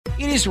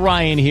It is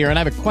Ryan here, and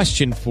I have a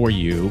question for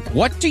you.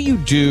 What do you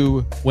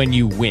do when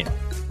you win?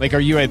 Like, are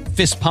you a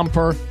fist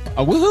pumper,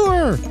 a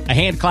woohooer, a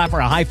hand clapper,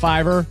 a high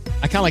fiver?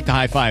 I kind of like the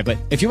high five, but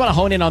if you want to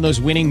hone in on those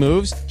winning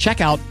moves,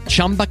 check out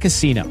Chumba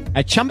Casino.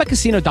 At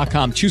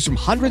ChumbaCasino.com, choose from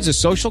hundreds of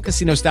social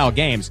casino-style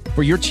games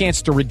for your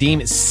chance to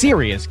redeem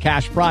serious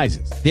cash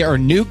prizes. There are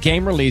new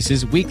game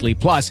releases weekly,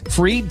 plus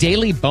free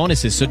daily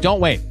bonuses. So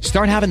don't wait.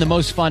 Start having the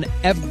most fun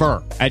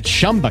ever at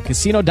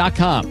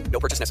ChumbaCasino.com. No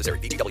purchase necessary.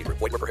 VGW. Void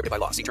where prohibited by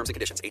law. See terms and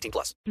conditions. 18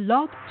 plus.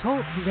 Blog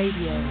Talk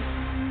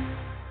Radio.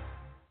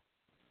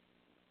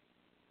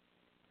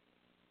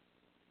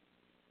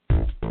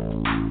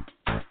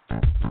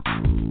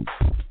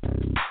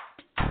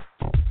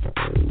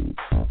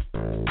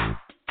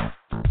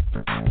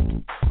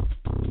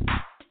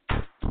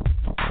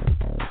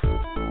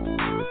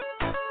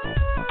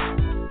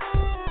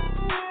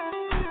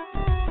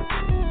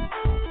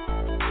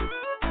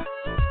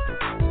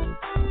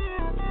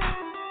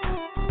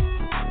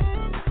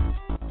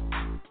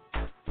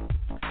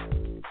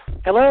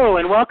 Hello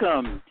and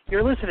welcome.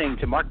 You're listening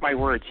to Mark My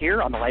Words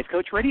here on the Life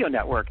Coach Radio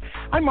Network.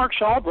 I'm Mark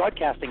Schall,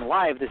 broadcasting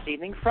live this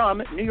evening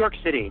from New York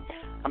City.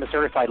 I'm a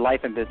certified life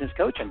and business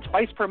coach, and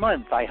twice per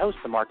month I host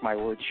the Mark My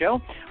Words show,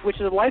 which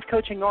is a life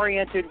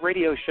coaching-oriented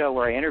radio show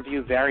where I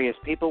interview various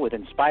people with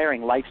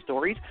inspiring life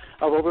stories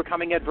of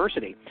overcoming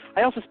adversity.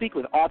 I also speak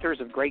with authors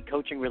of great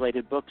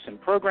coaching-related books and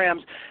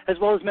programs, as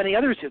well as many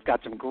others who've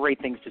got some great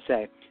things to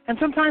say. And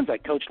sometimes I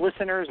coach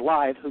listeners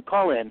live who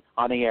call in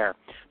on the air.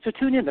 So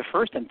tune in the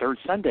first and third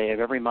Sunday of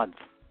every month.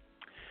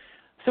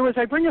 So as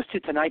I bring us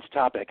to tonight's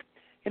topic,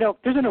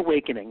 there's an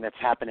awakening that's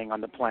happening on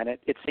the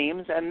planet, it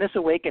seems, and this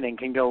awakening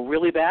can go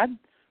really bad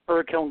or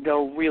it can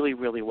go really,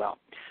 really well.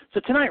 So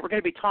tonight we're going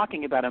to be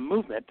talking about a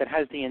movement that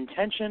has the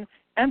intention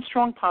and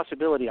strong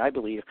possibility, I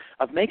believe,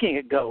 of making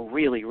it go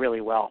really,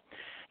 really well.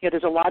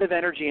 There's a lot of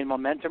energy and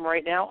momentum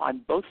right now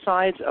on both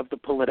sides of the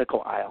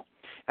political aisle,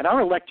 and our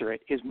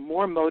electorate is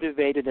more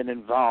motivated and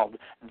involved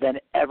than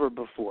ever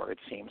before, it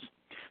seems.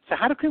 So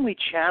how can we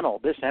channel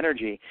this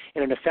energy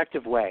in an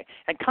effective way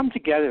and come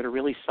together to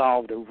really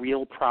solve the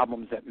real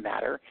problems that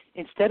matter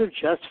instead of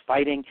just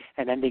fighting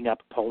and ending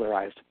up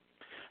polarized?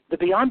 The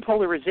Beyond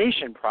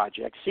Polarization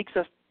Project seeks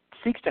to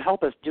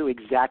help us do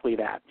exactly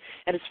that.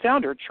 And its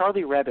founder,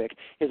 Charlie Rebick,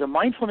 is a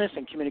mindfulness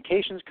and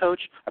communications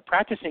coach, a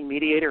practicing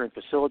mediator and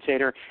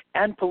facilitator,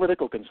 and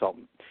political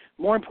consultant.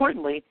 More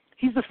importantly,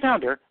 he's the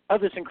founder of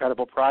this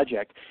incredible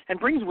project and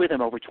brings with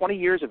him over 20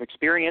 years of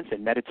experience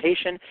in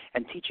meditation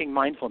and teaching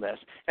mindfulness,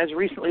 and has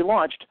recently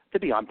launched the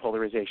Beyond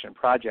Polarization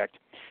Project.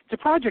 It's a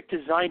project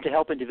designed to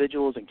help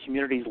individuals and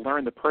communities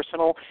learn the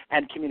personal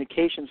and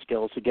communication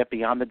skills to get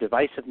beyond the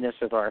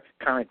divisiveness of our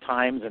current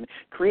times and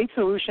create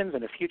solutions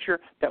and a future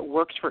that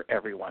works for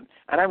everyone.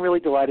 And I'm really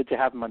delighted to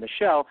have him on the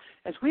show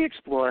as we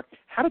explore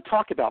how to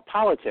talk about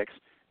politics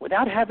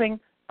without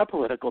having a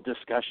political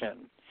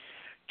discussion.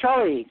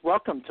 Charlie,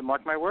 welcome to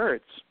Mark My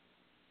Words.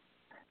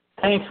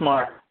 Thanks,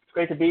 Mark. It's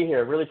great to be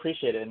here. Really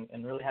appreciate it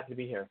and really happy to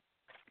be here.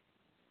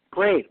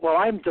 Great. Well,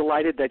 I'm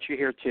delighted that you're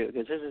here, too,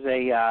 because this is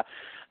a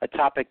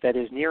topic that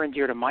is near and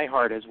dear to my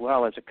heart as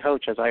well as a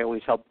coach, as I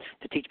always help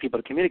to teach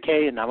people to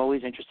communicate, and I'm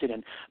always interested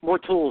in more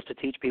tools to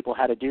teach people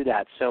how to do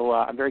that. So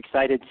I'm very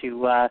excited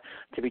to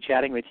be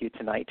chatting with you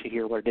tonight to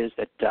hear what it is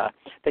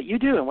that you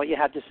do and what you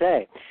have to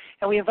say.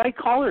 And we invite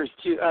callers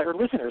or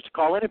listeners to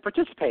call in and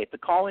participate. The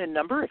call-in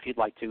number, if you'd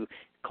like to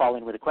call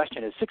in with a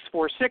question, is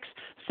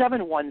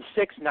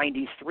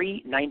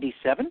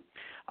 646-716-9397.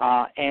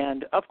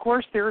 And, of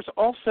course, there's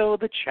also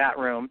the chat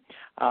room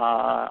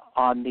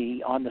on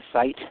the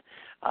site.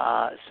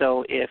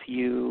 So if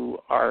you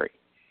are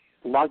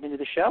logged into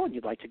the show and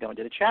you'd like to go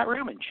into the chat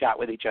room and chat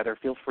with each other,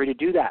 feel free to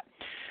do that.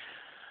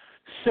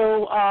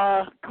 So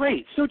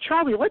great. So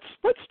Charlie, let's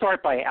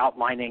start by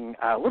outlining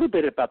a little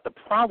bit about the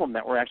problem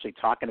that we're actually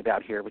talking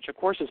about here, which of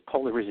course is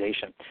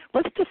polarization.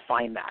 Let's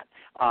define that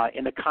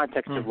in the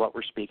context of what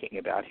we're speaking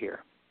about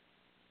here.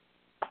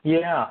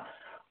 Yeah.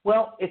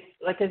 Well, it's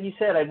like, as you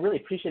said, I really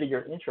appreciated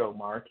your intro,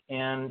 Mark,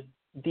 and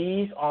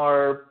these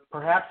are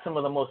perhaps some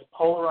of the most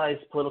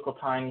polarized political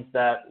times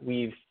that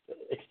we've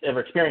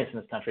ever experienced in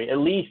this country, at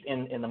least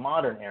in the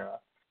modern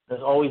era.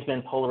 There's always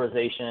been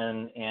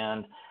polarization,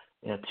 and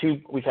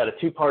we've had a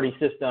two-party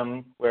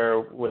system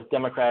with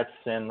Democrats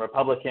and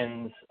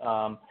Republicans,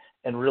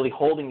 and really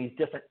holding these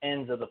different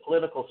ends of the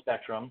political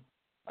spectrum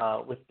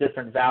with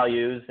different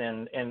values,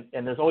 and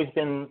there's always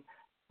been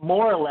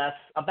more or less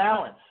a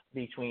balance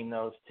between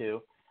those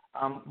two.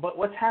 But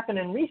what's happened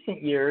in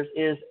recent years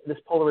is this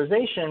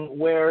polarization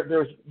where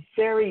there's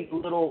very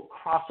little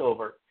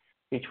crossover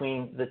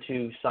between the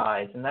two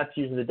sides, and that's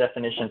usually the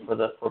definition for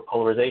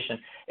polarization.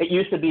 It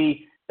used to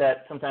be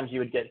that sometimes you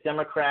would get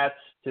Democrats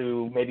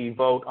to maybe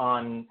vote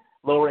on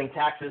lowering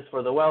taxes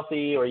for the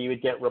wealthy, or you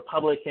would get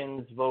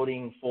Republicans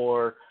voting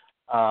for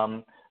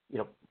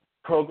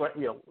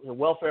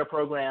welfare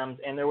programs,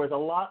 and there was a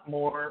lot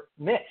more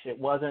mix. It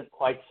wasn't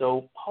quite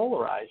so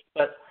polarized,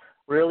 but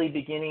really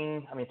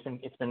beginning,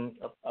 it's been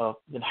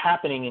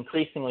happening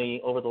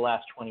increasingly over the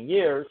last 20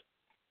 years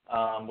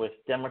with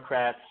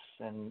Democrats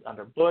and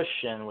under Bush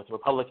and with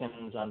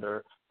Republicans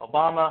under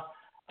Obama,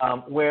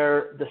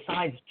 where the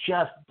sides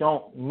just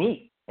don't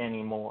meet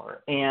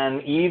anymore.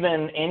 And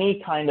even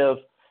any kind of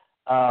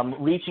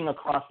reaching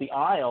across the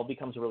aisle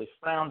becomes really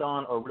frowned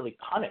on or really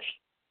punished.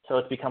 So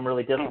it's become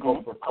really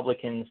difficult for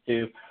Republicans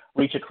to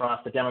reach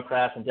across the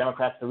Democrats and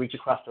Democrats to reach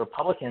across the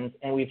Republicans.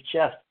 And we've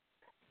just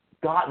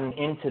gotten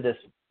into this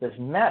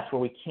mess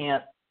where we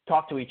can't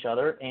talk to each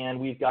other, and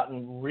we've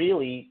gotten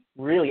really,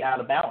 really out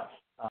of balance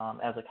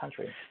as a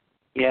country.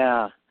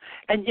 Yeah.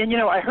 And you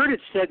know, I heard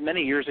it said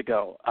many years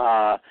ago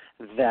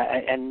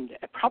that, and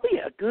probably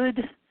a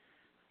good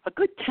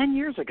 10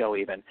 years ago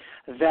even,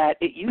 that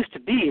it used to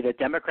be that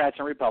Democrats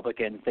and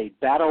Republicans, they'd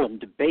battle and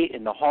debate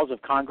in the halls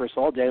of Congress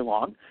all day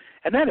long,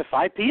 and then at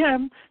 5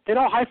 p.m., they'd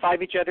all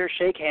high-five each other,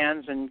 shake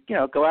hands, and, you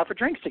know, go out for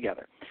drinks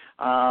together.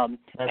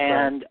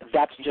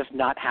 That's just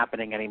not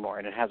happening anymore,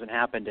 and it hasn't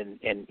happened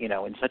in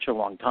such a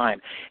long time.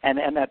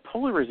 And that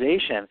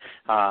polarization,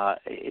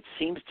 it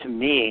seems to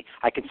me,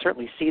 I can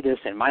certainly see this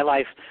in my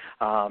life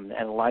and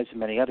the lives of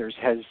many others,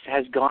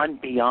 has gone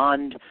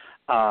beyond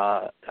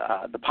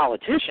the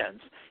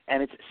politicians,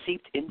 and it's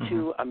seeped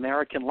into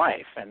American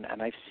life. And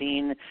I've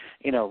seen,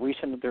 you know,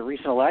 the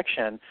recent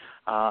election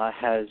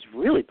has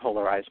really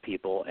polarized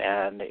people,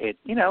 and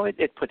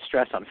it puts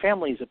stress on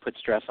families, it puts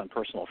stress on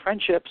personal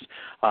friendships,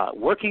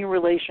 working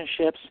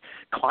relationships,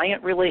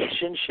 client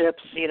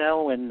relationships. You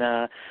know,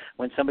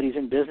 when somebody's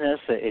in business,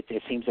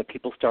 it seems that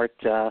people start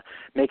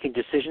making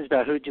decisions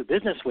about who to do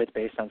business with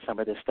based on some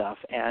of this stuff,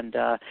 and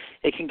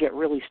it can get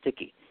really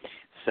sticky.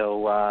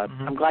 So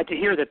I'm glad to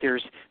hear that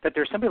there's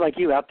somebody like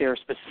you out there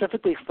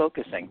specifically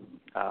focusing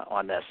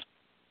on this.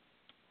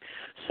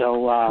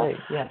 So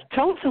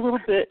tell us a little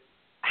bit.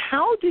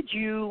 How did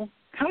you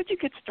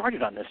get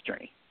started on this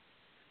journey?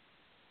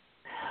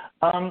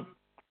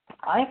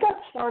 I got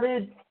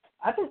started.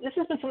 This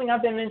has been something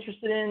I've been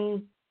interested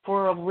in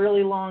for a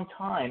really long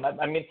time.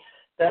 I mean,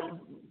 that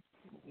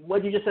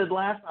what you just said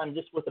last time,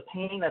 just with the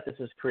pain that this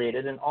has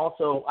created, and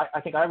also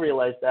I think I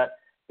realized that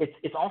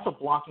it's also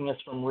blocking us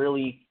from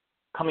really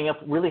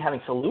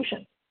having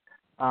solutions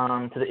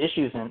to the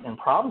issues and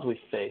problems we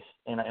face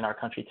in our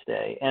country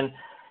today. And,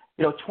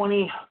 you know,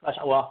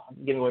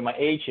 I'm giving away my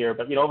age here,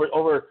 but, you know,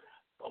 over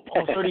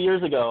almost 30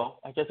 years ago,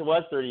 I guess it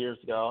was 30 years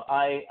ago,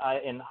 I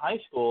in high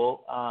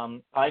school,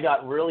 I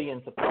got really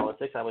into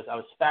politics. I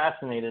was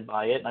fascinated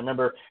by it. And I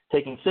remember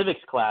taking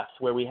civics class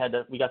where we got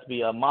to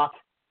be a mock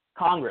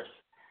Congress.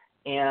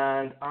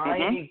 And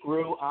I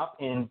grew up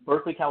in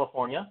Berkeley,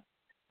 California.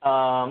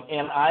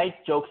 And I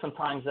joke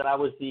sometimes that I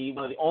was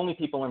one of the only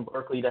people in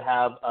Berkeley to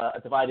have a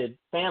divided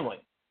family,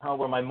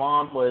 where my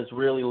mom was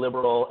really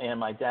liberal and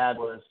my dad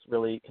was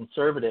really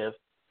conservative.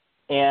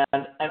 And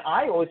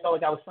I always felt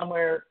like I was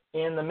somewhere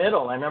in the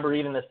middle. I remember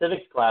even in the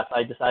civics class,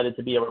 I decided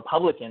to be a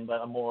Republican,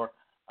 but a more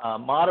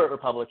moderate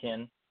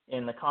Republican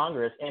in the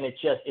Congress, and it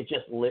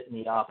just lit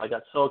me up. I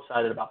got so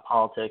excited about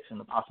politics and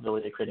the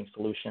possibility of creating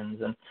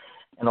solutions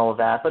and all of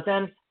that. But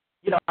then,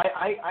 you know,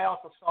 I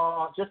also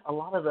saw just a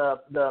lot of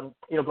the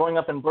you know, growing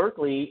up in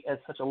Berkeley as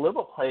such a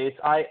liberal place,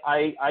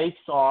 I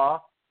saw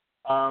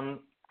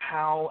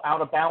how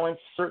out of balance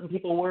certain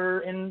people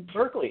were in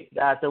Berkeley,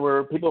 that there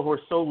were people who were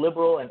so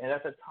liberal, and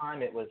at the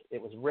time it was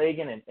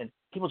Reagan, and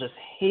people just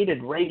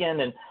hated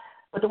Reagan,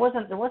 but there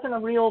wasn't a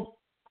real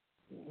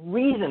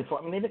reason for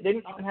it. I mean, they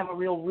didn't often have a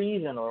real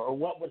reason or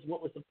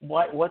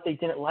what they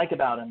didn't like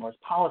about him or his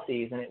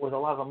policies, and it was a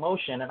lot of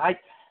emotion. And I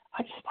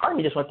just, part of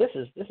me just went, this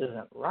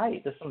isn't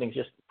right. Something's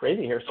just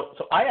crazy here.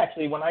 So I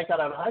actually, when I got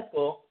out of high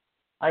school,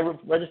 I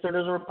registered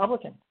as a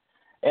Republican,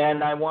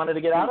 and I wanted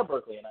to get out of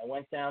Berkeley, and I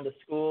went down to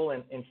school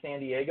in San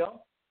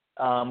Diego.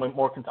 I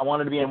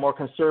wanted to be in a more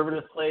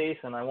conservative place,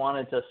 and I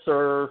wanted to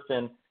surf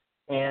and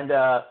be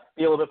a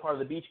little bit part of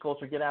the beach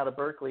culture, get out of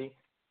Berkeley.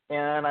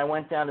 And I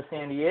went down to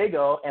San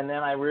Diego, and then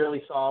I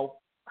really saw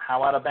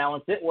how out of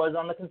balance it was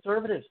on the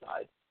conservative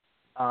side.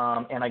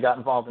 And I got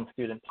involved in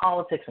student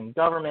politics and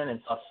government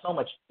and saw so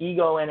much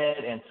ego in it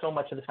and so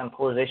much of this kind of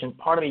polarization.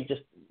 Part of me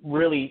just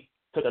really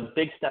took a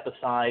big step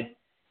aside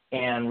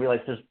and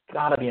realized there's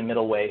got to be a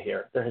middle way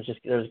here.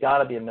 There's got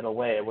to be a middle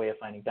way, a way of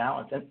finding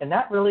balance. And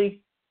that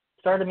really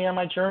started me on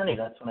my journey.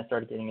 That's when I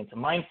started getting into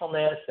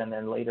mindfulness, and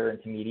then later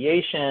into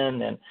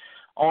mediation and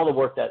all the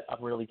work that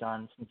I've really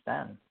done since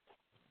then.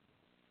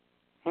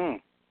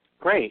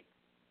 Great.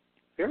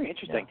 Very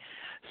interesting.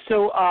 Yeah.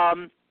 So,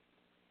 I'm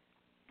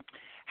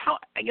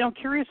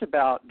curious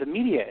about the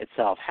media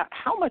itself.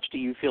 How much do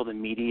you feel the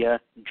media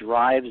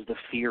drives the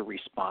fear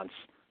response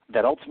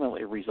that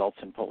ultimately results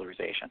in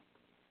polarization?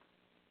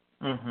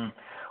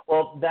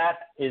 Well,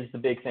 that is the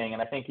big thing,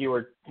 and I think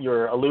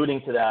you're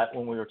alluding to that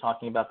when we were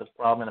talking about this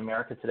problem in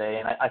America today.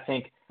 And I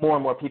think more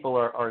and more people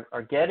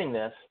are getting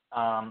this.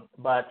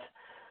 But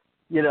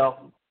you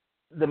know,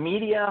 the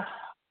media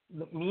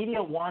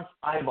wants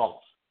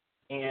eyeballs,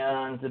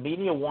 and the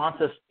media wants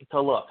us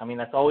to look. I mean,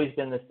 that's always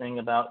been this thing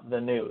about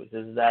the news,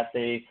 is that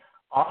they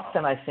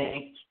often, I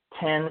think,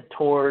 tend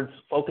towards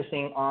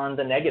focusing on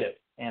the negative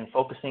and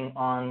focusing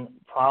on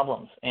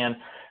problems. And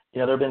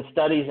there have been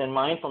studies in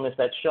mindfulness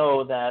that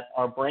show that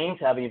our brains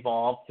have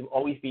evolved to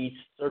always be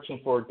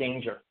searching for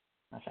danger.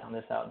 I found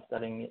this out in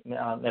studying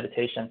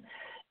meditation.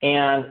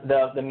 And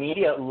the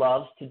media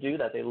loves to do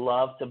that. They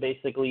love to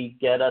basically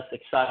get us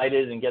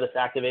excited and get us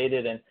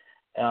activated and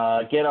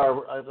get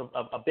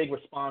a big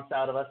response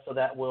out of us so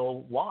that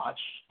we'll watch.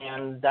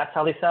 And that's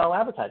how they sell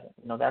advertising.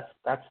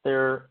 That's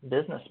their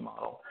business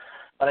model.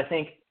 But I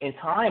think in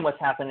time what's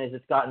happened is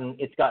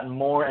it's gotten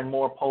more and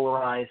more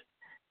polarized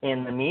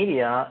in the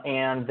media,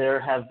 and there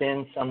have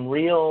been some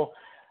real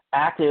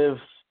active,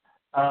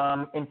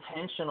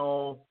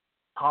 intentional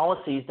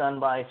policies done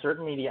by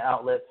certain media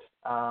outlets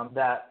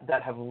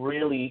that have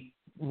really,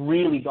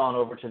 really gone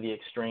over to the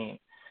extreme,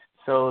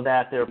 so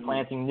that they're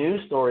planting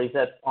news stories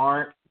that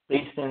aren't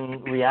based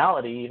in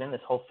reality, even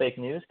this whole fake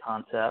news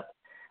concept.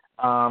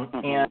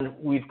 And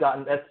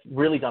that's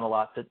really done a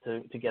lot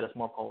to get us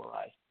more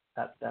polarized.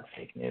 That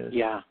fake news.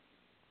 Yeah.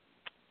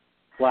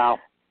 Wow.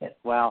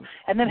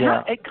 And then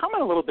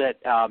comment a little bit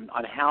on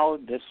how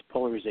this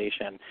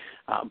polarization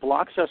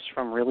blocks us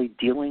from really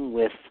dealing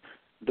with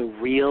the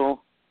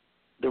real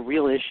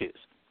issues.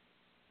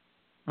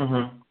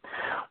 Mm-hmm.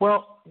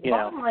 Well,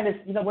 bottom line is,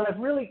 what I've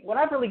really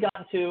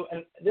gotten to,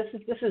 and this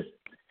is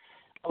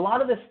a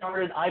lot of this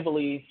started, I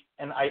believe,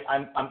 and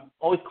I'm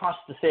always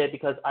cautious to say it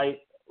because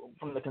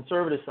from the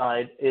conservative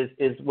side,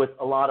 is with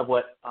a lot of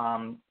what,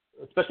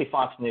 especially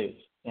Fox News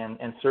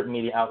and certain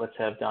media outlets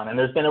have done. And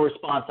there's been a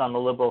response on the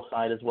liberal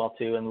side as well,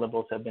 too, and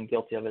liberals have been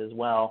guilty of it as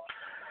well.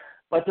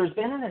 But there's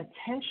been an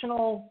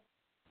intentional,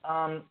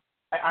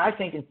 I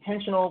think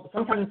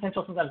sometimes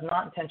intentional, sometimes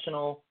not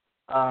intentional,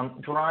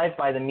 drive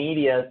by the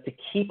media to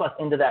keep us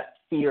into that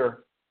fear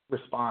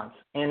response.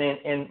 And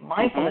in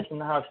mindfulness,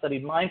 and how I've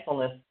studied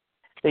mindfulness,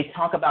 they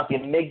talk about the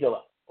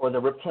amygdala, or the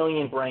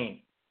reptilian brain.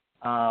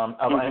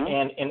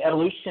 And in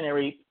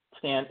evolutionary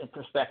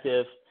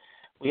perspective,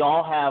 we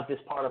all have this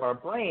part of our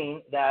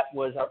brain that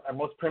was our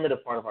most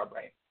primitive part of our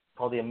brain,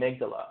 called the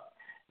amygdala.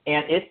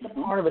 And it's the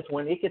part of it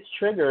when it gets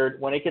triggered,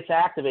 when it gets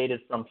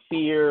activated from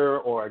fear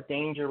or a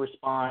danger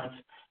response,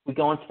 we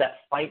go into that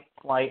fight,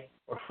 flight,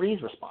 or freeze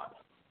response.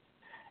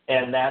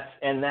 And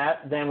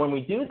then when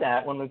we do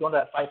that, when we go into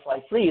that fight,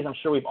 flight, freeze, I'm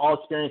sure we've all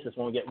experienced this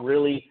when we get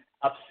really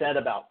upset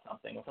about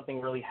something, or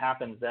something really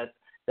happens that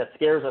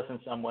scares us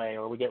in some way,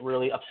 or we get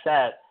really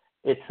upset.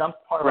 It's some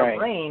part of our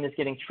brain is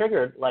getting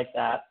triggered like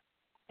that.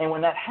 And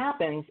when that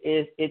happens,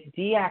 it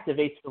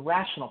deactivates the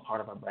rational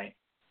part of our brain.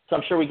 So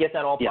I'm sure we get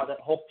that that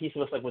whole piece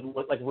of us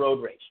like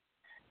road rage.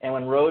 And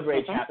when road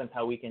rage happens,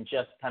 how we can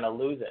just kind of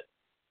lose it.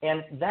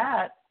 And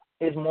that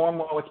is more and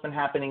more what's been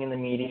happening in the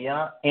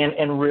media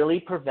and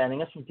really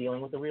preventing us from dealing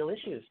with the real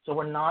issues. So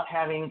we're not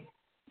having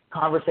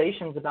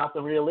conversations about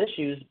the real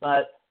issues,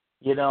 but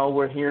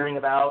we're hearing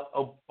about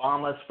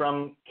Obama's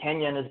from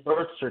Kenya and his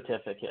birth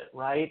certificate,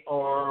 right?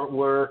 Or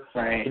we're,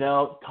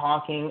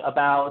 talking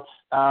about,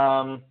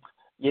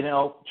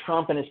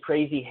 Trump and his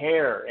crazy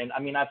hair. And I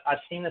mean, I've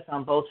seen this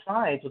on both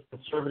sides with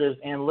conservatives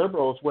and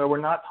liberals, where we're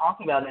not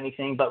talking about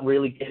anything but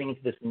really getting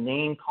into this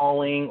name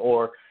calling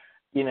or,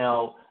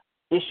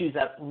 issues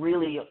that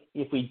really,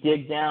 if we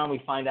dig down,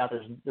 we find out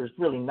there's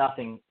really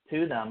nothing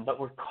to them. But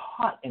we're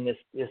caught in this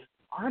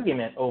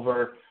argument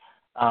over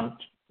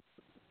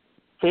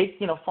fake,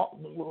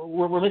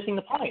 we're missing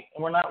the point,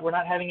 and we're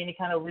not having any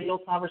kind of real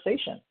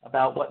conversation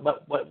about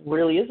what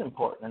really is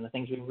important and the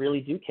things we really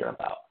do care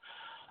about.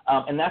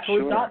 And that's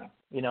where we've gotten,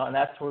 and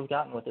that's where we've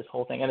gotten with this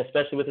whole thing, and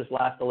especially with this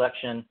last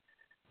election.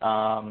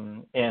 I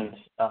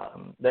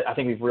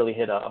think we've really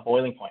hit a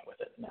boiling point with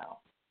it now.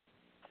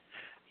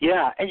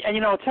 Yeah,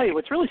 and I'll tell you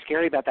what's really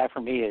scary about that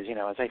for me is,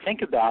 as I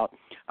think about,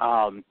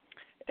 of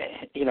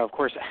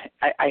course,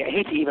 I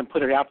hate to even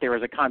put it out there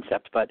as a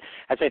concept, but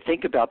as I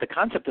think about the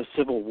concept of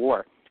civil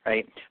war,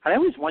 right? I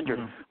always wondered,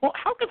 well,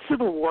 how could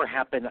civil war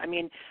happen? I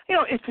mean,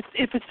 if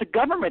it's the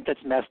government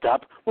that's messed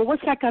up, well,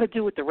 what's that got to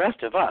do with the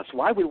rest of us?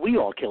 Why would we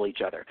all kill each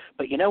other?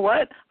 But you know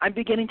what? I'm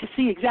beginning to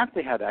see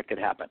exactly how that could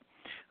happen.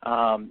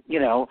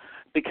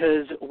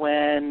 Because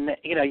when,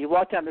 you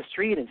walk down the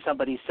street and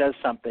somebody says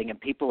something and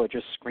people are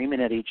just screaming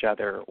at each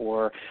other,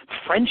 or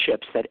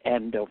friendships that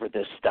end over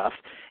this stuff,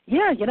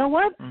 you know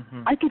what?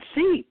 I could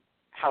see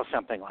how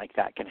something like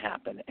that can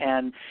happen.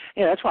 And,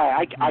 that's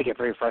why I get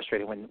very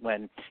frustrated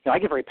when I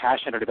get very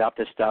passionate about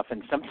this stuff,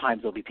 and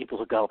sometimes there'll be people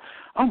who go,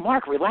 oh,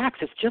 Mark, relax,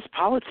 it's just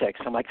politics.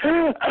 I'm like,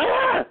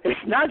 it's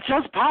not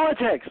just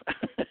politics.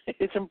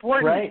 It's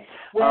important. Right.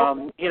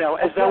 Well,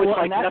 as though it's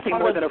like nothing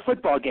more than a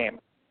football game.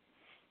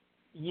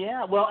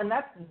 Yeah, well, and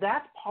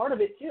that's part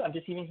of it too. I'm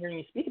just even hearing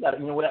you speak about it.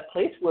 With that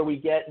place where we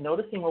get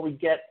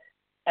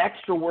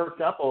extra worked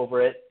up over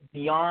it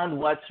beyond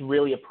what's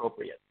really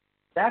appropriate.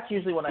 That's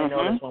usually what I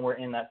notice when we're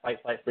in that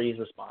fight, flight, freeze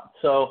response.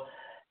 So,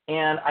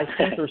 and I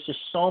think there's just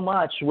so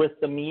much with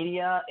the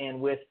media and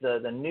with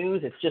the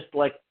news. It's just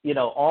like,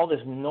 all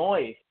this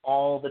noise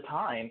all the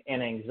time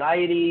and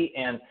anxiety.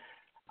 And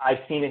I've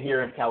seen it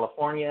here in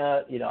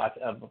California,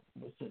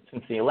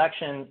 since the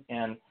election,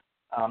 and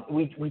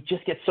we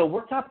just get so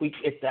worked up.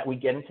 It's that we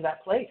get into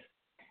that place.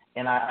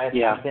 And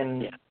I've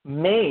been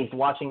amazed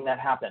watching that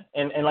happen.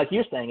 And like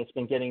you're saying,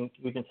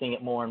 we've been seeing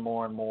it more and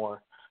more and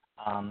more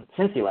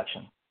since the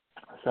election.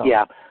 So,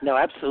 yeah, no,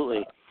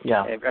 absolutely.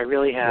 Yeah, I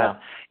really have.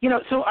 Yeah.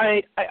 So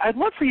I'd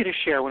love for you to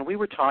share, when we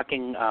were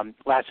talking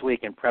last week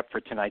in prep for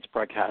tonight's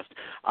broadcast,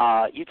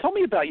 you told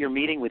me about your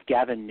meeting with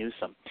Gavin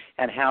Newsom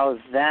and how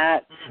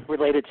that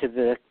related to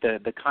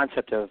the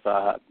concept of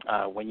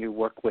when you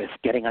work with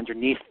getting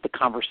underneath the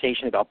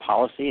conversation about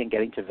policy and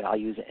getting to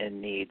values and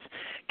needs.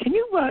 Can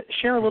you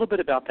share a little bit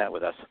about that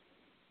with us?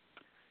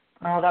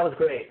 Oh, that was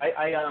great.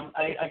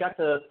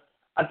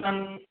 I've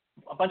done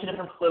a bunch of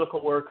different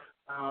political work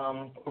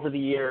over the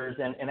years,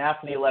 and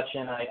after the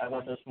election, I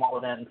went to a small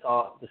event and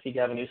saw to see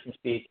Gavin Newsom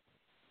speak,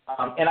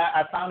 and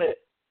I found it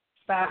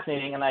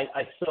fascinating, and I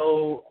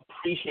so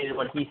appreciated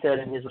what he said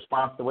in his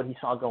response to what he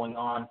saw going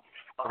on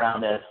around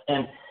this.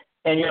 And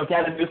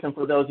Gavin Newsom,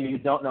 for those of you who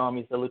don't know him,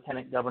 he's the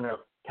Lieutenant Governor of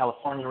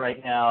California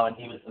right now, and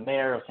he was the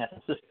mayor of San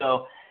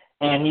Francisco,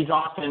 and he's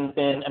often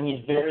been,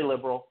 he's very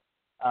liberal.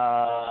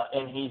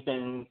 And he's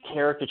been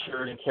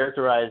caricatured and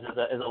characterized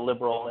as a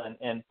liberal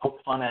and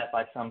poked fun at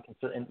by some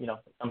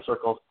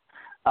circles.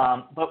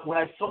 But what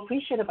I so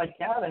appreciated about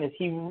Gavin is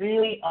he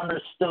really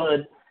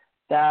understood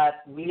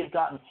that we have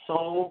gotten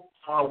so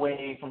far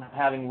away from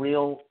having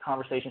real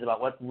conversations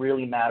about what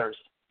really matters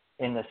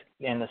in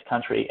this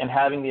country, and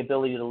having the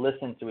ability to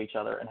listen to each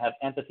other and have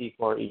empathy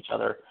for each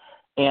other,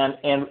 and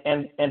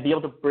be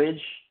able to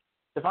bridge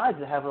divides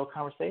to have real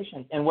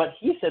conversations. And what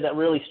he said that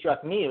really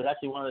struck me was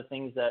actually one of the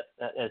things that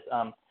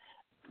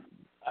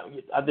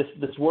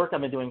this work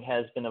I've been doing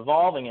has been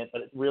evolving it,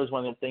 but it really is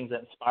one of the things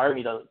that inspired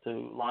me to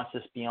launch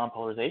this Beyond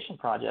Polarization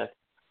project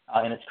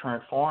in its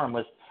current form.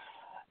 Was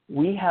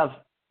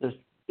there's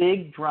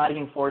big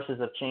driving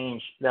forces of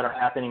change that are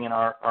happening in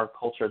our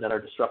culture, that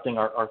are disrupting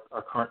our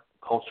current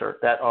culture,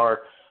 that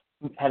are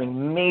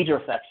having major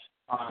effects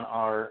on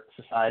our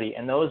society,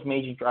 and those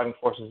major driving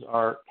forces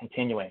are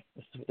continuing.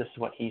 This is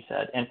what he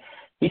said, and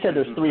he said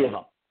there's three of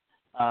them.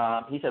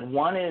 He said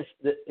one is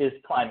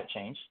climate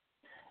change,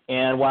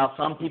 and while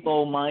some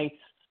people might,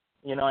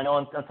 I know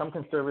in some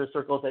conservative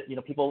circles that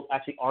people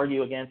actually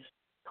argue against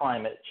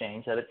climate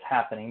change, that it's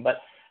happening,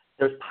 but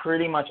there's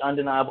pretty much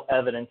undeniable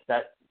evidence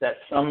that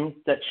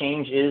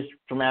change is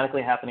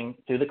dramatically happening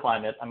through the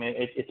climate.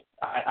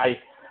 I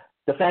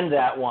defend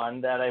that one,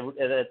 that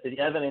the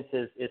evidence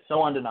is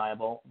so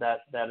undeniable that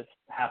it's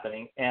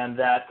happening, and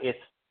that it's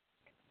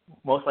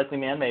most likely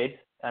man-made.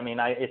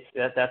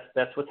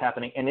 That's what's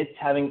happening, and it's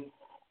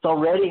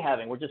already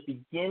having. We're just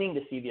beginning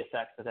to see the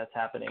effects that's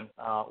happening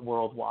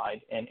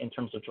worldwide, and in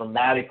terms of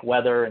dramatic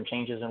weather and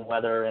changes in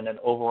weather and an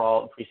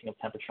overall increasing of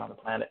temperature on the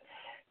planet.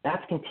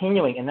 That's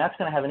continuing, and that's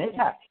going to have an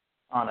impact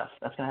on us.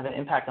 That's going to have an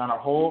impact on our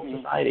whole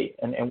society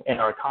and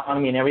our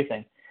economy and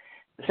everything.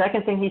 The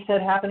second thing he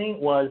said happening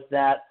was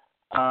that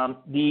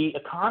the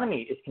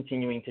economy is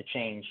continuing to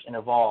change and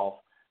evolve,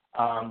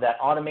 that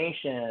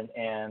automation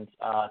and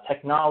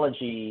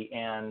technology,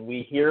 and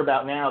we hear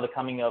about now the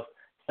coming of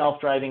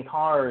self-driving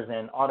cars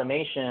and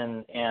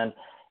automation, and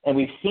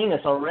we've seen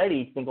this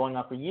already. It's been going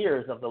on for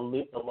years, of the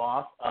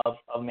loss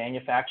of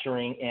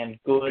manufacturing and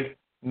good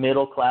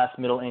middle-class,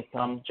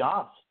 middle-income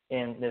jobs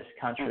in this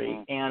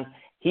country. And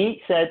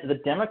he said the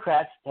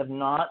Democrats have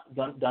not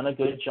done a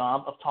good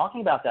job of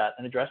talking about that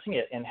and addressing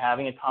it and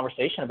having a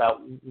conversation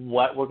about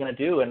what we're going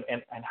to do and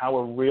how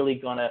we're really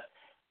going to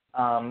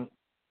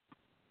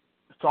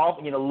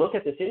look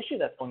at this issue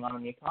that's going on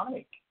in the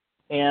economy.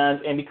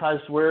 And because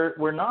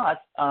we're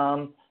not,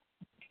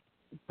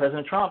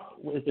 President Trump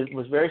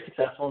was very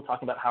successful in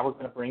talking about how we're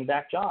going to bring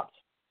back jobs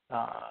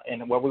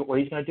and what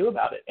he's going to do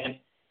about it,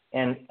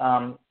 and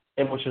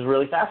which is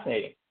really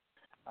fascinating.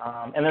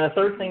 And then the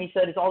third thing he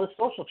said is all the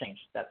social change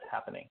that's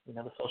happening,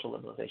 the social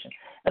liberalization.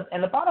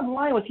 And the bottom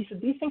line was, he said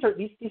these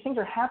things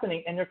are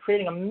happening, and they're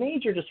creating a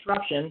major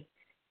disruption.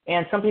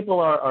 And some people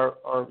are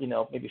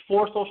maybe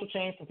for social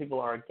change, some people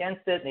are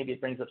against it. Maybe it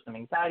brings up some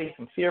anxiety,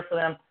 some fear for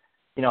them.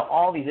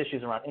 All these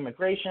issues around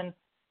immigration,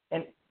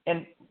 and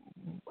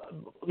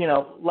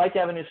like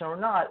Gavin Newsom or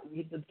not,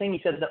 the thing he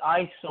said that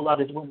I so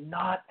love is we're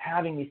not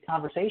having these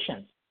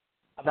conversations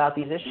about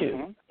these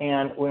issues,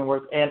 and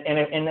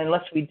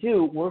unless we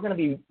do, we're going to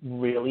be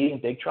really in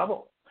big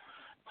trouble.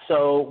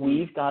 So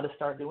we've got to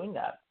start doing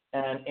that,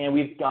 and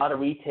we've got to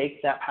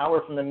retake that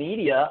power from the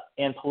media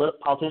and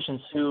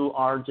politicians who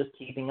are just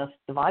keeping us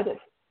divided.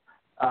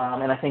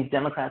 And I think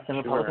Democrats and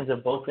Republicans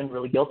have both been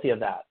really guilty of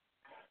that.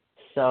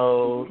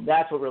 So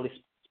that's what really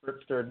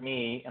stirred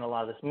me in a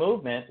lot of this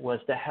movement, was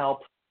to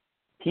help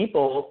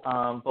people,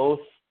 both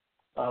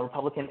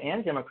Republican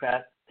and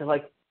Democrat,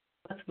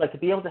 to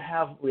be able to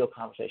have real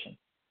conversation.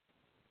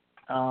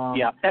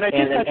 And I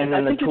think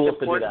the tools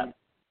to do that.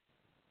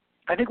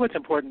 I think what's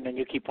important, and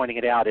you keep pointing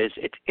it out, is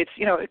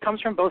it comes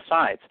from both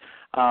sides,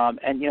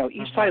 and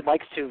each side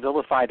likes to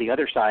vilify the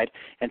other side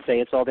and say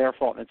it's all their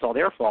fault and it's all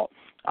their fault.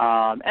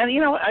 And,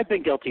 I've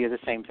been guilty of the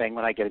same thing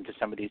when I get into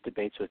some of these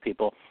debates with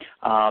people.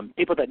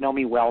 People that know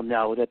me well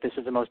know that this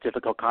is the most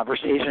difficult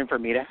conversation for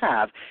me to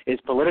have, is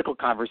political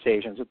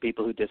conversations with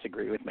people who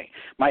disagree with me.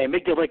 My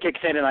amygdala kicks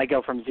in and I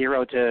go from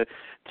zero to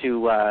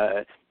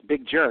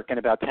big jerk in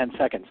about 10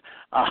 seconds.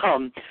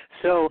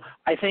 So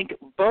I think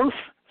both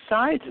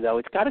sides, though,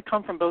 it's got to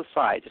come from both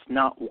sides. It's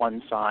not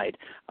one side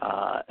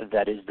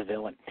that is the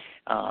villain.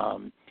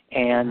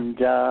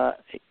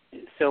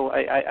 So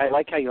I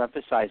like how you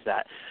emphasize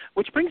that,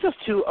 which brings us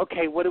to,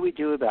 okay, what do we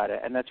do about it?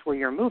 And that's where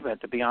your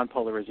movement, the Beyond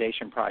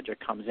Polarization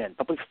Project, comes in.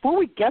 But before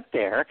we get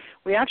there,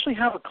 we actually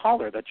have a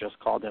caller that just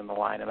called in the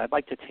line, and I'd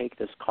like to take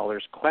this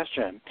caller's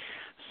question.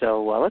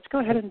 So let's go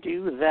ahead and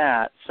do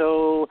that.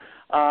 So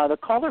the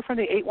caller from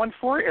the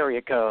 814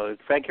 area code,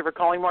 thank you for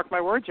calling Mark My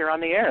Words. You're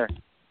on the air.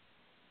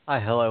 Hi,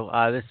 hello.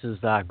 This is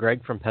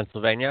Greg from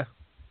Pennsylvania.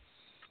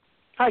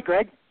 Hi,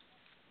 Greg.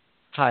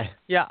 Hi.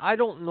 Yeah, I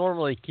don't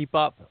normally keep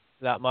up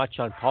that much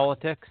on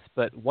politics,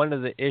 but one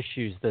of the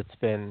issues that's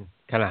been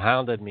kind of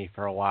hounded me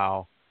for a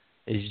while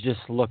is just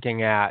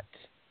looking at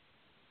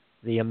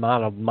the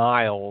amount of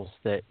miles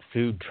that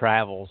food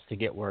travels to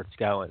get where it's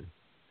going.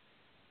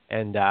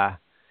 And,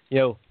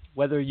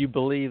 whether you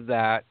believe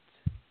that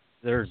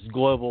there's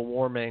global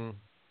warming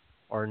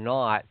or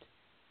not,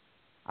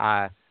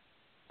 I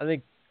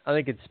think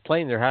it's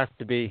plain there has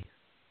to be,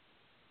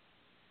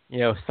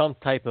 some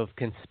type of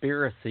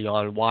conspiracy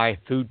on why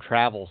food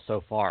travels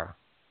so far,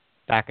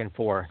 back and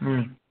forth.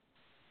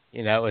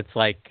 It's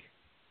like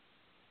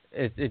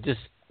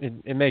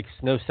it makes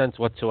no sense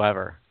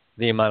whatsoever,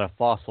 the amount of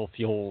fossil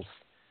fuels.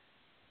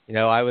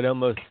 I would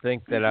almost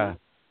think that a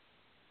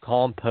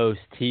compost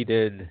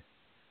heated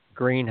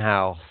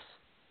greenhouse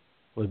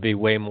would be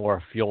way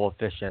more fuel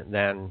efficient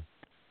than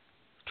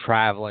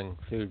traveling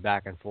food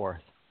back and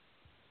forth.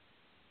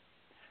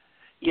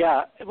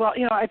 Yeah, well,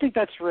 I think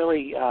that's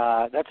really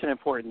that's an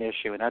important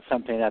issue, and that's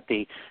something that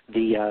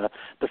the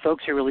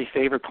folks who really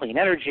favor clean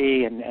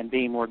energy and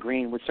being more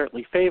green would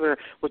certainly favor,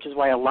 which is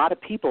why a lot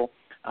of people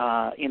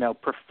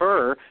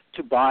prefer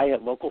to buy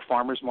at local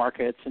farmers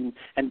markets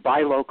and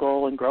buy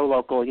local and grow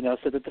local,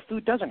 so that the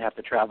food doesn't have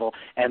to travel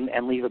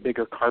and leave a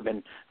bigger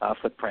carbon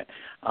footprint.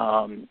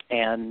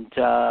 And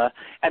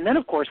then,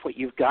 of course, what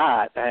you've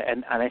got,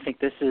 and I think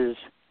this is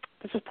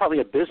probably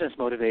a business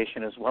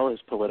motivation as well as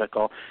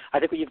political. I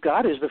think what you've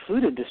got is the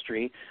food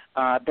industry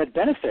that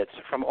benefits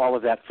from all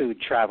of that food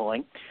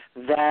traveling,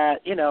 that,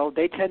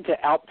 they tend to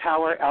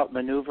outpower,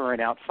 outmaneuver,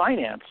 and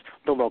outfinance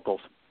the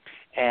locals.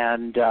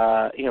 And,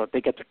 they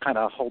get to kind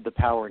of hold the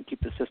power and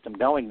keep the system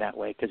going that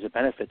way because it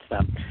benefits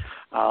them.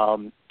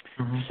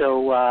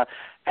 So,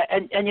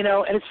 and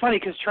it's funny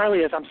because,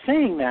 Charlie, as I'm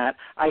saying that,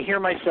 I hear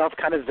myself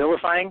kind of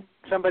vilifying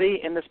somebody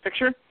in this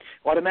picture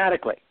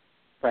automatically.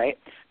 Right?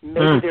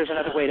 Maybe there's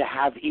another way to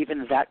have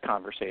even that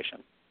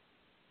conversation.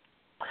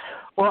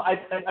 Well, I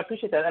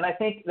appreciate that, and I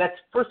think that's,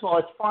 first of all,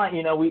 it's fine.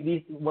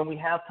 When we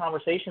have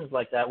conversations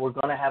like that, we're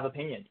going to have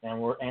opinions,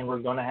 and we're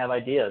going to have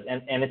ideas,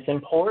 and it's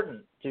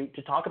important to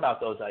talk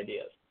about those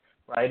ideas,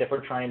 right? If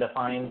we're trying to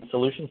find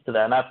solutions to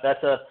that, and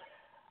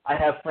I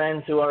have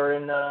friends who are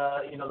in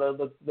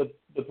the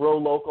grow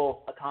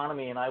local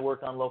economy, and I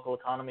worked on local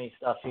economy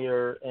stuff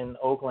here in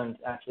Oakland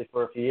actually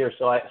for a few years,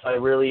 so I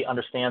really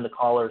understand the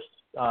callers'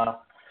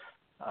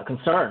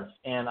 concerns,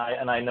 and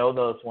I know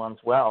those ones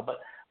well.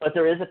 But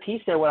there is a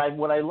piece there.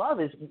 What I love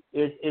is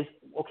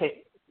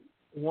okay,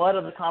 what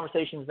are the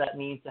conversations that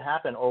need to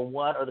happen, or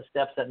what are the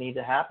steps that need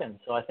to happen?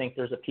 So I think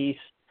there's a piece,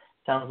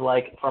 sounds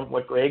like from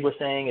what Greg was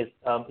saying, is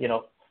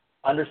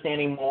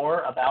understanding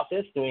more about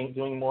this,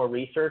 doing more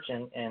research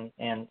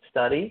and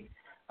study,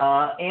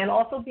 and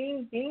also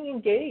being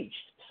engaged.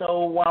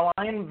 So while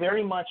I am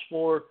very much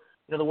for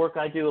the work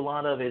I do, a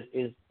lot of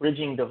is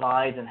bridging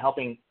divides and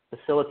helping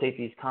facilitate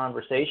these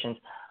conversations,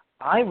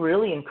 I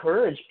really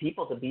encourage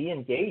people to be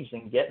engaged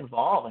and get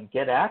involved and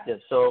get active.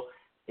 So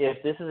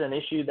if this is an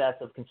issue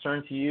that's of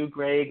concern to you,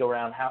 Greg,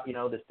 around how,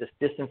 this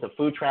distance of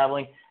food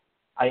traveling,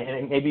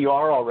 and maybe you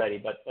are already,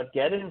 but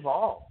get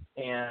involved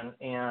and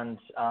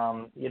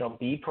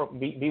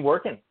be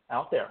working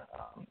out there.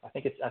 I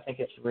think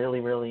it's really,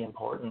 really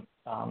important.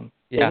 For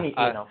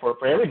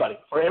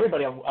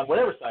everybody on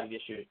whatever side of the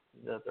issue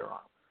that they're on.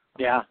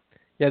 Yeah.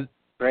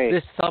 Great.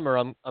 This summer,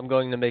 I'm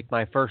going to make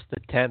my first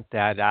attempt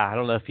at, I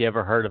don't know if you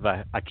ever heard of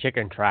a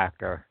chicken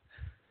tractor,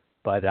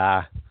 but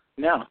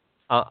no.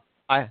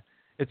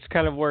 It's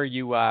kind of where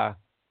you have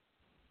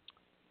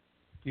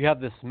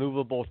this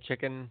movable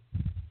chicken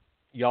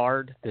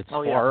yard that's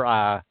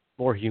far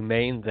more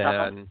humane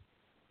than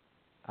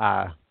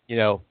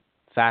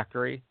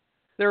factory.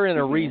 They're in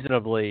a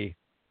reasonably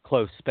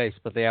close space,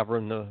 but they have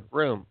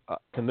room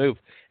to move.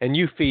 And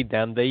you feed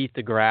them; they eat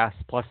the grass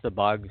plus the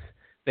bugs.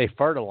 They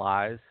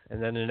fertilize,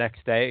 and then the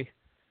next day,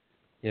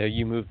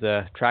 you move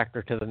the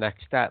tractor to the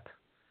next step.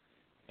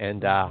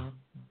 And I'm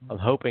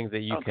hoping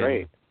that you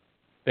can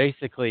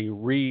basically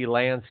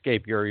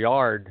re-landscape your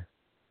yard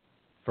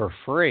for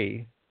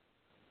free,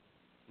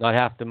 not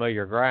have to mow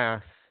your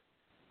grass.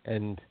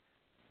 And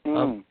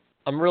I'm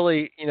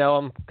really,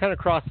 I'm kind of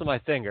crossing my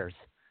fingers.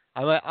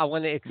 I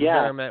want to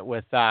experiment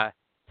with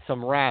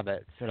some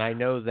rabbits, and I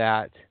know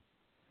that,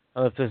 I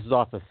don't know if this is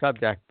off the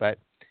subject, but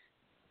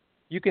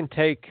you can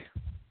take,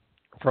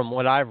 from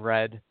what I've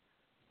read,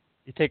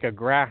 you take a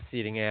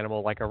grass-eating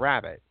animal like a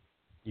rabbit.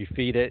 You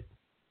feed it,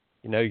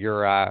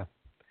 your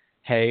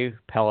hay,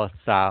 pellets,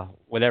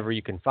 whatever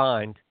you can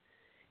find,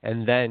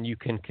 and then you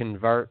can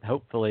convert,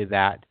 hopefully,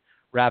 that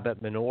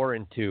rabbit manure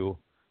into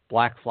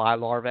black fly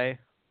larvae,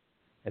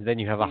 and then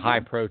you have a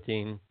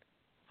high-protein,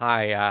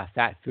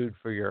 high-fat food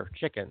for your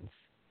chickens.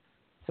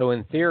 So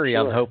in theory,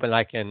 I'm hoping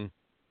I can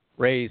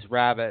raise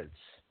rabbits,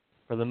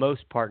 for the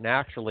most part,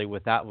 naturally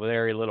without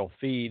very little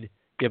feed,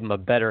 give them a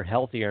better,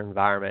 healthier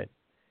environment,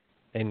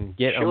 and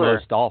get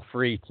almost all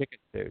free chicken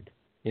food.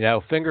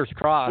 Fingers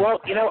crossed. Well,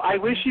 I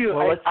wish you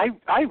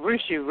I wish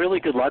you really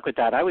good luck with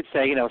that. I would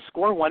say,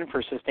 score one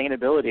for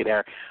sustainability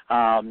there,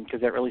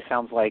 because that really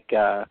sounds like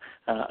a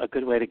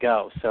good way to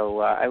go. So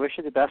I wish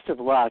you the best of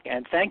luck,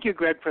 and thank you,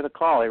 Greg, for the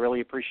call. I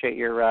really appreciate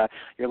your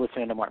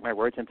listening to Mark My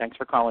Words, and thanks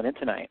for calling in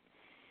tonight.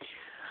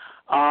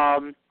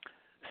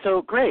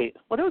 So great.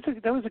 Well, that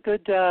was a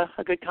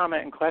good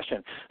comment and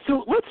question.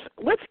 So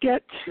let's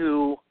get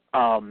to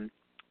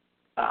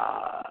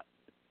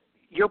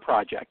your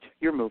project,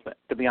 your movement,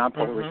 the Beyond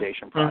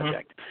Polarization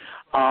Project,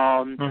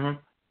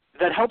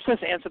 that helps us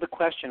answer the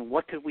question,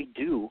 what could we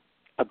do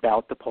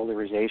about the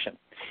polarization?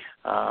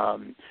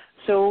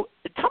 So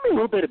tell me a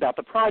little bit about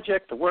the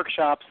project, the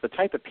workshops, the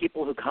type of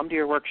people who come to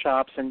your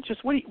workshops, and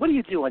just what do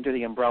you do under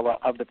the umbrella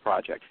of the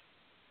project?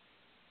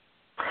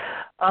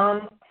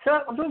 So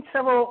I'm doing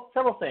several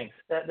things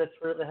that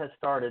has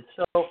started.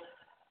 So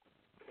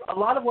a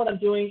lot of what I'm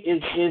doing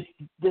is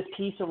this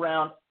piece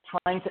around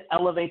trying to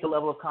elevate the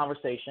level of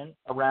conversation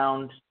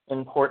around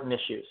important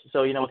issues.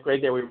 So, with Greg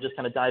there, we were just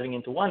kind of diving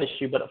into one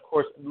issue, but of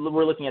course,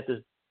 we're looking at this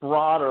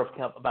broader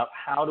about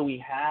how do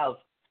we have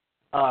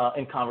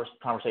in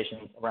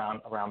conversations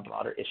around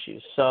broader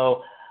issues.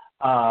 So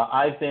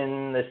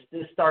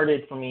this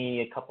started for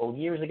me a couple of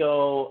years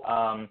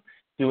ago,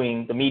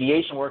 doing the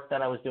mediation work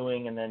that I was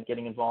doing, and then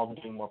getting involved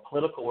in doing more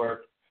political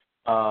work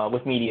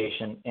with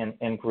mediation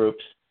and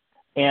groups.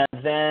 And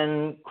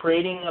then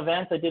creating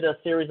events. I did a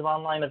series of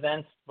online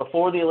events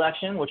before the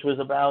election, which was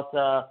about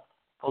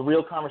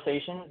real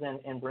conversations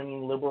and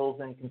bringing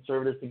liberals and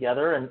conservatives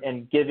together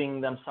and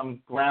giving them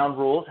some ground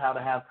rules, how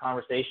to have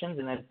conversations,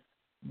 and then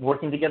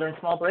working together in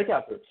small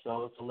breakout groups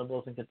so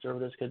liberals and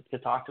conservatives could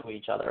talk to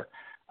each other.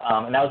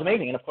 And that was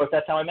amazing. And, of course,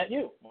 that's how I met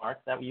you, Mark,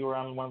 that you were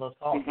on one of those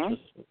calls,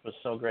 which was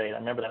so great. I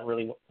remember that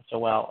really so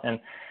well. And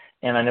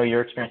I know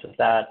your experience with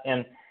that.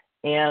 And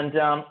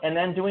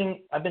then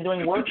I've been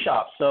doing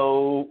workshops.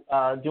 So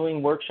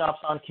doing workshops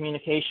on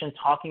communication,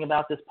 talking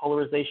about this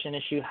polarization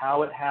issue,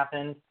 how it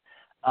happened,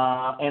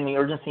 and the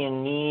urgency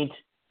and need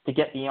to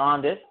get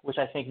beyond it, which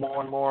I think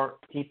more and more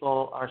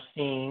people are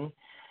seeing.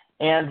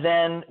 And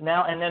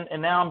now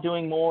I'm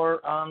doing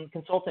more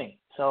consulting.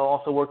 So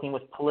also working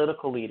with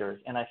political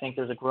leaders. And I think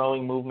there's a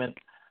growing movement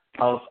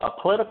of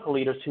political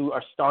leaders who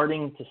are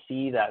starting to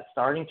see that,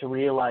 starting to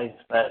realize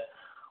that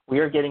we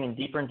are getting in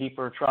deeper and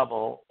deeper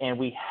trouble, and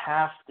we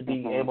have to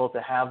be able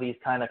to have these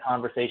kind of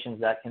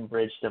conversations that can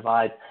bridge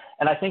divides.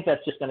 And I think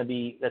that's just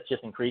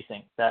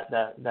increasing that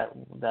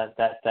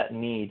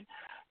need.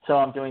 So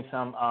I'm doing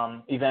some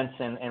events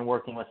and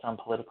working with some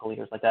political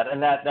leaders like that,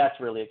 and that's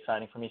really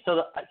exciting for me.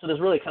 So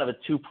there's really kind of a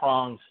two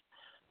prongs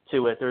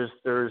to it.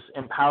 There's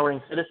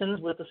empowering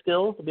citizens with the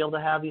skills to be able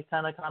to have these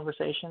kind of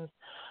conversations,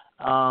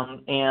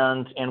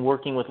 and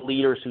working with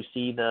leaders who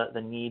see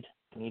the need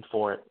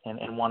for it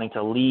and wanting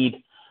to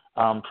lead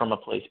from a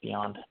place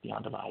beyond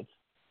divides.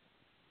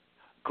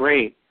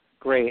 Great.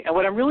 And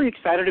what I'm really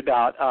excited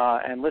about,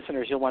 and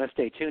listeners, you'll want to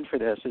stay tuned for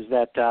this, is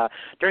that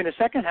during the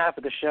second half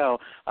of the show,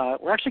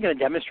 we're actually going to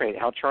demonstrate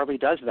how Charlie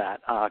does that,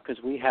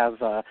 because we have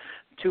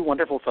two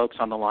wonderful folks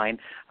on the line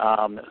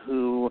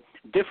who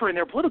differ in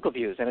their political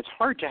views, and it's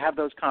hard to have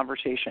those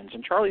conversations.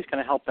 And Charlie's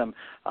going to help them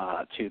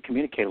to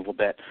communicate a little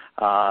bit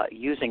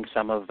using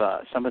some of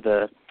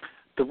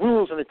the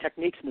rules and the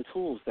techniques and the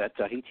tools that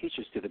he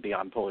teaches through the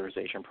Beyond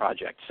Polarization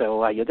Project.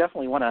 So you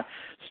definitely want to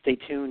stay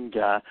tuned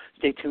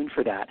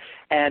for that.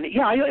 And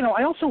yeah,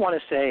 I also want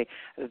to say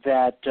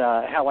that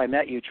how I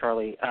met you,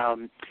 Charlie.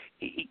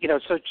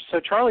 So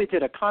Charlie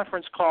did a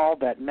conference call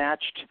that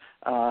matched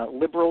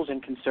liberals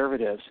and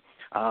conservatives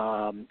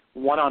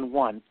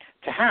one-on-one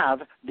to have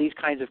these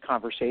kinds of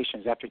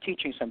conversations after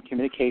teaching some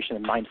communication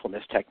and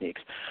mindfulness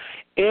techniques.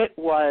 It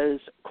was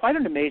quite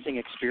an amazing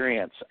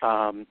experience,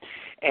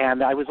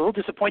 and I was a little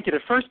disappointed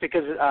at first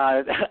because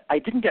I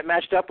didn't get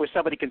matched up with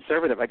somebody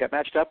conservative. I got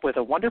matched up with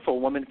a wonderful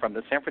woman from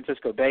the San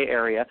Francisco Bay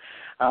Area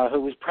who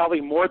was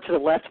probably more to the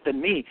left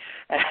than me,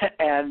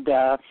 and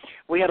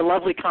we had a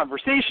lovely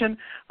conversation,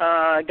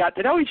 got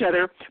to know each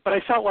other, but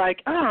I felt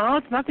like,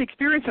 it's not the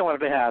experience I wanted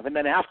to have. And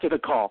then after the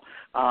call,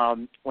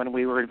 when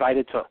we were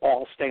invited to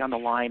all stay on the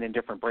line in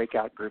different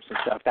breakout groups and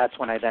stuff, that's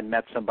when I then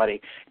met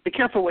somebody. Be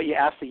careful what you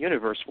ask the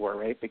universe for,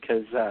 right?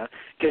 Because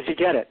you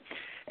get it.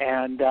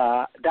 And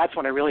that's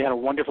when I really had a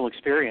wonderful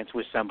experience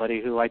with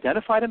somebody who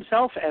identified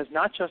himself as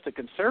not just a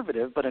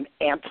conservative, but an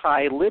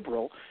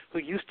anti-liberal who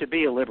used to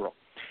be a liberal.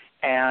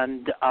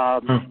 And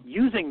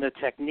using the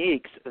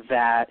techniques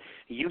that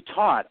you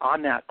taught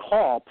on that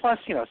call, plus,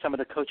 some of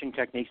the coaching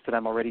techniques that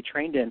I'm already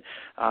trained in,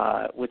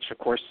 which, of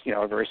course,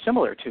 are very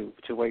similar to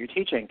what you're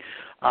teaching,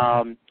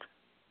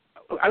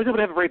 I was able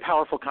to have a very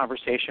powerful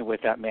conversation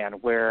with that man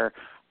where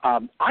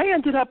I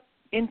ended up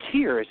in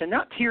tears, and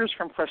not tears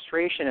from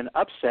frustration and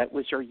upset,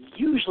 which are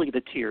usually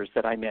the tears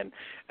that I'm in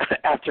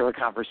after a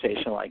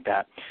conversation like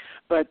that,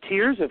 but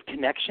tears of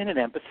connection and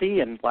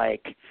empathy and,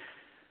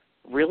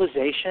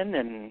 realization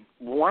and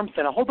warmth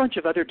and a whole bunch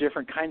of other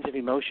different kinds of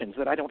emotions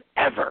that I don't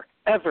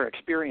ever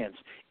experience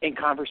in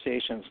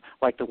conversations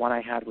like the one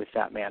I had with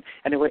that man.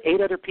 And there were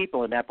 8 other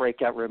people in that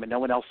breakout room, and no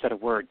one else said a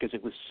word because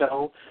it was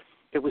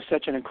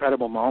such an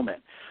incredible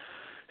moment.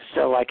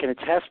 So I can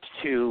attest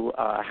to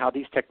how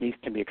these techniques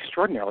can be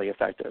extraordinarily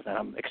effective, and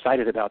I'm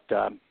excited about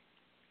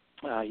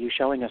you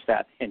showing us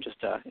that in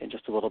just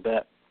a little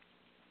bit.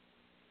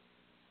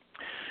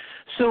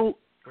 So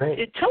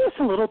tell us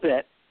a little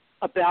bit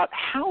about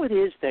how it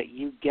is that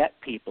you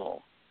get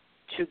people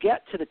to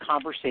get to the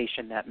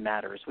conversation that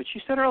matters, which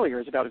you said earlier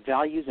is about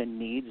values and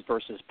needs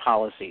versus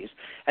policies,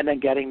 and then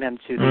getting them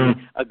to the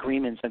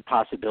agreements and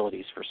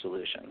possibilities for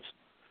solutions.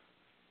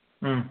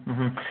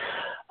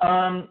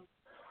 Mm-hmm.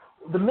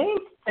 The main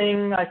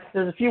thing,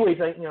 there's a few ways,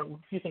 a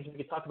few things we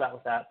could talk about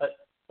with that,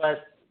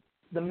 but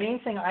the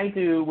main thing I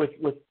do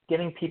with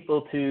getting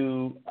people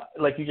to,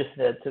 like you just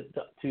said,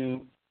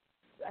 to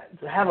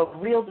have a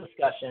real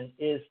discussion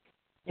is,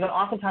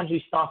 oftentimes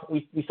we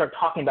start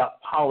talking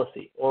about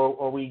policy,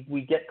 or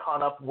we get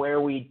caught up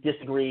where we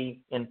disagree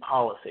in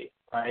policy,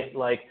 right?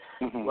 Like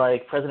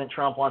President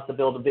Trump wants to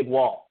build a big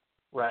wall,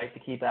 right, to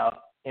keep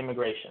out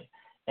immigration,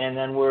 and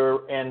then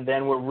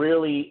we're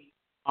really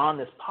on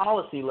this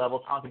policy level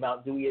talking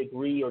about, do we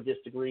agree or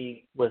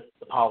disagree with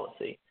the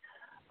policy?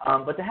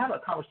 But to have a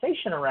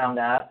conversation around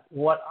that,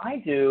 what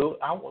I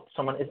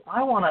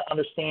want to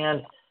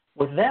understand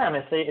with them,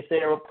 if they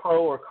are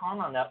pro or con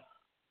on that,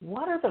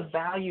 what are the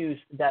values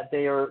that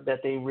they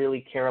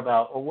really care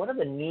about, or what are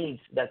the needs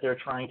that they're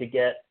trying to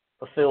get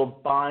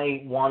fulfilled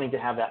by wanting to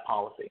have that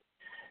policy?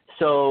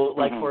 So,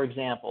 for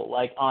example,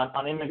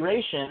 on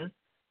immigration,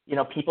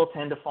 people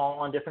tend to fall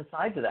on different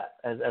sides of that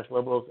as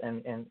liberals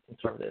and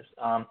conservatives.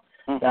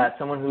 That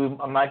someone who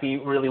might be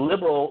really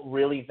liberal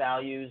really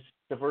values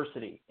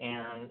diversity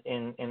and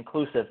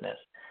inclusiveness.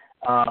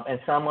 And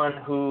someone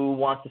who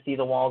wants to see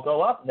the wall go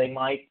up, they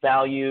might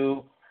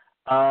value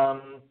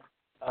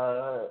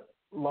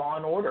law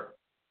and order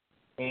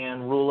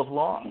and rule of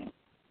law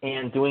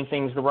and doing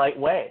things the right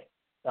way.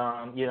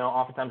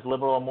 Oftentimes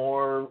liberal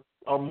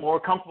are more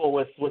comfortable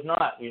with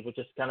not, which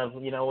is kind of,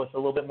 with a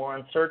little bit more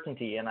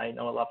uncertainty. And I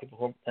know a lot of people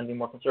who tend to be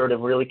more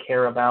conservative really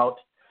care about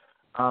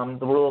the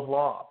rule of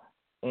law.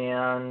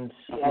 And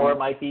or it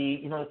might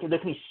be, there can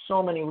be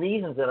so many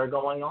reasons that are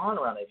going on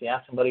around it. If you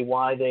ask somebody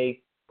why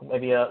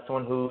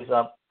someone who's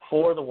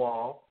for the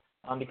wall,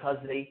 because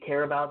they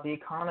care about the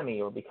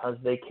economy or because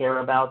they care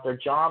about their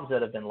jobs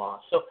that have been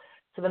lost. So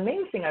the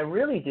main thing I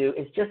really do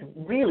is just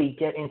really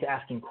get into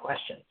asking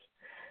questions.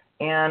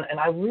 And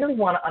I really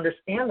want to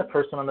understand the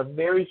person on a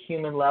very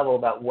human level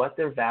about what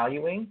they're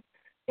valuing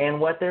and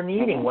what they're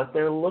needing, what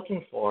they're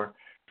looking for.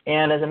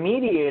 And as a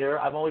mediator,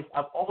 I've always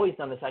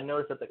done this. I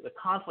noticed that the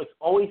conflict's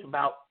always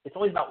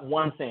about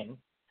one thing.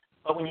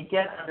 But when you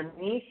get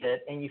underneath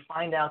it and you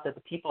find out that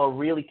the people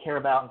really care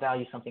about and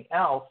value something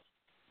else,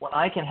 when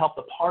I can help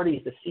the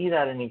parties to see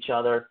that in each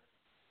other,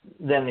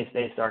 then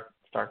they start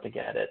to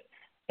get it.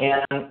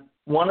 And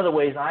one of the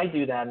ways I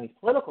do that in these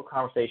political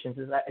conversations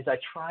is I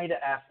try to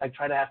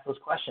ask those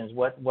questions.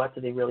 What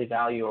do they really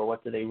value, or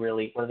what are they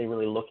really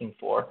looking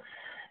for?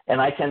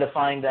 And I tend to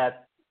find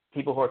that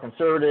people who are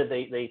conservative,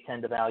 they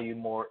tend to value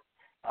more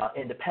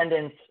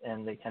independence,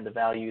 and they tend to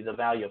value the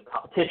value of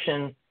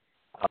competition,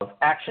 of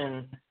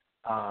action,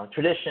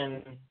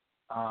 tradition,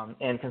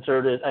 and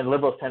conservatives and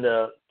liberals tend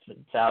to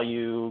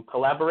value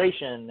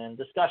collaboration and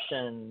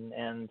discussion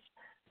and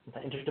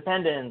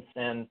interdependence,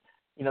 and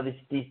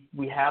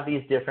we have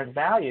these different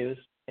values.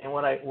 And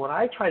what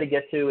I try to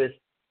get to is,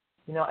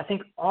 I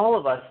think all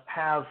of us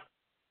have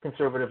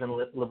conservative and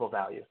liberal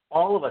values.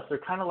 All of us, they're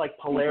kind of like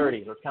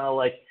polarities, or kind of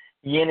like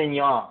yin and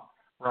yang,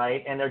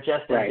 right? And they're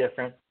just in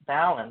different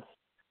balance.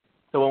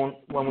 So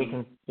when we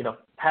can,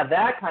 have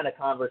that kind of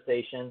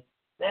conversation,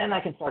 then I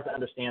can start to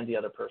understand the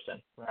other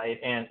person, right?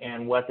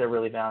 And what they're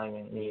really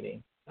valuing and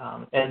needing.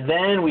 And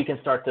then we can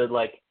start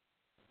to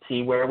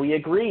see where we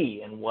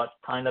agree and what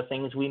kind of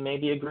things we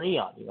maybe agree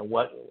on.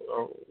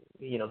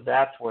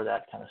 That's where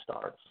that kind of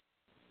starts.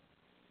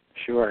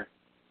 Sure.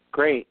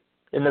 Great.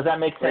 And does that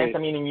make sense? I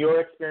mean, in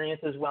your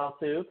experience as well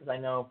too, because I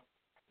know.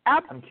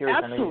 I'm curious.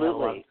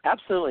 Absolutely.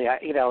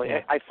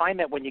 I find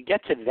that when you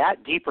get to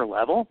that deeper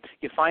level,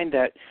 you find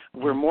that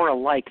we're more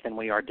alike than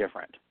we are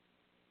different.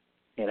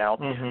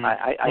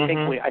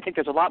 I think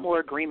there's a lot more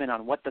agreement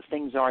on what the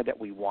things are that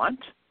we want,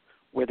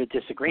 where the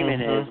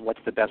disagreement is what's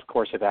the best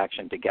course of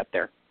action to get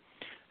there.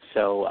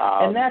 So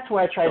and that's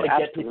where I try to get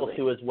absolutely. people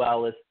to as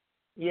well is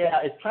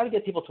try to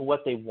get people to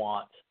what they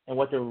want and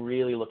what they're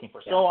really looking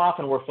for. So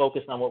often we're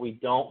focused on what we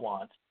don't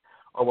want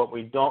or what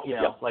we don't,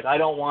 like I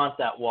don't want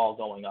that wall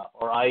going up,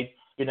 or I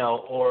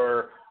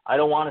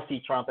don't want to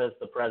see Trump as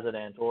the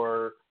president,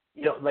 or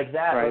like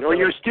that. Right. Or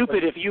you're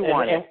stupid if you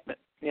want it.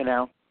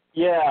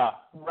 Yeah.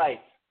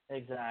 Right.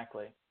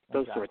 Exactly.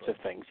 Those sorts of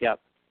things. Yep.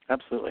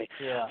 Absolutely.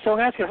 Yeah. So I'm going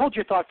to ask you to hold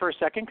your thought for a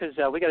second because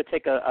we got to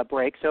take a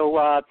break.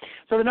 So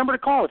the number to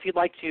call if you'd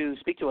like to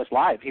speak to us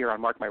live here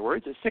on Mark My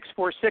Words is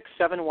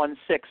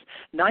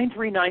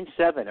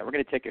 646-716-9397. And we're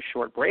going to take a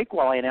short break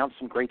while I announce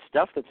some great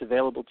stuff that's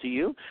available to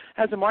you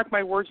as a Mark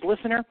My Words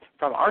listener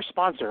from our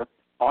sponsor,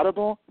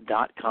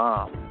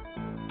 Audible.com.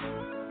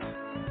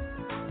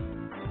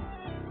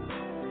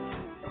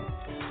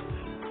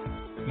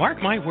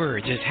 Mark My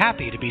Words is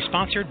happy to be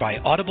sponsored by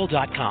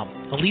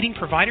Audible.com, a leading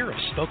provider of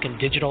spoken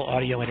digital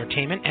audio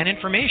entertainment and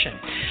information.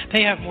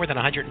 They have more than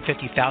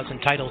 150,000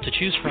 titles to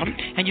choose from,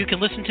 and you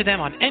can listen to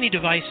them on any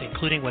device,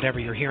 including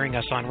whatever you're hearing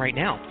us on right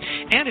now.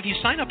 And if you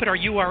sign up at our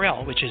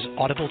URL, which is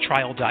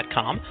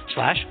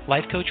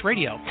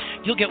audibletrial.com/lifecoachradio,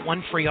 you'll get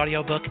one free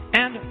audiobook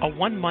and a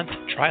 1-month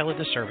trial of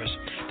the service.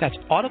 That's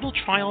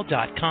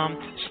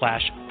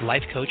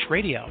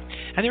audibletrial.com/lifecoachradio.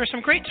 And there are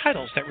some great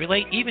titles that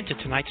relate even to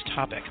tonight's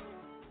topic.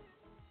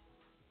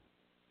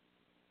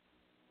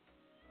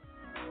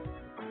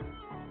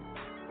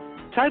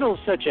 Titles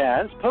such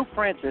as Pope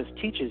Francis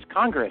Teaches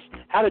Congress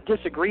How to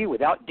Disagree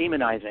Without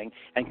Demonizing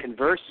and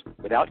Converse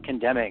Without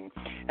Condemning.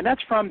 And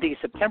that's from the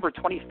September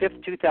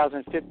 25th,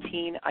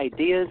 2015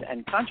 Ideas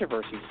and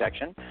Controversy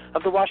section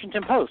of the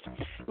Washington Post.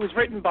 It was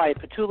written by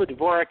Petula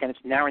Dvorak and it's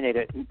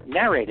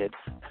narrated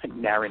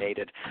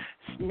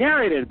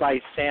by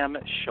Sam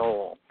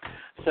Schall.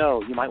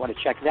 So you might want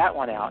to check that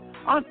one out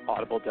on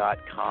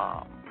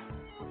Audible.com.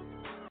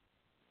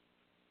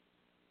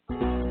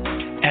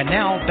 And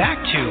now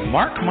back to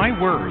Mark My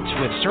Words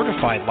with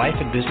certified life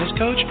and business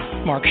coach,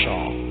 Mark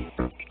Schall.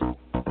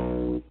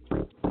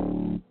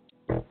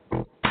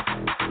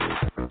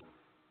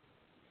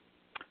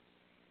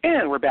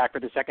 And we're back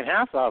for the second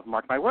half of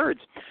Mark My Words.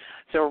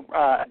 So,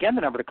 again, the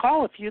number to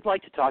call if you'd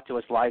like to talk to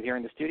us live here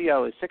in the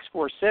studio is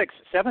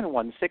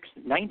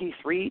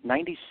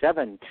 646-716-9397.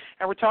 And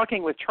we're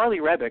talking with Charlie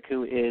Rebick,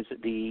 who is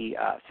the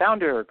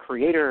founder,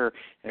 creator,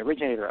 and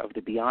originator of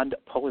the Beyond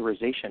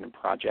Polarization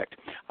Project,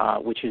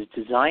 which is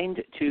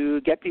designed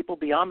to get people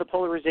beyond the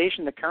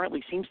polarization that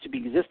currently seems to be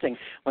existing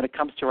when it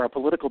comes to our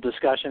political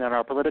discussion and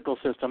our political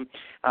system,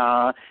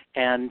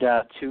 and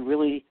to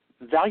really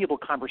valuable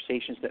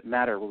conversations that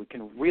matter, where we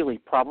can really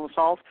problem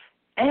solve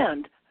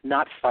and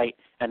not fight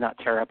and not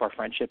tear up our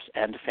friendships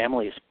and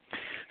families.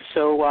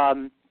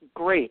 So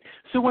great.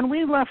 So when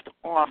we left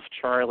off,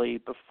 Charlie,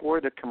 before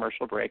the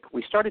commercial break,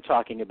 we started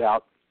talking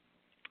about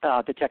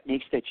the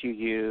techniques that you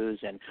use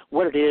and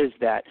what it is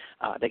that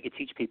you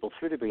teach people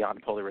through the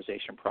Beyond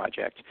Polarization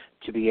Project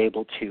to be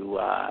able to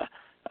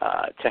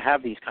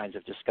have these kinds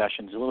of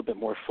discussions a little bit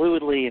more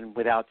fluidly and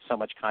without so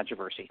much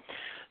controversy.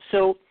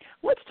 So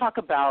let's talk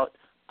about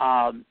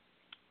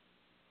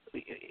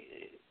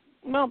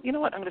well, you know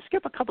what? I'm going to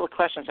skip a couple of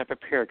questions I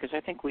prepared because I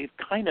think we've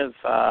kind of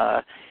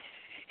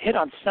hit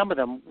on some of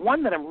them.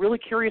 One that I'm really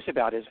curious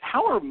about is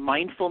how are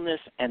mindfulness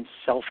and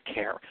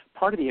self-care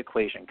part of the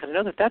equation? Because I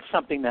know that that's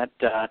something that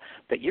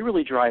you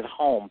really drive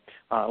home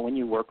when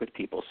you work with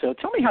people. So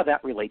tell me how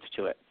that relates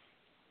to it.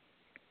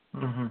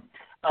 Mm-hmm.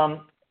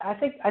 I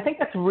think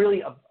that's really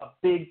a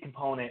big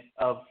component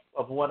of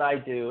what I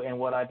do and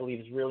what I believe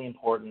is really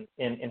important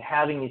in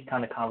having these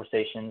kind of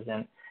conversations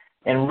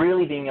and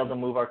really being able to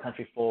move our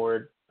country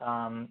forward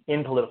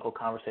in political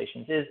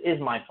conversations is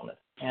mindfulness.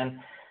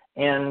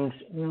 And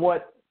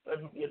what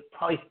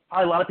probably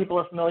a lot of people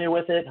are familiar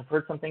with it. I've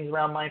heard some things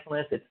around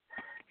mindfulness. It's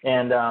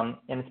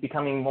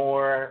becoming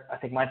more. I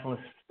think the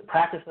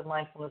practice of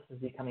mindfulness is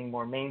becoming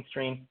more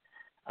mainstream.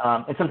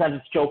 And sometimes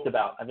it's joked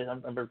about. I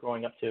remember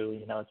growing up too.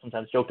 It's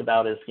sometimes joked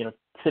about as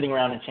sitting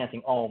around and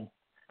chanting Om.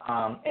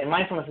 And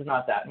mindfulness is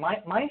not that.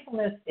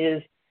 Mindfulness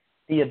is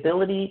the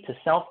ability to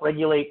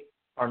self-regulate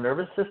our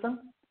nervous system,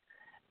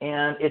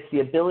 and it's the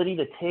ability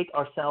to take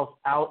ourselves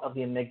out of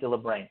the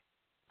amygdala brain.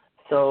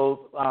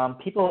 So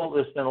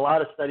there's been a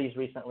lot of studies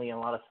recently and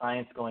a lot of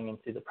science going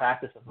into the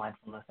practice of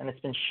mindfulness, and it's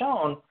been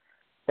shown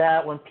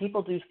that when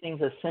people do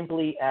things as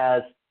simply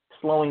as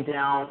slowing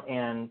down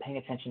and paying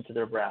attention to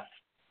their breath,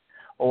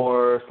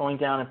 or slowing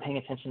down and paying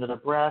attention to the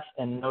breath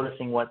and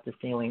noticing what they're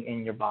feeling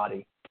in your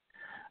body,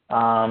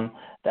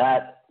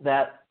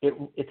 that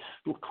it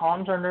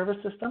calms our nervous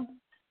system,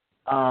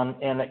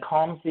 and it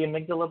calms the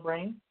amygdala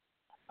brain,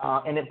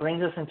 and it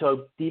brings us into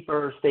a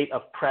deeper state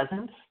of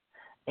presence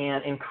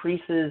and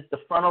increases the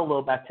frontal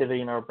lobe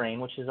activity in our brain,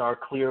 which is our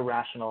clear,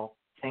 rational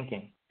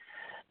thinking.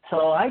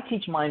 So I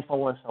teach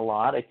mindfulness a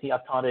lot.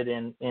 I've taught it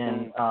in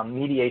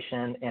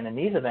mediation and in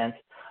these events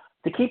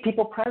to keep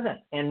people present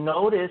and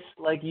notice,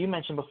 like you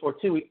mentioned before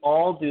too, we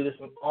all do this.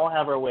 We all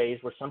have our ways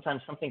where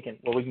sometimes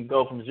we can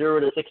go from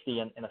 0 to 60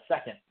 in a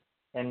second.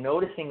 And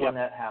noticing when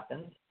that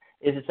happens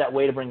it's that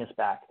way to bring us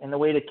back. And the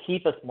way to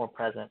keep us more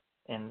present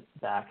and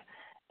back,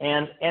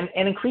 and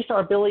increased our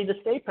ability to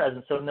stay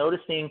present. So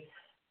noticing,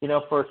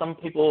 for some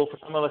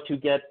of us who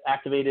get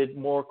activated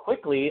more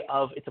quickly,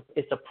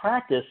 it's a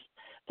practice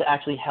to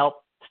actually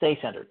help stay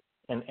centered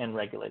and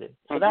regulated.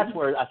 So that's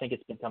where I think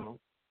it's become,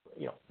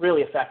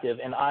 really effective,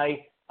 and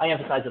I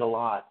emphasize it a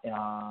lot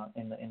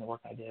in the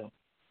work I do.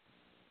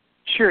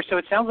 Sure. So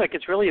it sounds like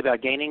it's really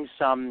about gaining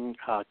some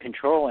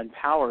control and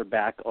power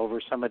back over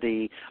some of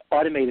the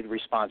automatic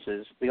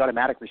responses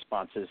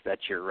that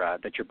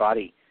your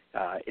body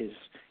is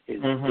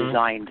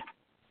designed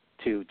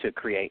to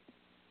create.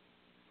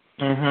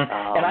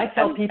 And I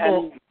tell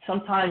people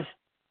sometimes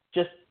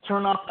just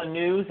turn off the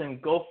news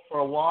and go for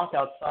a walk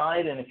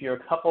outside. And if you're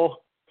a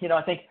couple,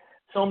 I think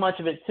so much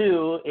of it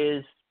too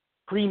is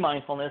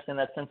pre-mindfulness in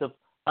that sense of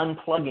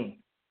unplugging,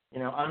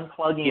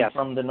 unplugging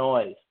from the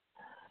noise.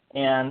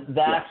 And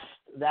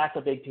that's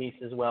a big piece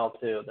as well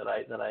too that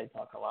I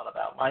talk a lot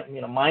about.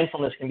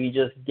 Mindfulness can be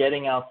just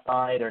getting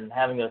outside and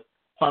having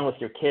fun with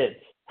your kids.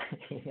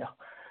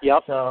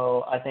 Yep.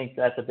 So I think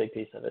that's a big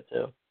piece of it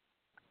too.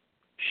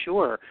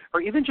 Sure.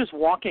 Or even just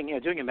walking,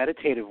 doing a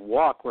meditative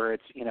walk where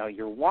it's,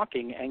 you're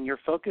walking and you're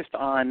focused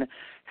on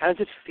how does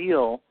it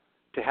feel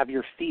to have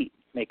your feet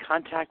make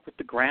contact with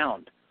the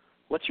ground?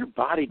 What's your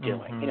body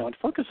doing? And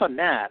focus on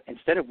that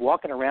instead of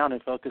walking around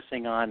and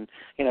focusing on,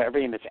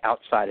 everything that's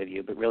outside of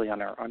you, but really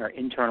on our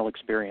internal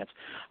experience.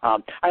 I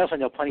also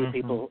know plenty of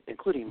people,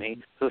 including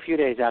me, who a few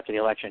days after the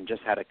election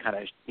just had to kind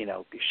of,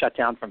 shut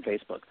down from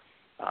Facebook.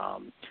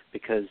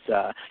 Because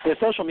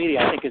social media,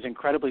 I think, is an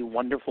incredibly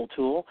wonderful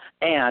tool,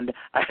 and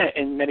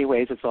in many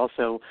ways it's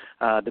also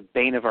the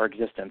bane of our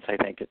existence, I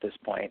think, at this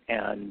point.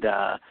 And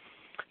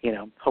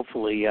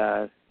hopefully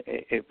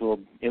it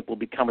will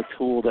become a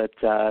tool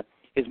that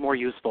is more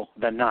useful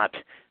than not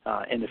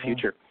in the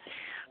future.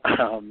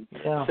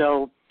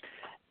 So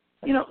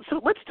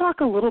let's talk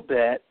a little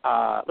bit.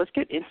 Let's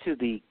get into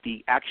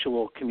the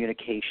actual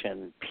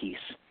communication piece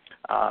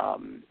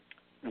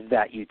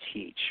that you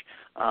teach.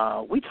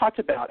 We talked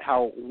about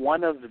how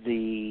one of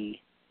the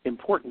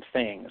important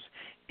things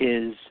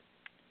is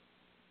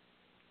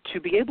to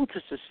be able to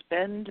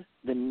suspend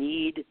the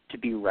need to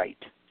be right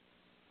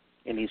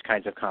in these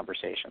kinds of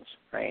conversations,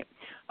 right?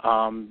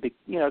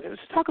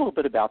 Let's talk a little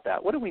bit about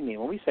that. What do we mean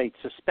when we say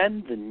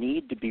suspend the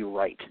need to be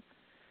right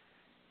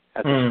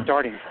as a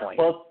starting point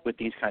with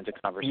these kinds of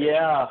conversations?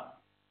 Yeah.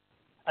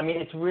 I mean,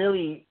 it's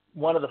really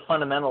one of the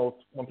fundamentals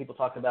when people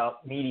talk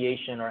about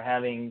mediation or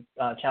having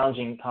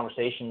challenging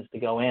conversations to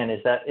go in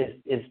is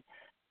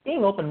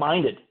being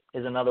open-minded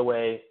is another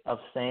way of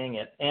saying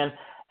it. And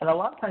a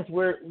lot of times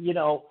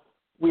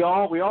we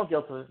all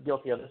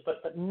guilty of this,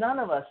 but none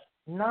of us,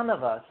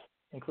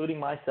 including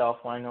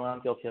myself, I know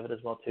I'm guilty of it as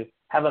well too,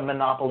 have a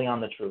monopoly on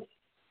the truth.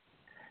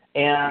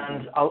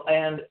 And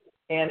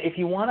if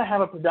you want to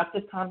have a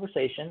productive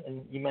conversation,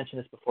 and you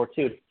mentioned this before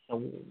too,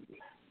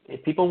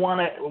 if people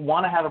want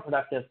to have a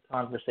productive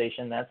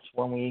conversation, that's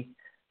when we,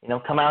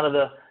 come out of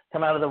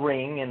the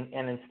ring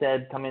and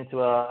instead come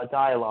into a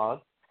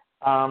dialogue,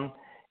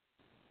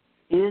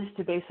 is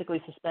to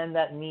basically suspend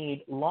that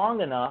need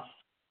long enough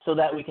so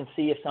that we can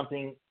see if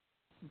something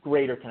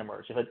greater can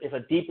emerge, if a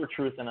deeper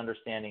truth and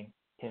understanding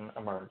can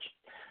emerge.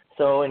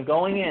 So in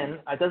going in,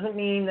 it doesn't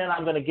mean that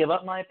I'm going to give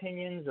up my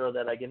opinions or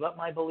that I give up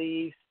my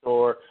beliefs,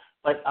 but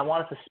I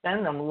want to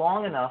suspend them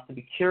long enough to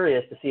be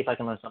curious to see if I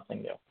can learn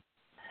something new.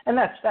 And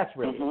that's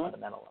really the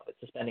fundamental of it,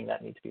 suspending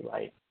that need to be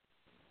right.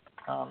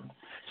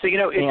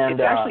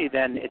 It's actually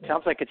then, it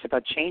sounds like it's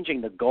about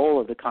changing the goal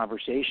of the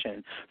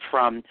conversation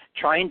from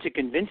trying to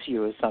convince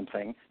you of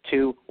something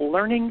to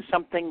learning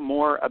something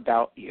more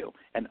about you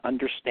and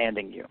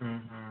understanding you.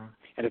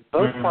 And if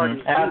both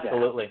parties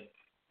do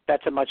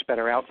that's a much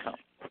better outcome.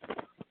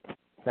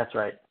 That's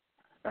right.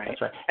 Right.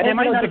 That's right. And they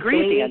might not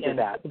agree at the end of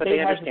that, but they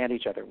understand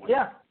each other.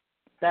 Yeah.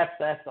 That's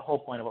the whole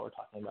point of what we're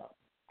talking about.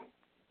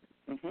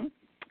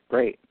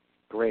 Great.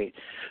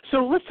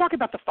 So let's talk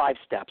about the 5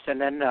 steps, and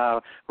then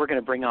we're going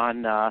to bring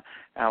on our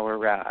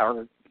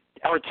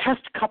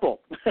test couple,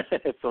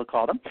 if we'll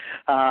call them,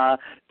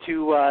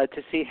 to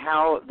see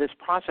how this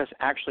process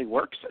actually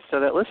works, so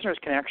that listeners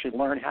can actually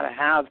learn how to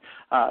have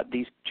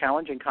these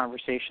challenging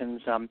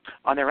conversations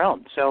on their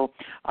own. So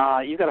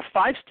you've got a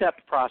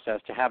 5-step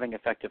process to having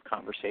effective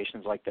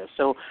conversations like this.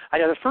 So I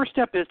know the first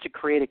step is to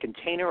create a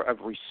container of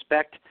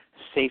respect,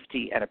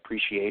 safety, and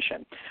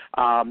appreciation.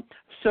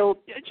 So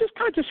just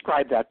kind of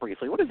describe that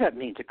briefly. What does that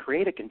mean, to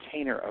create a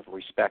container of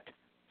respect,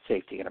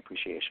 safety, and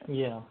appreciation?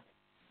 Yeah.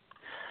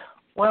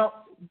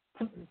 Well,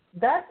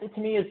 that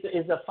to me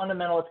is a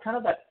fundamental. It's kind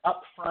of that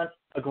upfront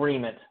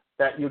agreement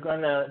that you're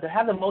going to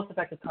have the most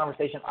effective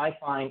conversation. I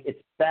find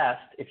it's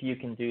best if you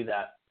can do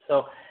that.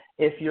 So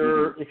if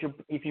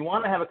you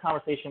want to have a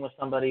conversation with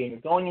somebody and you're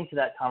going into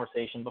that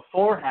conversation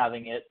before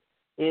having it,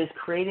 is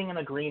creating an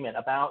agreement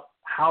about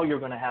how you're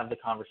going to have the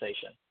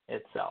conversation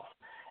itself,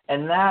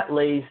 and that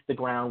lays the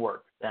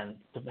groundwork then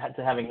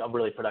to having a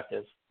really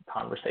productive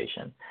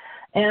conversation.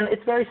 And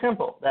it's very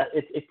simple. That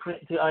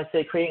I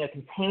say creating a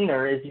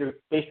container is you're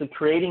basically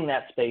creating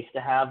that space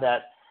to have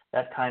that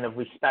kind of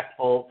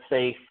respectful,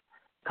 safe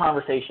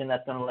conversation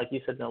that's going to, like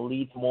you said, going to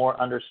lead to more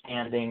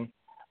understanding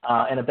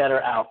and a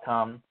better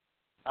outcome.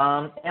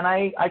 And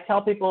I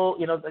tell people,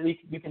 that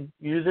you can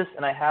use this,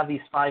 and I have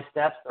these 5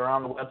 steps. They're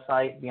on the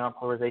website,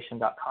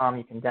 beyondpolarization.com.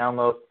 You can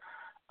download.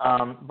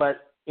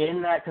 But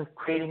in that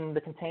creating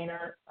the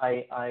container,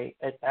 I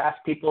ask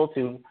people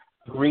to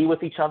agree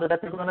with each other that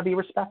they're going to be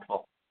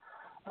respectful,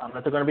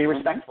 that they're going to be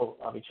respectful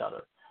of each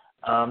other,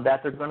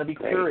 that they're going to be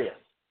curious,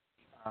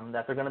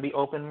 that they're going to be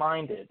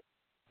open-minded,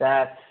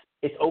 that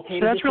it's okay to disagree.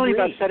 So that's really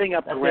about setting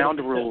up ground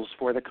rules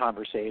for the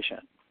conversation.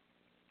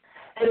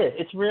 It is.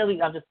 It's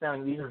really, I'm just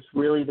saying, these are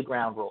really the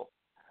ground rules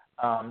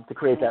to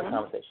create that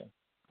conversation.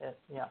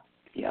 Yeah.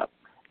 Yep.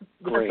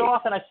 Because so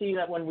often I see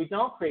that when we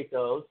don't create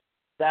those,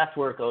 that's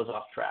where it goes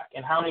off track.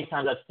 And how many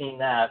times I've seen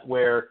that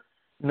where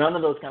none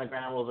of those kind of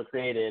ground rules are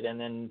created, and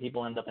then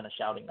people end up in a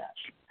shouting match.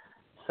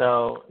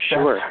 So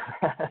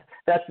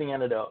that's the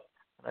antidote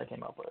that I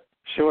came up with.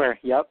 Sure.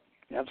 Yep.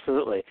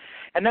 Absolutely.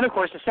 And then, of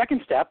course, the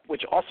second step,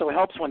 which also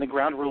helps when the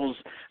ground rules,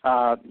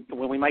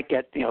 when we might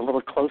get a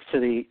little close to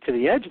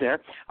the edge there,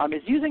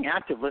 is using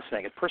active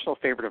listening. It's a personal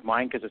favorite of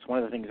mine because it's one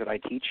of the things that I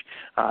teach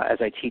as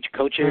I teach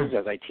coaches,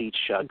 as I teach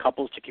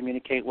couples to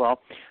communicate well.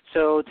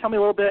 So tell me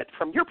a little bit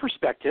from your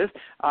perspective,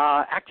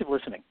 active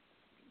listening.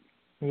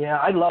 Yeah,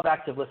 I love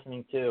active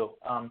listening too.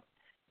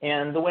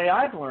 And the way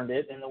I've learned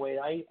it and the way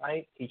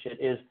I teach it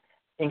is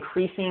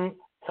increasing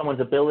someone's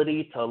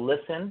ability to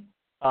listen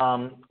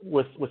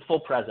with full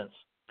presence,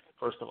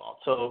 first of all.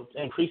 So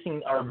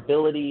increasing our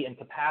ability and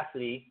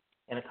capacity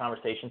in a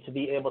conversation to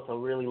be able to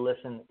really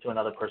listen to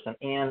another person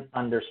and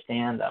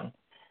understand them.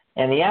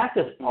 And the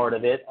active part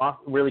of it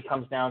really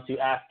comes down to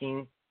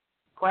asking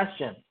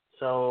questions.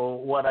 So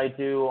what I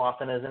do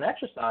often as an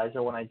exercise,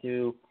 or when I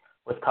do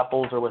with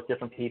couples or with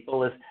different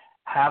people, is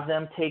have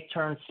them take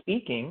turns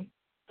speaking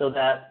so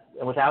that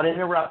without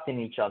interrupting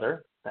each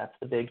other, that's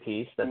the big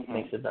piece that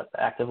makes it the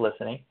active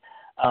listening,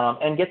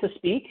 and get to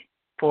speak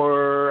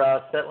for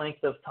a set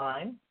length of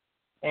time,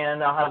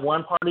 and I'll have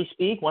one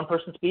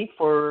person speak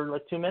for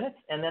like 2 minutes,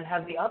 and then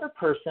have the other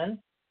person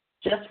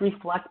just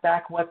reflect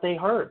back what they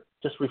heard.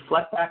 Just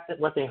reflect back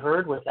what they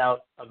heard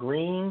without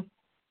agreeing,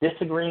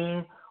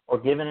 disagreeing, or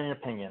giving an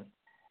opinion.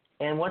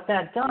 And what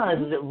that does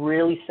is it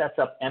really sets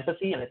up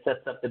empathy, and it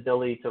sets up the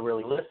ability to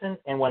really listen.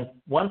 And when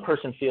one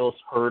person feels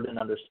heard and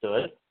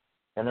understood,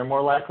 then they're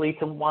more likely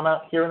to want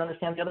to hear and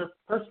understand the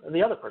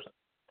other person.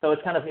 So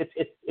it's kind of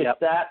it's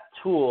that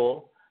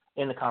tool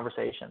in the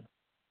conversation.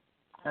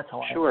 That's how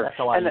I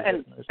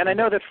use it. And I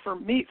know that for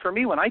me,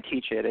 when I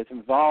teach it, it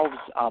involves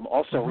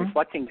also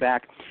reflecting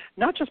back,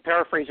 not just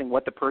paraphrasing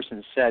what the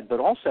person said, but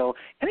also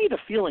any of the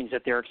feelings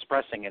that they're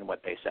expressing in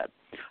what they said.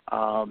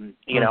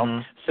 You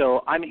know,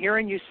 so I'm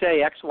hearing you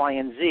say X, Y,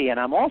 and Z, and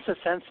I'm also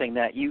sensing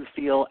that you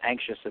feel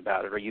anxious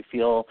about it, or you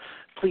feel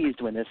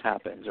pleased when this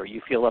happens, or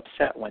you feel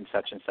upset when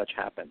such and such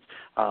happens.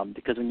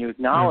 Because when you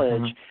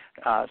acknowledge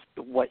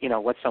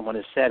what someone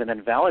has said, and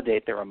then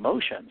validate their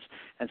emotions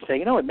and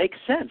say, it makes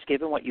sense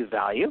given what you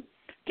value,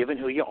 given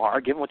who you are,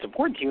 given what's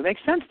important to you, it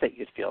makes sense that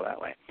you'd feel that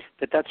way.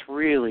 That's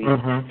really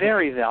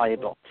very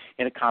valuable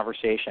in a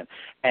conversation.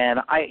 And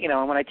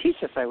when I teach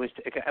this, I always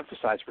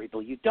emphasize for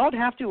people, you don't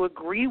have to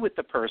agree with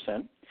the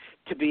person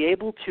to be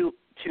able to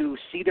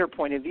see their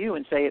point of view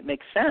and say it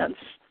makes sense.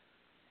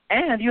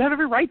 And you have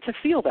every right to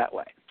feel that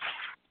way,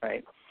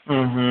 right?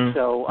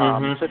 So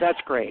that's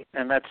great,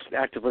 and that's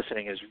active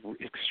listening is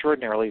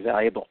extraordinarily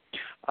valuable,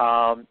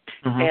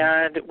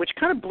 and which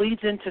kind of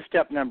bleeds into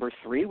step number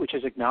 3, which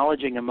is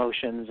acknowledging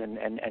emotions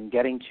and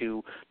getting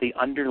to the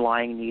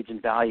underlying needs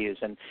and values.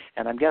 And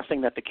I'm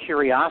guessing that the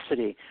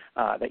curiosity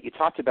that you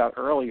talked about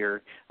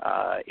earlier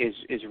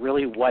is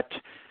really what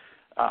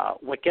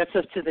gets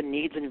us to the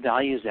needs and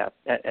values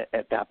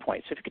at that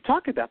point. So if you could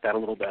talk about that a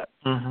little bit.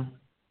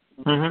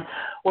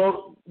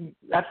 Well,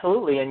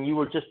 absolutely, and you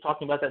were just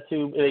talking about that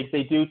too.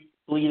 They do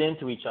bleed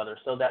into each other.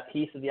 So that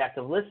piece of the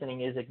active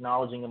listening is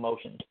acknowledging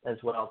emotions as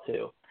well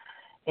too.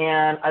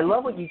 And I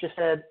love what you just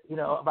said,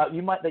 about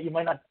that you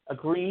might not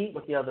agree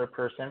with the other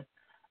person.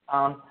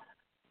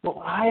 What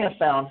I have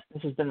found,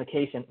 this has been the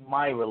case in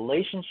my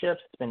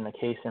relationships, it's been the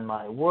case in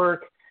my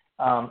work.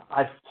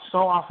 I've so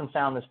often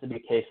found this to be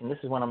the case, and this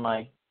is one of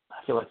my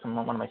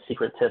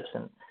secret tips,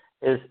 and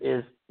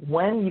is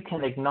when you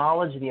can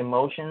acknowledge the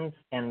emotions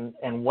and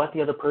what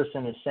the other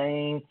person is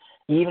saying,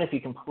 even if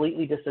you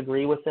completely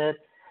disagree with it,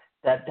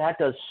 that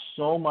does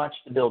so much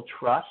to build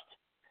trust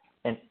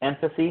and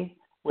empathy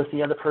with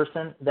the other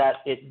person that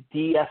it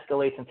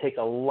de-escalates and takes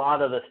a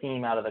lot of the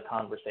steam out of the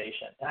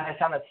conversation. And I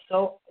found that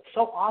so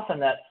often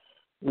that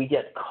we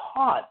get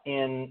caught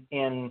in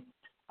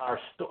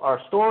our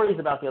stories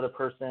about the other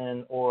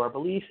person or our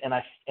beliefs, and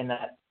in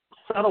that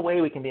subtle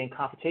way we can be in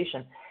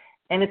confrontation.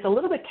 And it's a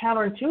little bit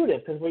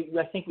counterintuitive because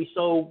I think we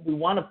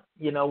want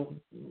to,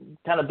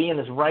 kind of be in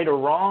this right or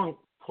wrong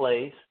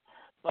place.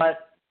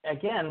 But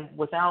again,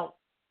 without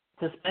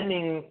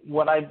suspending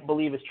what I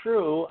believe is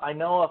true, I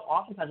know if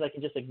oftentimes I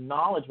can just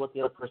acknowledge what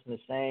the other person is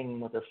saying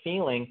and what they're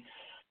feeling,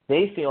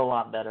 they feel a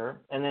lot better.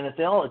 And then if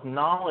they'll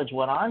acknowledge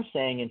what I'm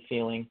saying and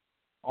feeling,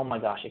 oh my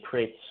gosh, it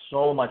creates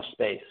so much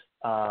space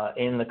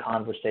in the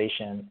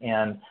conversation,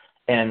 and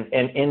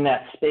in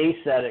that space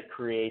that it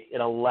creates,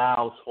 it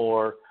allows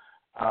for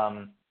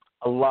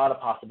a lot of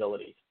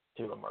possibilities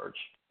to emerge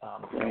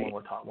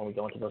when we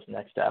go into those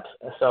next steps.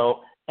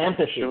 So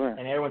empathy, Sure.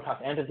 and everyone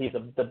talks empathy is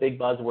the big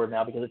buzzword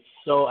now, because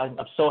I'm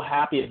so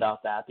happy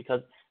about that,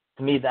 because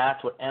to me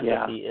that's what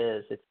empathy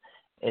is.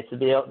 It's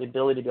the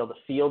ability to be able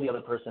to feel the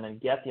other person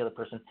and get the other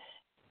person,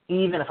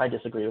 even if I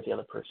disagree with the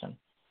other person.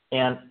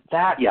 And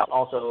that's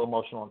also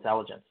emotional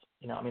intelligence.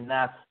 I mean,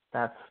 that's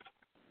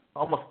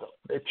almost,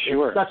 it's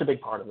such a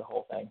big part of the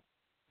whole thing.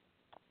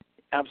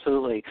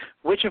 Absolutely.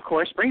 Which, of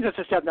course, brings us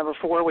to step number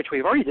 4, which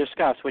we've already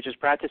discussed, which is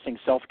practicing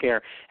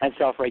self-care and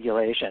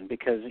self-regulation.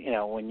 Because,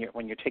 when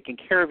you're taking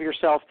care of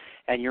yourself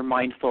and you're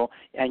mindful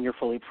and you're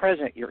fully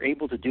present, you're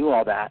able to do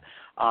all that.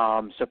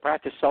 So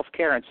practice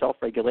self-care and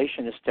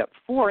self-regulation is step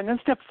 4. And then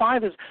step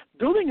 5 is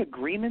building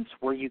agreements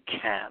where you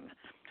can.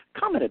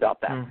 Comment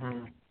about that.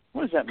 Mm-hmm.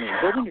 What does that mean?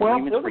 Building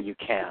agreements where you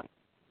can.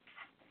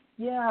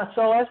 Yeah,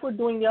 so as we're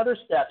doing the other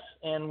steps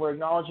and we're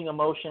acknowledging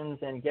emotions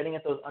and getting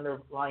at those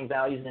underlying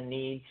values and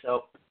needs,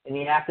 so in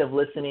the act of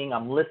listening,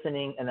 I'm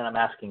listening and then I'm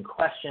asking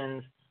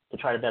questions to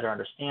try to better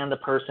understand the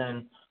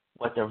person,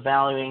 what they're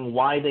valuing,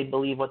 why they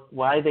believe,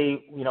 why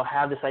they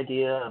have this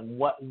idea, and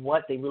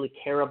what they really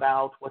care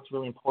about, what's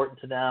really important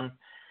to them.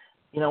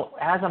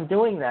 As I'm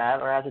doing that,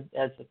 or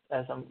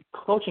as I'm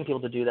coaching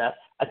people to do that,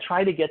 I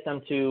try to get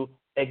them to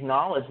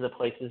acknowledge the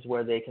places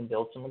where they can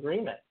build some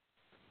agreement.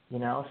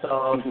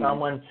 So if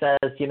someone says,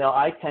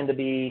 I tend to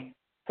be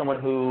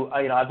someone who,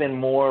 I've been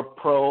more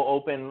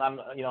pro-open,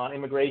 on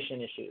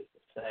immigration issues,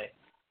 let's say.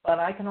 But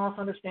I can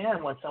also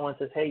understand when someone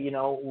says, hey,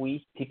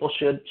 people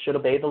should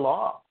obey the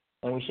law,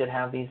 and we should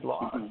have these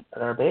laws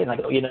that are obeyed. And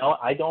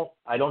I go,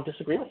 I don't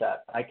disagree with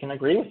that. I can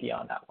agree with you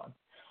on that one.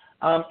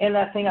 And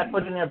that thing I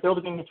put in there, build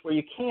agreements where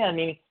you can,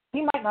 meaning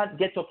we might not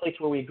get to a place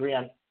where we agree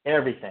on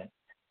everything.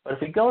 But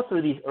if we go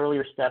through these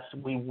earlier steps,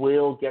 we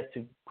will get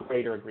to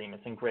greater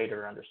agreements and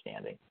greater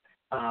understanding.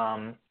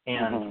 And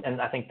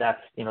I think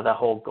that's, the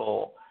whole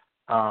goal,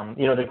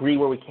 to agree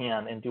where we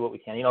can and do what we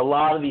can. A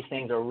lot of these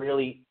things are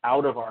really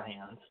out of our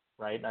hands,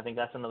 right? And I think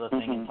that's another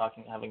thing in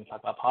having to talk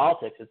about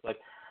politics. It's like,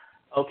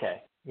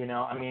 okay, we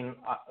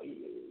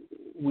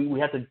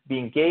have to be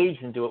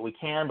engaged and do what we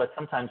can, but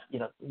sometimes,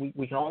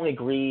 we can only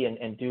agree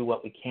and do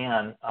what we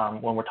can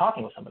when we're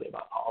talking with somebody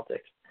about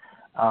politics.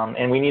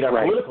 And we need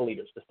our political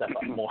leaders to step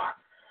up more,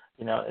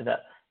 in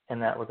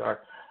that regard.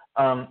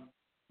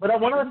 But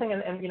one other thing,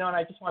 and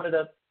I just wanted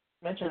to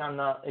mention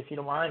if you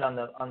don't mind, on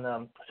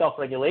the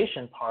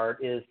self-regulation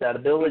part, is that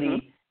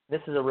ability.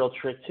 This is a real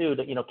trick too,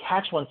 to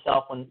catch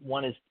oneself when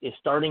one is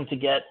starting to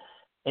get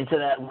into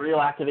that real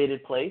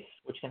activated place,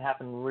 which can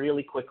happen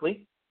really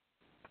quickly,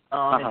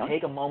 and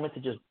take a moment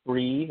to just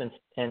breathe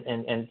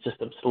and just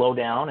to slow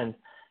down. And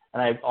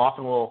I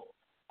often will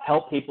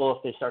help people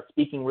if they start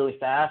speaking really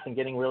fast and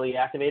getting really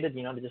activated,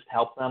 to just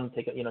help them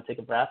take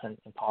a breath and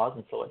pause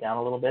and slow it down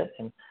a little bit,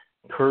 and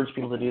encourage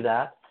people to do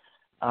that.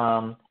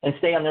 And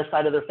stay on their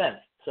side of their fence.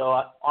 So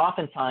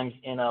oftentimes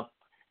in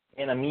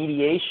a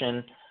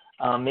mediation,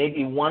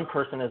 maybe one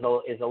person is a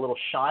little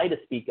shy to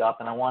speak up,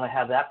 and I want to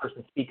have that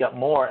person speak up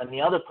more, and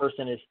the other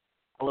person is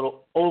a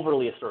little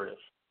overly assertive.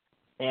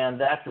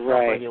 And that's the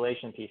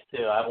self-regulation piece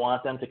too. I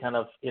want them to kind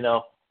of,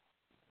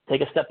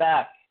 take a step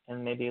back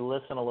and maybe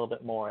listen a little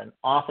bit more. And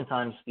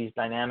oftentimes these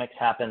dynamics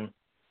happen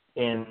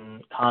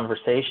in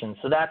conversation.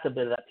 So that's a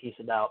bit of that piece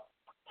about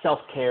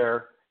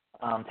self-care,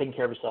 taking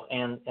care of yourself,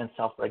 and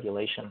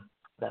self-regulation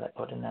that I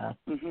put in there.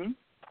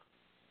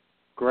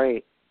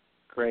 Great.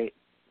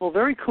 Well,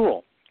 very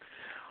cool.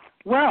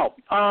 Well,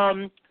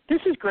 this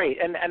is great,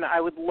 and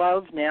I would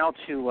love now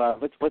to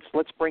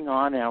let's bring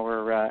on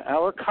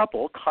our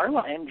couple,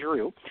 Carla and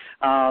Drew,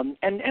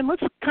 and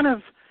let's kind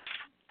of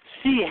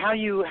see how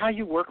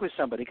you work with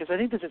somebody, because I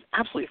think this is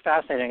absolutely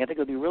fascinating. I think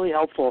it would be really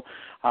helpful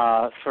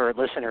for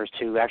listeners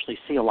to actually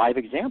see a live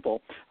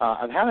example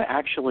of how to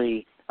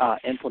actually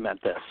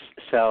implement this.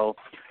 So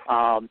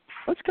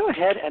let's go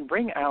ahead and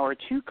bring our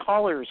two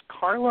callers,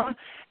 Carla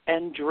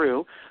and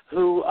Drew,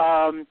 who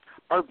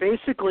are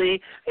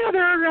basically,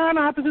 they're on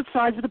opposite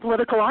sides of the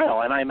political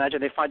aisle, and I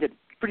imagine they find it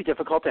pretty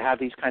difficult to have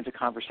these kinds of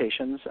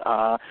conversations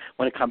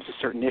when it comes to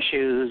certain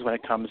issues, when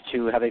it comes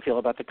to how they feel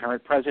about the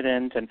current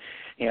president, and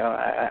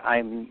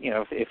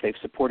if they've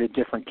supported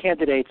different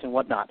candidates and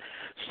whatnot.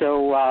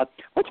 So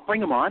let's bring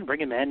them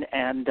in,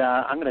 and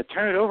I'm going to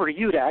turn it over to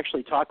you to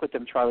actually talk with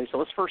them, Charlie. So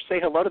let's first say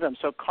hello to them.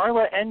 So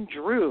Carla and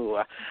Drew,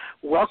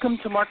 welcome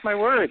to Mark My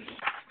Words.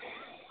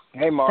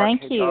 Hey, Mark.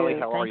 Thank hey, you. Charlie.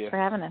 How are you? Thanks for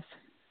having us.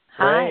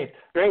 Great.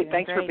 Great.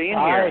 Thanks for being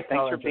here.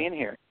 Thanks for being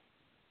here.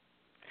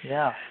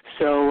 Yeah.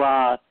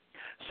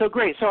 So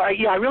great. So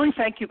I really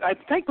thank you. I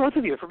thank both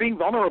of you for being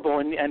vulnerable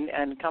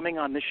and coming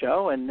on the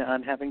show and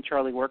having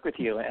Charlie work with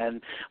you.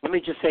 And let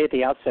me just say at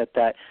the outset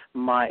that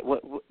my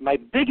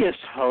biggest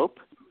hope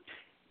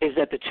is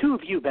that the two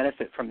of you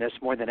benefit from this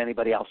more than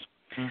anybody else.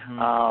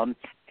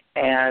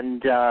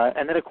 And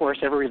then, of course,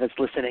 everybody that's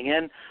listening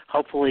in,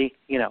 hopefully,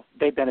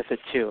 they benefit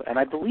too. And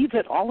I believe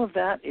that all of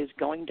that is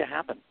going to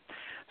happen.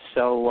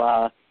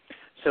 So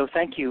So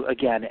thank you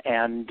again,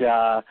 and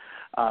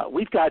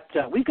we've got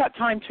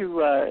time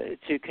to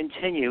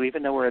continue,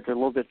 even though we're at a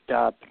little bit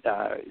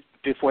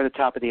before the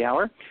top of the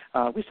hour.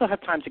 We still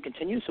have time to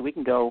continue, so we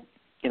can go,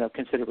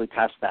 considerably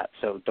past that.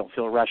 So don't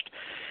feel rushed.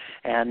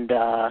 And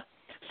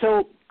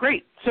so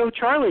great. So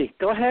Charlie,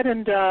 go ahead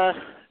and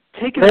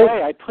take it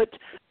away.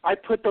 I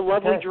put the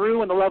lovely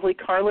Drew and the lovely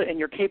Carla in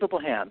your capable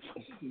hands.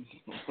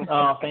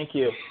 Oh, thank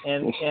you.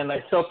 And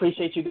I so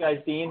appreciate you guys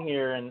being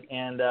here. And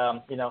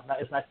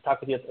it's nice to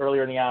talk with you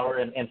earlier in the hour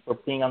and for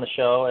being on the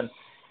show. And,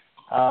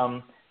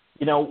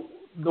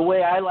 the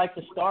way I like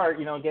to start,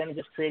 again,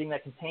 just creating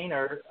that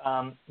container,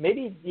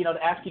 maybe,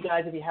 to ask you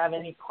guys if you have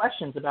any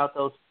questions about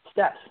those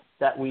steps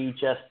that we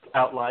just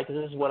outlined,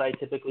 because this is what I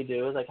typically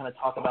do, is I kind of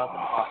talk about the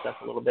process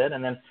a little bit,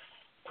 and then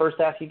first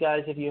ask you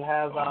guys if you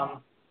have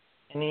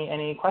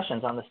any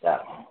questions on the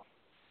steps.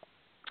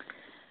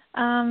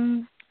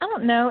 I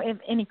don't know if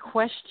any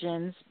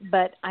questions,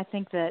 but I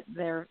think that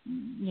those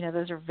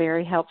are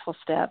very helpful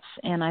steps,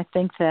 and I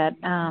think that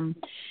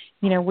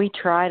we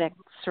try to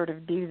sort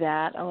of do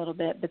that a little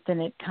bit, but then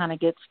it kind of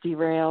gets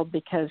derailed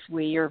because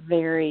we are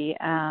very,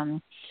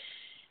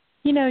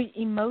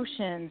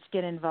 emotions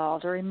get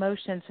involved, or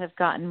emotions have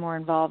gotten more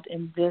involved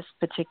in this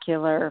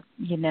particular,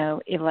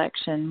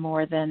 election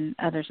more than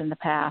others in the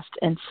past.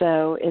 And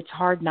so it's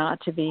hard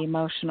not to be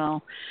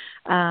emotional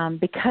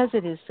because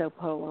it is so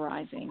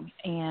polarizing.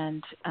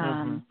 And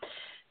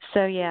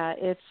so, yeah,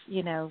 it's,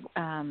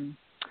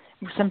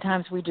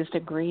 sometimes we just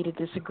agree to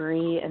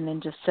disagree and then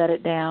just set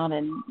it down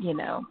and,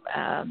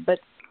 but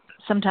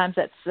sometimes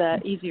that's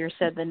easier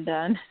said than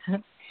done.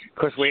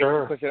 Because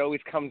it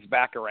always comes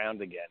back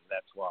around again.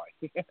 That's why.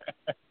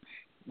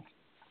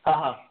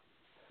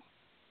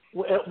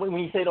 When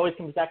you say it always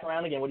comes back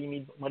around again, what do you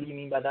mean? What do you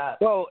mean by that?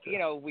 Well,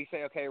 we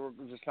say, okay, we're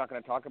just not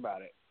going to talk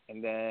about it,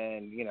 and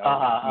then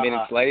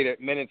minutes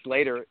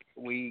later,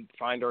 we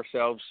find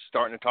ourselves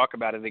starting to talk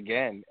about it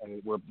again,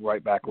 and we're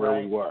right back where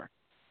we were.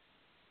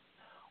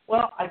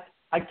 Well,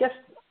 I guess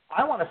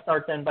I want to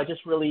start then by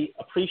just really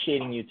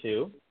appreciating you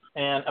two.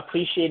 And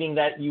appreciating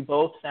that you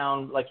both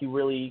sound like you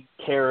really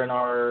care and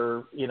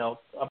are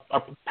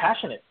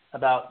passionate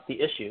about the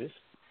issues.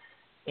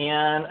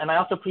 And I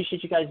also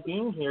appreciate you guys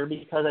being here,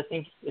 because I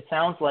think it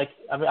sounds like,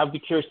 I'd be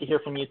curious to hear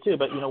from you too,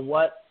 but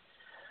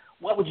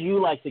what would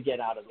you like to get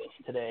out of this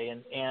today?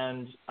 And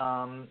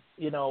I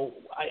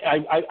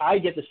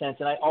get the sense,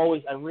 and I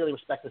really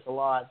respect this a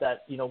lot,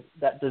 that,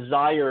 that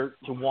desire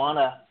to want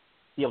to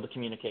be able to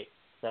communicate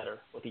better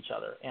with each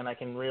other. And I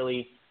can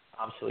really,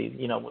 obviously,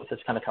 with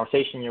this kind of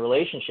conversation in your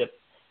relationship,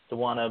 to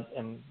want to,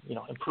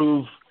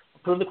 improve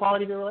the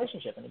quality of your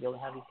relationship and to be able to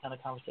have these kind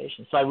of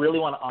conversations. So I really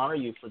want to honor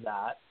you for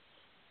that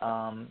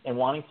and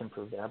wanting to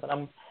improve there. But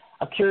I'm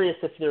curious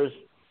if there's,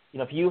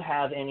 if you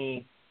have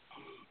any,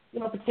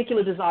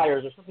 particular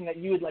desires or something that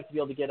you would like to be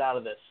able to get out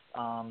of this,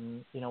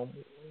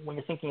 when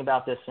you're thinking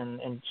about this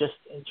and just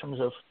in terms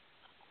of,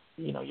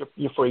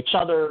 you're for each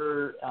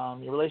other,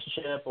 your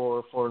relationship,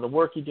 or for the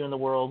work you do in the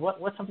world.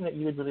 What's something that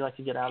you would really like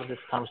to get out of this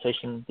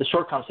conversation, the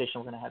short conversation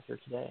we're going to have here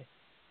today?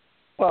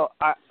 Well,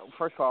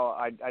 first of all,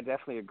 I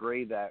definitely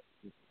agree that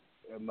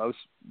most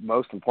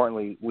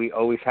importantly, we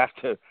always have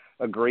to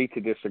agree to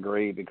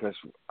disagree, because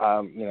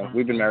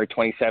we've been married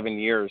 27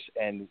 years,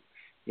 and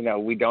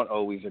we don't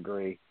always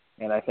agree.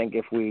 And I think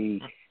if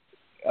we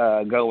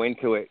go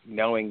into it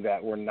knowing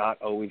that we're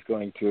not always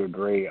going to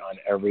agree on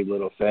every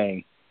little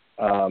thing,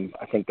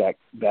 I think that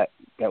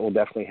will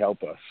definitely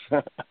help us.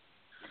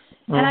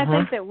 And I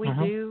think that we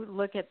do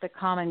look at the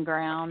common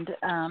ground,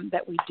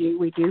 that we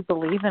do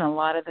believe in a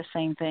lot of the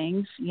same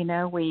things.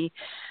 We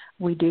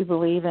do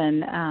believe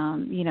in,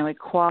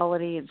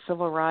 equality and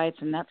civil rights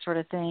and that sort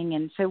of thing.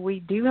 And so we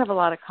do have a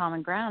lot of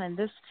common ground. And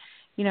this,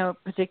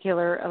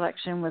 particular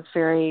election was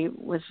very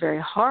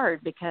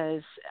hard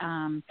because,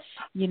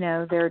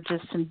 there are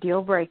just some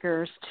deal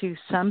breakers to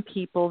some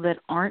people that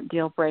aren't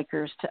deal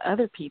breakers to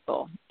other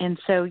people. And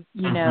so,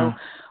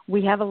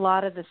 we have a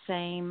lot of the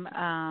same,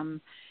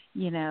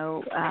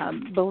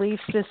 belief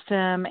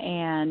system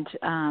and,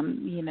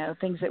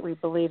 things that we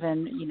believe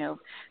in,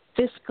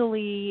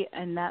 fiscally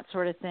and that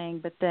sort of thing.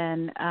 But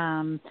then,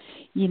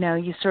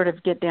 you sort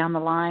of get down the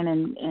line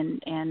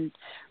and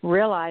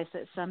realize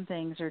that some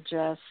things are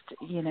just,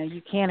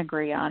 you can't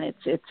agree on.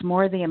 It's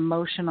more the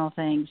emotional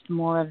things,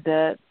 more of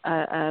the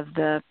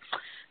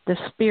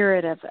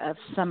spirit of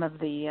some of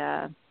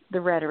the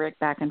rhetoric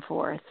back and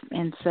forth.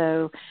 And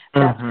so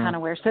that's kind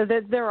of where, so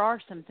there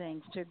are some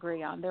things to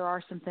agree on. There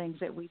are some things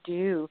that we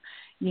do,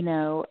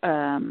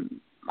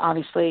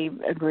 obviously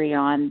agree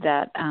on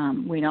that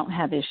we don't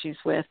have issues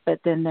with, but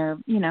then there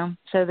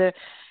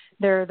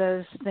are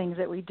those things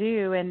that we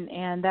do,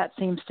 and that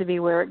seems to be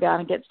where it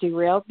kind of gets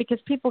derailed, because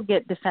people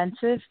get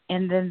defensive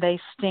and then they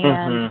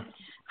stand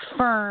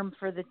firm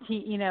for the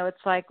team.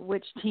 It's like,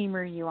 which team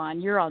are you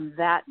on? You're on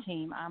that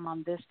team. I'm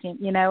on this team,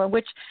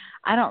 which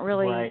I don't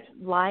really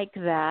like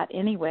that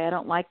anyway. I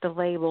don't like the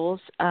labels,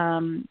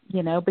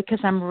 because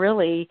I'm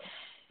really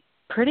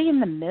pretty in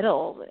the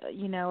middle,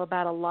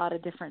 about a lot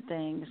of different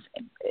things,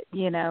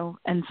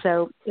 and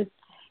so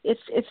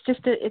it's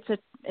just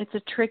a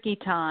tricky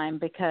time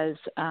because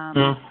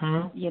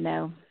you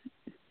know.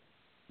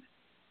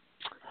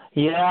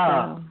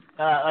 Yeah,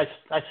 I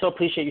so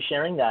appreciate you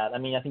sharing that. I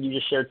mean, I think you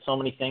just shared so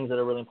many things that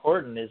are really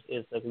important.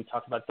 Is like we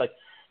talked about, like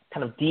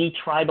kind of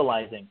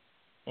detribalizing,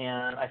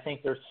 and I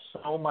think there's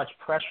so much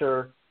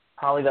pressure,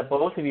 probably that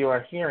both of you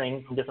are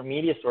hearing from different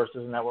media sources,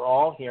 and that we're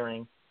all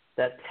hearing,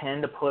 that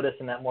tend to put us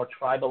in that more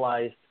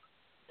tribalized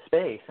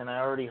space. And I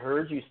already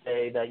heard you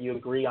say that you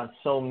agree on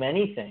so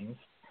many things,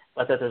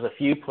 but that there's a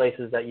few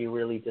places that you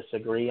really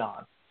disagree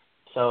on.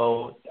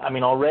 So, I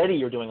mean, already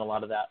you're doing a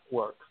lot of that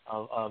work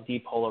of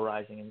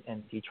depolarizing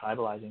and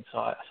detribalizing.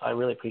 So I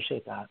really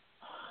appreciate that.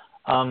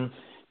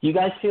 Do you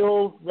guys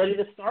feel ready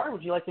to start?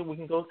 Would you like to? We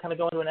can go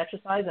into an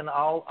exercise, and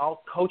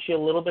I'll coach you a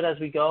little bit as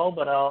we go.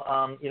 But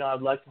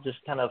I'd like to just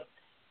kind of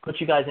put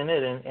you guys in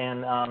it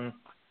and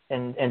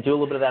do a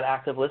little bit of that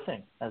active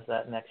listening as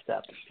that next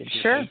step.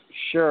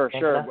 Sure.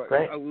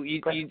 Great.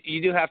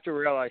 You do have to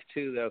realize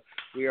too, though,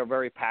 we are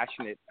very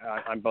passionate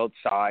on both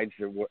sides,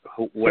 or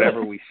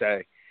whatever we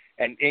say.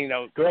 And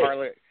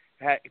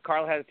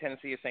Carla has a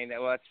tendency of saying that,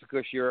 well, that's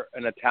because you're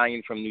an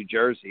Italian from New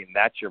Jersey, and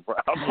that's your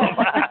problem.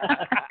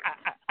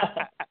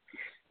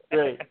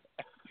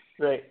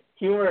 Great.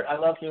 Humor, I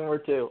love humor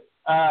too.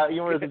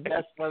 Humor is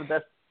one of the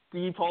best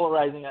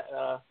depolarizing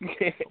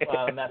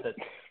methods.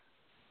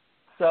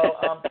 So,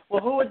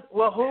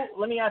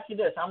 let me ask you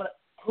this: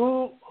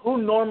 who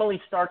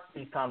normally starts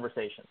these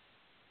conversations?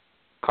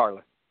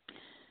 Carla.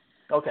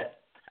 Okay.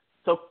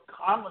 So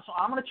I'm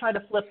going to try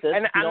to flip this.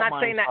 And I'm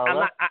not saying that.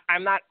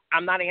 I'm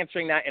not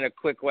answering that in a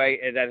quick way.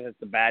 That is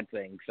a bad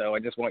thing. So I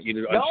just want you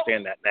to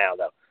understand that now,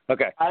 though.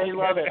 Okay. I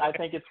love it. I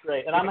think it's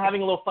great, and I'm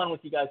having a little fun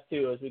with you guys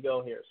too as we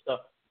go here.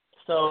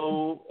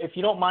 So if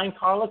you don't mind,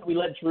 Carla, can we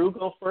let Drew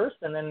go first,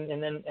 and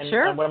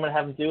sure. And what I'm going to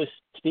have him do is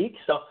speak.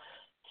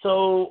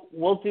 So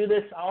we'll do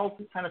this. I'll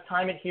kind of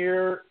time it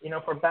here,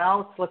 for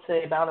about, let's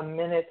say, about a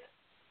minute.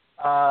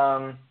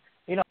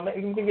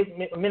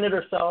 Maybe a minute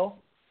or so.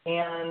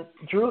 And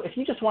Drew, if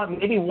you just want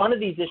maybe one of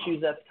these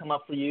issues that's come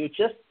up for you,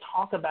 just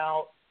talk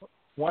about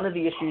one of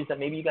the issues that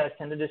maybe you guys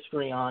tend to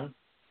disagree on,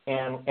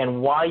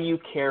 and why you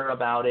care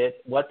about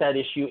it, what that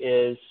issue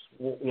is,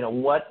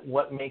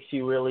 what makes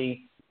you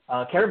really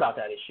care about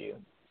that issue,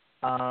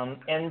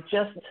 and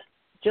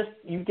just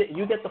you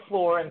get the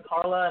floor, and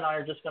Carla and I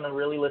are just going to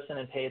really listen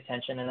and pay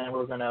attention, and then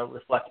we're going to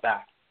reflect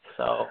back.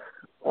 So,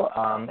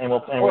 and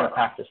we're going to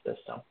practice this.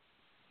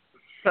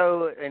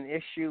 So an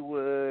issue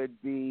would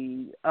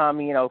be,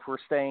 if we're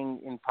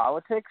staying in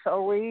politics,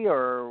 are we?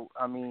 Or,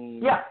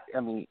 Yeah,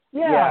 a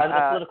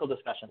political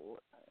discussion.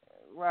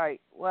 Right.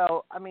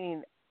 Well,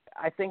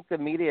 I think the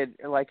media,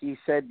 like you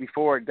said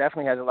before,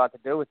 definitely has a lot to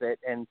do with it.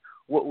 And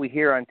what we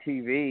hear on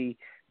TV,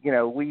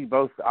 we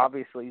both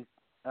obviously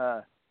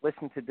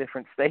listen to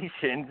different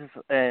stations,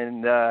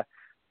 and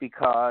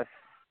because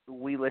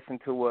we listen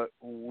to what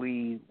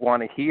we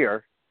want to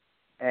hear.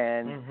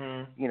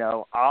 And,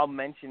 I'll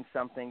mention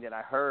something that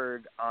I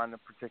heard on a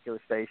particular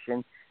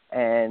station,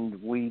 and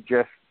we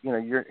just,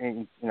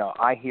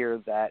 I hear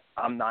that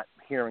I'm not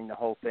hearing the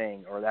whole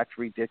thing, or that's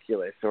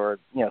ridiculous, or,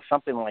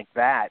 something like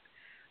that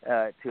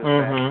to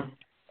effect.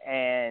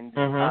 And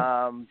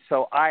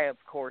so I, of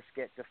course,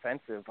 get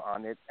defensive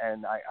on it,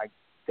 and I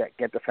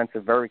get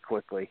defensive very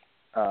quickly,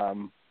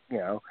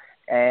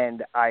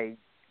 and I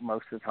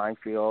most of the time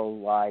feel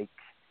like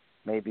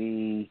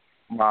maybe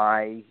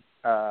my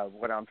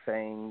what I'm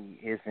saying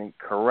isn't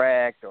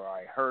correct, or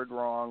I heard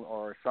wrong,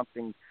 or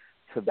something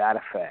to that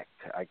effect,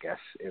 I guess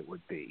it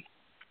would be.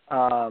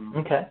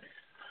 Okay.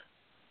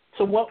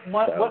 So what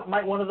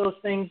might one of those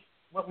things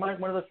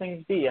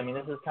be? I mean,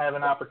 this is kind of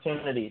an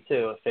opportunity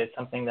too. If it's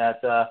something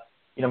that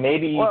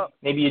maybe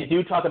you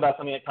do talk about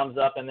something that comes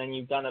up, and then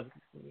you've done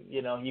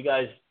you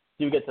guys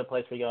do get to a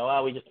place where you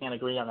go, we just can't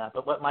agree on that.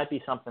 But what might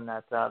be something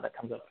that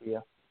comes up for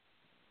you,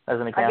 as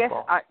an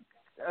example?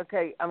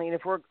 Okay,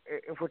 if we're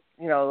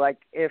like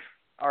if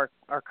our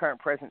current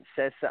president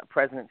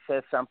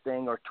says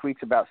something or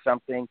tweets about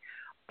something,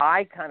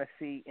 I kind of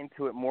see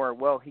into it more.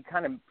 Well, he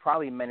kind of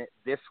probably meant it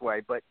this way,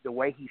 but the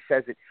way he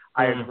says it,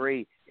 I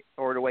agree,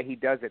 or the way he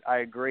does it, I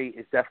agree,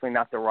 is definitely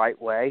not the right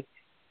way.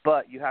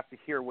 But you have to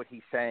hear what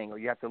he's saying, or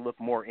you have to look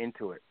more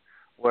into it.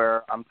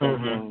 Where I'm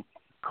thinking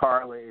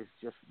Carla is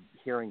just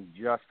hearing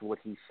just what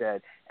he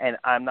said, and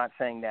I'm not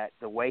saying that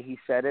the way he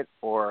said it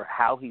or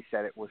how he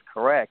said it was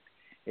correct.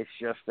 It's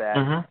just that,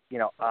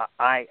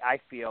 I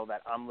feel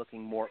that I'm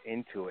looking more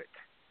into it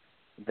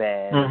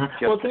than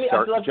just well, to me,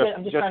 I'm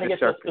just trying to get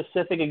to a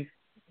specific.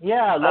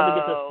 Yeah, I'd love to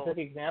get to a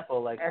specific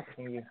example. Like,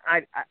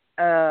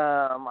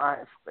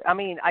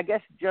 I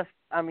guess just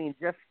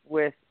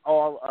with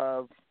all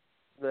of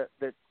the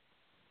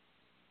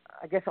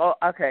I guess all.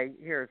 Okay,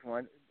 here's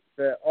one.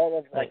 All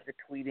of the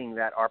tweeting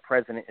that our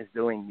president is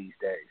doing these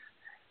days.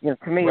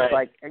 To me, it's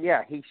like,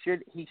 he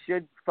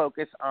should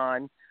focus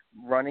on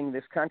running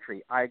this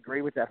country. I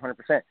agree with that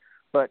 100%.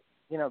 But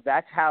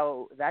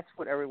that's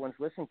what everyone's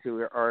listening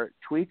to are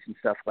tweets and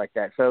stuff like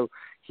that. So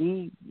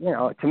he,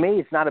 to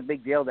me, it's not a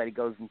big deal that he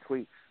goes and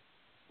tweets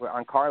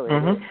on Carly.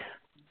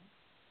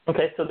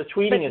 Okay, so the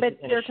tweeting but is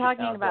an they're issue,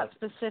 talking about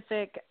like.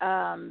 specific,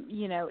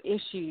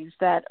 issues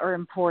that are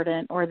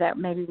important or that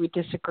maybe we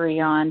disagree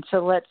on.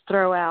 So let's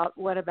throw out,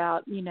 what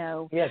about,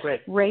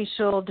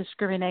 racial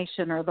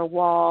discrimination or the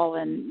wall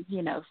and,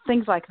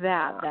 things like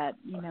that,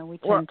 we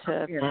tend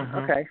to.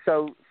 Okay,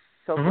 so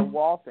the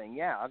wall thing,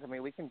 I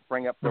mean, we can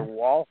bring up the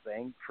wall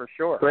thing for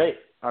sure. Great.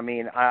 I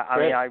mean,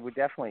 I would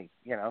definitely,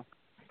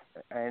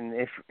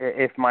 and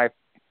if my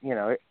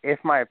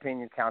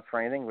opinion counts for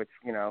anything, which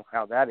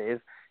how that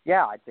is,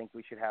 I think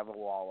we should have a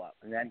wall up.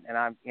 And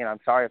I'm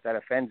sorry if that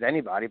offends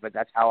anybody, but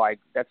that's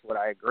what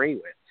I agree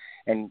with.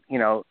 And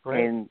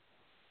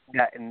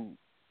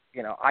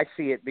I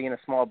see it being a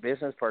small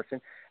business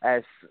person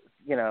as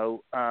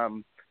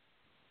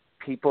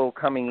people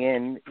coming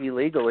in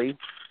illegally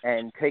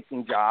and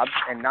taking jobs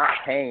and not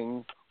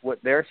paying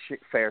what their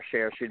fair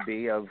share should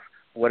be of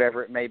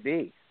whatever it may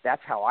be.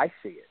 That's how I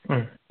see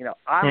it.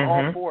 I'm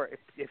all for it.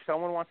 If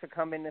someone wants to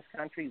come in this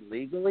country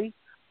legally,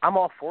 I'm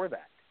all for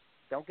that.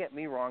 Don't get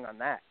me wrong on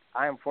that.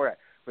 I am for that.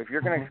 But if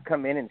you're going to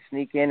come in and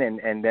sneak in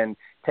and then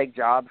take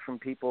jobs from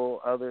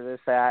people, other this,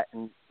 that,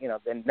 and,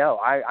 then no,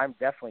 I'm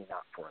definitely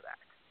not for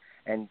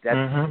that. And that's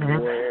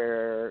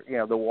where,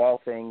 the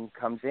wall thing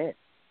comes in.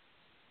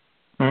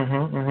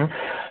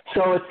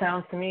 So it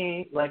sounds to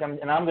me like I'm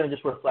going to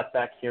just reflect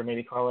back here,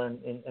 maybe Carla,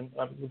 and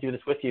we'll do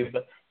this with you,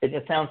 but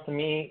it sounds to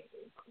me,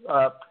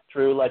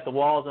 Drew, like the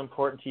wall is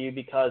important to you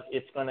because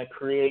it's going to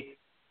create,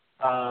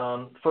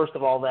 first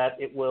of all, that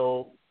it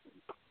will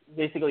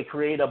basically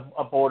create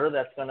a border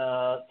that's going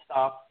to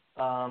stop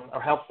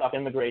or help stop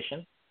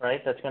immigration,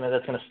 right? That's going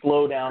to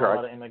slow down a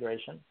lot of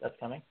immigration that's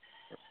coming.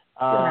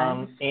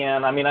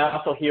 And I mean, I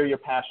also hear your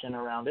passion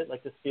around it.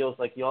 Like this feels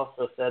like you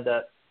also said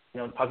that,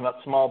 talking about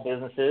small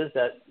businesses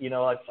that,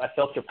 I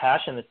felt your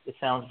passion. It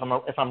sounds,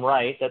 if I'm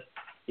right, that,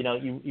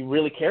 you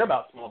really care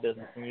about small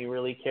business and you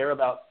really care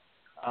about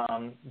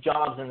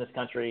jobs in this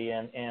country.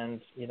 And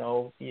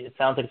it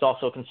sounds like it's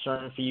also a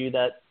concern for you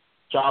that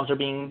jobs are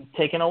being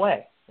taken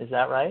away. Is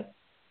that right?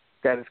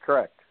 That is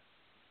correct.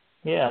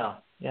 Yeah,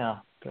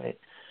 great.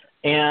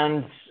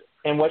 And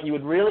what you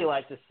would really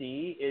like to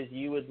see is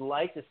you would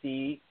like to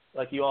see,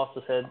 like you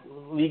also said,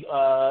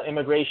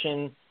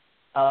 immigration,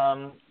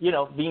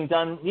 being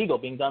done legal,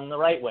 being done the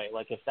right way.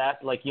 Like if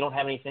that, like you don't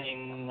have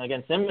anything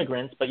against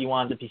immigrants, but you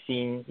want it to be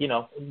seen,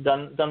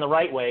 done the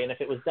right way. And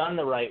if it was done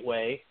the right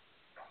way,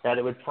 that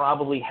it would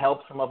probably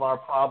help some of our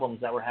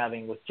problems that we're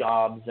having with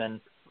jobs and,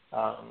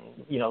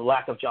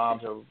 lack of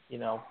jobs or,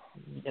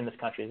 in this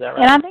country. Is that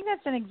right? And I think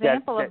that's an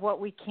example of what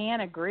we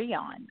can agree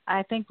on.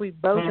 I think we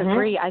both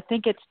agree. I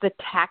think it's the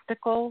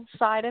tactical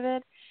side of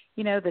it,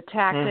 the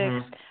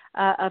tactics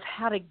of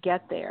how to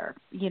get there,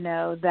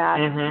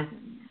 that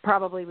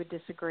probably would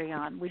disagree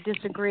on. We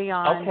disagree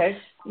on,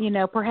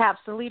 perhaps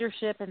the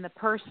leadership and the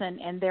person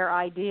and their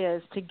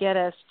ideas to get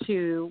us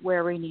to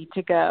where we need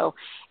to go.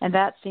 And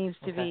that seems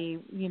to be,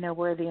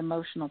 where the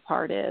emotional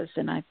part is.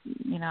 And I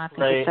think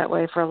it's that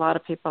way for a lot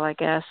of people, I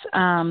guess.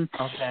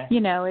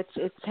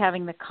 It's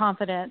having the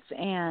confidence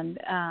and,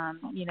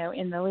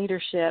 in the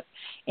leadership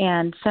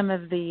and some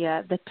of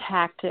the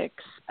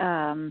tactics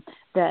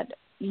that,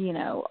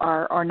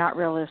 are not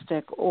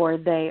realistic or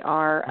they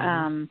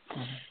are,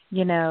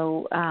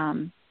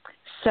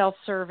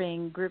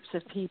 self-serving groups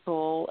of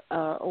people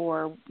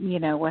or,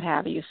 what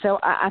have you. So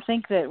I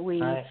think that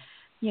we,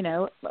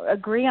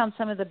 agree on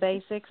some of the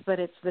basics, but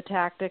it's the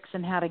tactics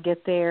and how to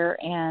get there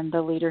and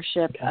the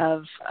leadership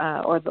of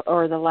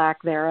or the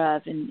lack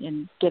thereof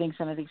in getting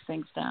some of these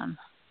things done.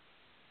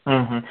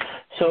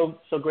 So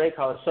great,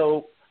 Carla.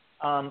 So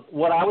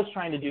what I was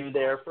trying to do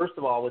there, first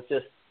of all, was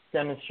just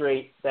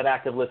demonstrate that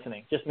active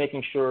listening, just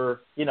making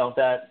sure,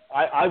 that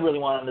I really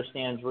want to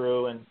understand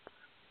Drew and,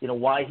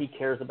 why he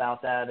cares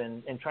about that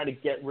and try to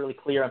get really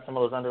clear on some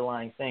of those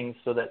underlying things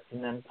so that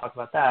and then talk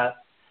about that.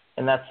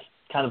 And that's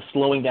kind of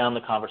slowing down the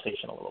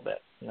conversation a little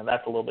bit.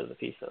 That's a little bit of the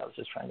piece that I was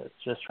just trying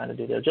to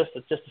do there, just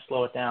to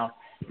slow it down.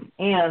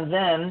 And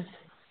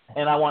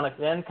I want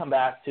to then come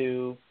back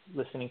to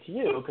listening to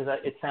you because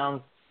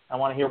I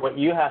want to hear what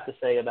you have to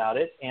say about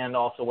it and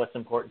also what's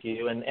important to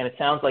you. And it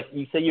sounds like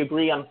you say you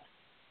agree on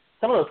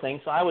some of those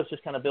things. So I was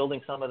just kind of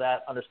building some of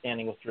that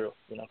understanding with Drew,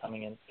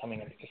 coming into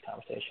this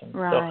conversation.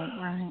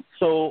 Right.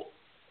 So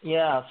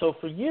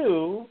for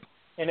you,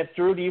 and if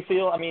Drew, do you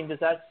feel,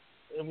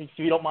 if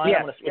you don't mind,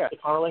 I'm going to switch to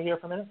Carla here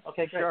for a minute.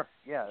 Okay, great. Sure.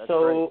 Yeah, that's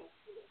great.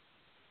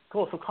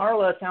 Cool. So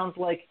Carla, it sounds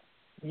like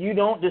you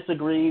don't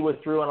disagree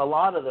with Drew on a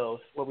lot of those,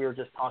 what we were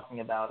just talking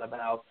about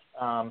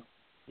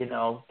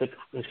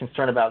his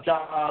concern about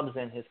jobs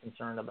and his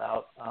concern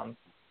about,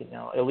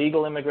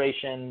 illegal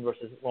immigration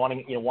versus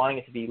wanting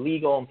it to be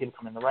legal and people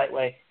come in the right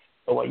way.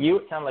 But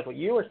it sounded like what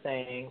you were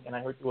saying, and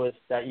I heard was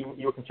that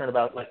you were concerned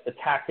about like the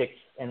tactics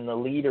and the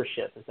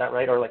leadership. Is that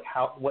right? Or like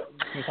can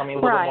you tell me a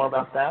little bit more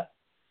about that?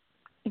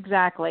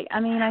 Exactly.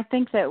 I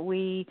think that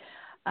we,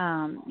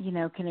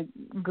 can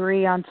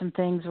agree on some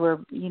things where,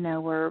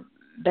 we're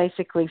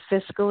basically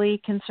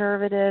fiscally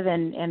conservative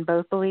and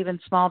both believe in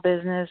small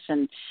business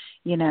and,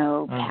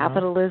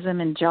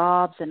 capitalism and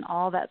jobs and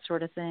all that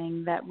sort of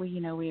thing that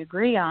we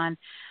agree on.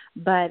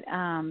 But,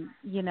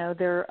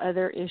 there are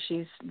other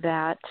issues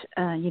that,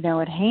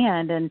 at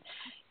hand, and,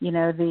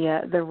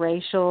 the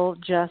racial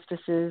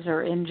justices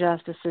or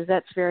injustices,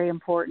 that's very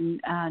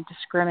important,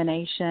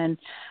 discrimination,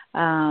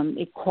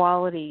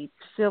 equality,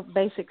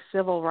 basic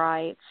civil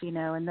rights,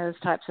 and those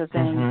types of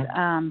things.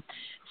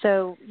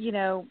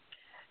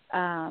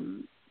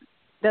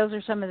 Those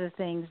are some of the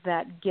things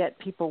that get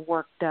people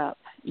worked up,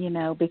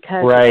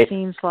 because it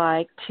seems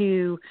like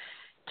to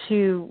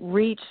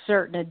reach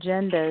certain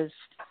agendas,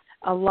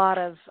 a lot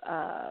of,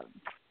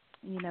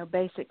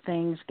 basic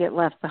things get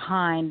left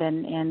behind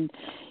and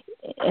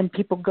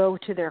people go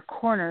to their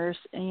corners,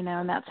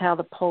 and that's how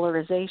the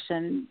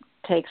polarization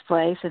takes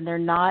place. And they're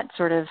not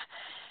sort of,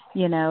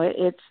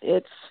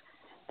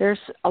 there's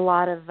a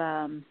lot of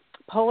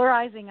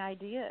polarizing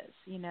ideas,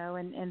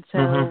 and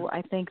so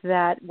I think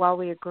that while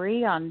we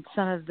agree on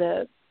some of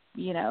the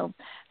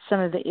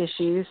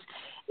issues,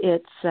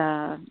 it's,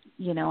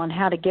 on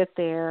how to get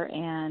there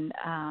and,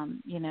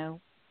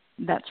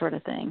 that sort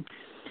of thing.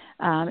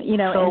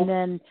 And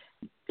then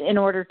in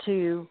order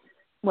to,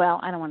 well,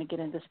 I don't want to get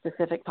into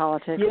specific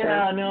politics.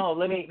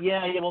 Let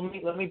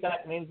me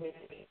back maybe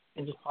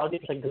and just pause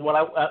it because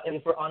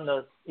if we're on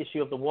the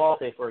issue of the wall,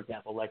 say for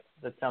example, like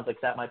that sounds like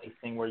that might be a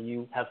thing where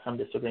you have some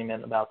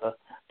disagreement about the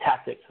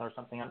tactics or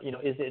something.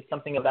 Is it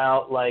something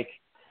about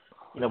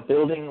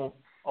building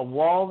a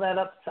wall that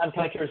I'm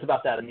kind of curious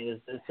about that. I mean, is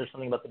there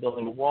something about the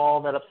building a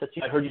wall that upsets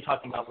you? I heard you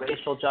talking about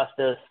racial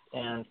justice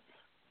and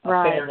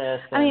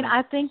fairness. I mean,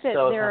 I think that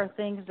there are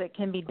things that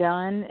can be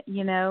done.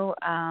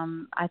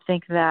 I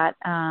think that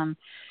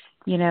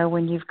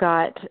when you've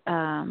got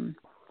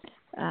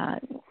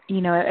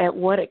at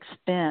what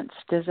expense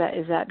is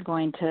that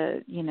going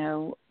to,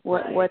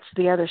 what's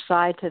the other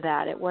side to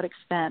that? At what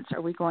expense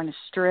are we going to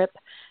strip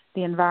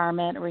the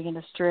environment? Are we going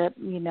to strip,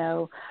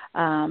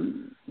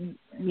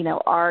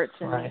 arts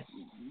and,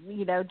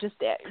 just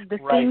the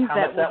things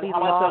that will be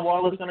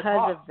lost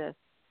because of this?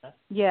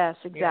 Yes,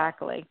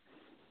 exactly.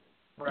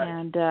 Right.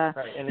 And,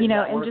 and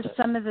and just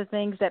some of the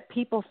things that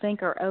people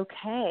think are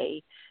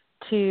okay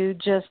to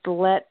just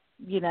let,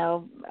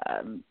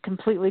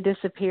 completely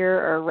disappear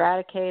or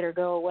eradicate or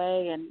go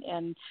away.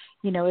 And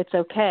it's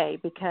okay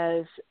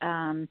because,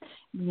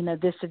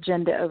 this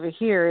agenda over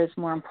here is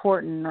more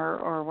important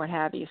or what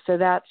have you. So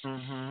that's,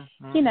 and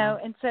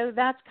so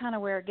that's kind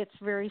of where it gets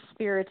very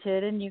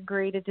spirited and you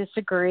agree to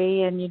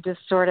disagree and you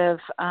just sort of,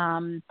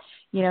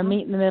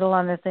 meet in the middle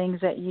on the things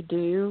that you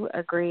do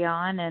agree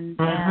on.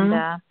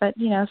 But,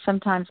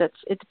 sometimes it's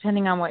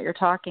depending on what you're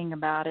talking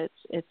about. It's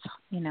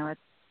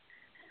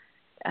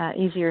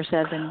easier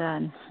said than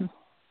done.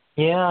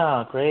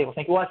 Yeah, great. Well,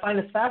 thank you. Well, I find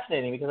this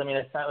fascinating because,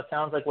 it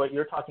sounds like what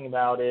you're talking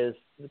about is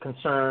the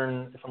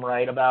concern, if I'm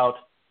right, about,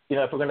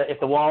 if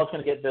the wall is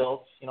going to get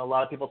built, a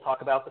lot of people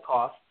talk about the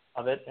cost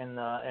of it and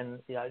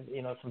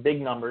some big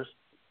numbers.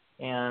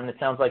 And it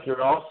sounds like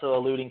you're also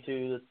alluding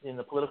to, in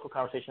the political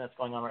conversation that's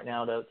going on right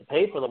now, to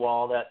pay for the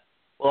wall that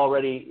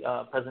already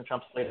President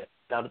Trump's laid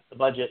out the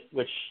budget,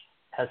 which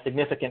has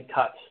significant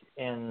cuts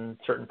in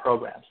certain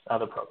programs,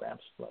 other programs.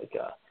 Like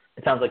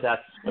it sounds like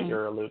that's what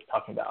you're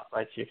talking about,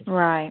 right? So you can,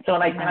 right. So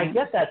and I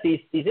get that these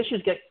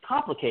issues get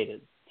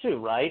complicated too,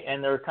 right?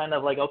 And they're kind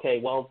of like, okay,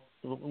 well,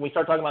 when we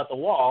start talking about the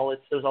wall,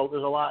 there's a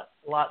lot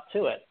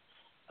to it,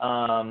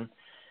 and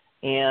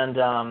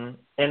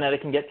that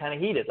it can get kind of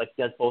heated. Like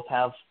you guys both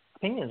have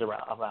opinions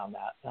around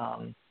that.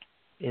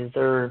 Is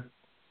there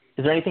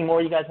anything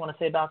more you guys want to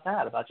say about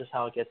that? About just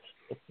how it gets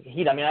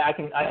heated? I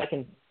can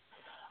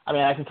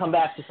come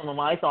back to some of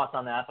my thoughts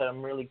on that, but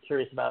I'm really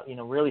curious about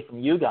really from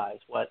you guys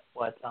what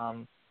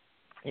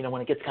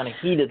when it gets kind of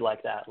heated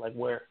like that, like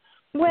where.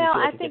 Well,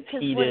 I think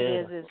because what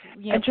it is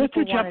and just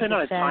to jump in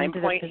on a time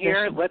point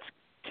here, let's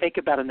take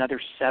about another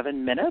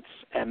 7 minutes,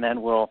 and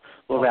then we'll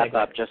wrap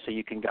up just so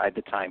you can guide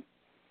the time.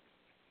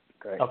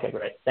 Great. Okay,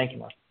 great. Thank you,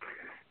 Mark.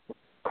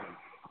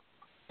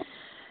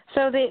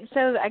 So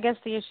I guess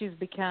the issues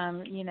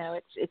become,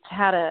 it's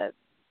how to,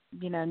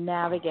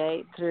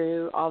 navigate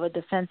through all the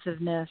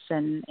defensiveness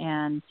and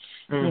not,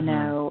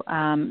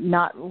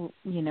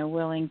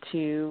 willing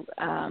to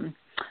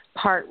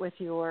part with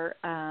your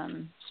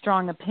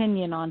strong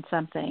opinion on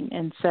something.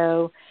 And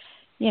so,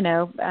 you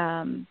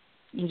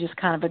just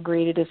kind of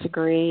agree to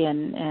disagree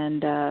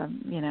and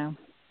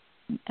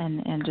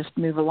just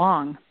move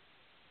along.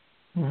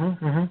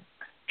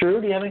 Drew,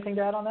 do you have anything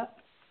to add on that?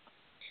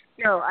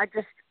 I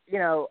just,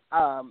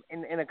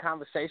 in a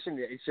conversation,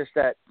 it's just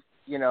that,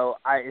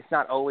 it's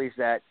not always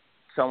that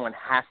someone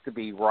has to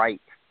be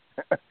right.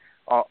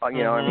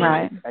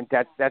 Right. And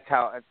that's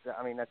how,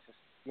 that's just,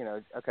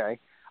 okay,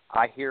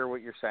 I hear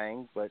what you're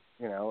saying, but,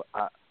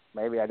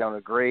 maybe I don't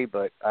agree,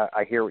 but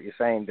I hear what you're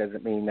saying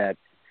doesn't mean that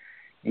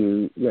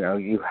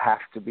you have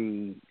to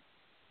be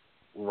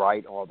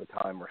right all the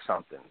time or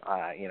something.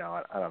 I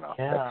don't know.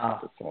 Yeah.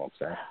 That's all I'm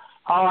saying.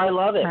 Oh, I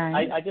love it.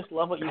 Right. I just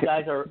love what you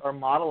guys are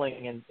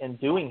modeling and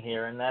doing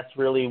here, and that's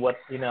really what,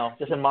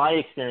 just in my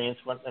experience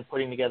when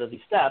putting together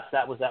these steps,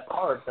 that was that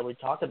part that we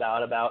talked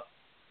about,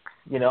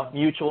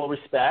 mutual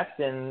respect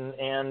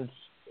and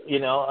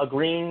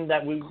agreeing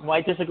that we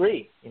might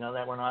disagree,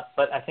 that we're not,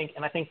 but I think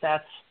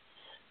that's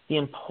the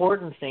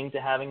important thing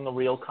to having the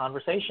real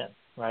conversation,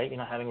 right?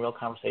 Having real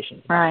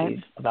conversations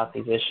about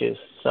these issues.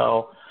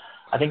 So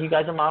I think you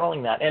guys are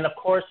modeling that. And of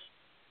course,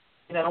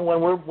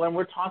 when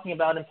we're talking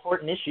about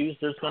important issues,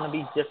 there's going to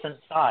be different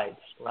sides,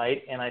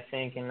 right? And I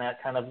think in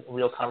that kind of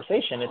real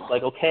conversation, it's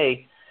like,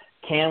 okay,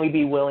 can we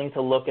be willing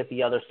to look at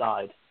the other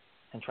side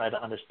and try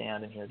to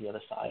understand and hear the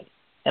other side?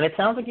 And it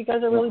sounds like you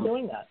guys are really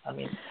doing that. I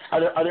mean, are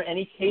there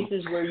any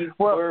cases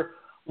where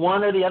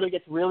one or the other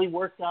gets really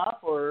worked up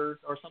or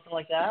something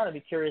like that? I'd be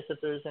curious if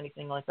there's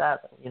anything like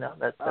that.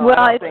 It's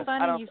funny you say that.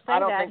 I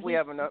don't think we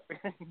have enough.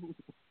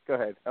 Go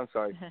ahead. I'm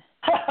sorry.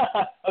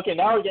 Okay,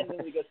 now we're getting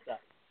into the good stuff.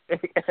 Go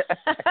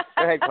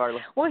ahead, Carla.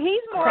 Well, he's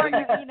more,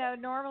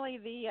 normally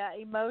the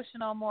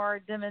emotional,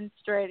 more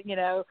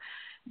demonstrative,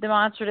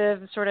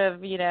 sort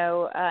of,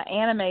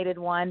 animated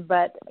one.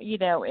 But,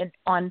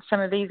 on some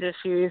of these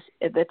issues,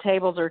 the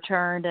tables are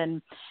turned,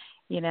 and,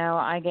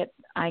 I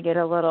get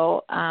a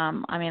little,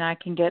 I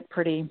can get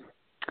pretty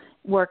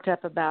worked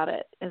up about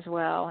it as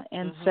well.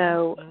 And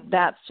so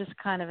that's just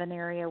kind of an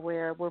area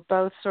where we're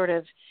both sort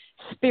of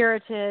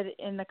spirited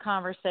in the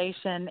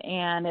conversation,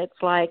 and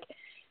it's like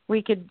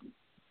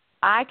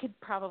I could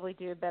probably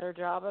do a better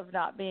job of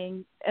not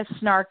being as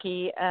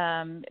snarky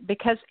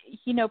because,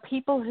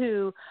 people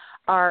who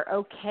are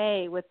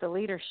okay with the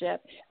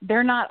leadership,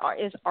 they're not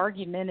as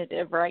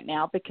argumentative right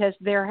now because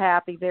they're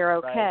happy, they're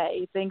okay,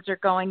 right. Things are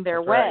going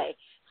their way. Right.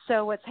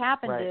 So what's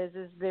happened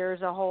is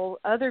there's a whole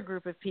other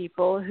group of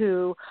people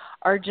who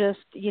are just,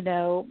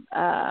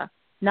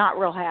 not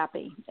real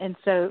happy. And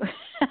so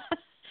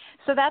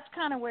so that's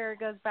kind of where it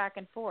goes back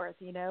and forth,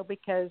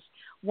 because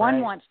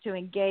one wants to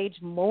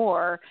engage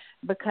more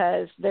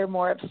because they're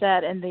more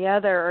upset, and the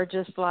other are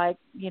just like,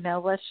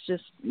 let's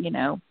just,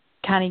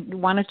 kind of,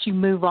 why don't you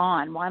move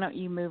on? Why don't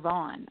you move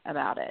on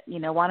about it?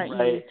 Why don't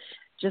you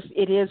just,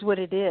 it is what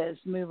it is,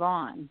 move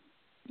on,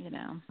 So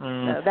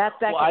that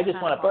I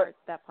just want to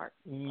that part.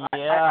 Yeah,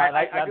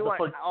 I do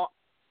want.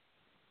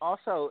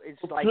 Also,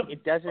 it's like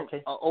it doesn't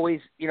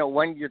always,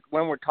 when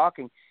we're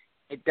talking,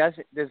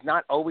 there's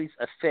not always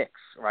a fix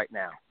right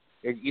now.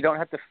 You don't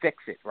have to fix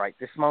it right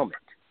this moment.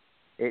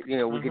 We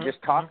could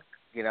just talk,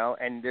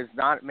 and there's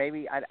not,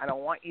 maybe I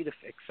don't want you to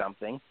fix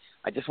something.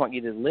 I just want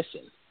you to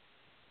listen.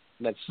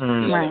 That's the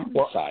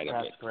other side of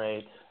it. That's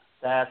great.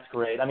 That's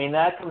great. I mean,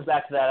 that comes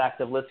back to that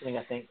active listening,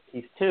 I think,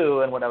 piece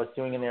too, and what I was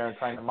doing in there and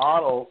trying to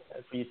model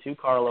for you too,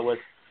 Carla, was,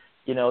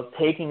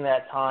 taking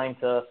that time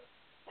to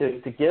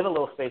give a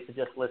little space to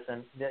just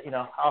listen.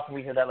 How often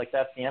we hear that, like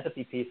that's the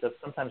empathy piece of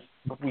sometimes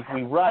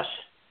we rush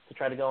to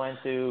try to go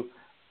into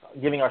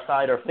giving our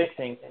side or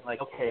fixing, and like,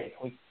 okay,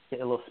 can we get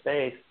a little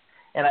space?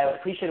 And I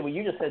appreciated what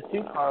you just said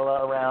too,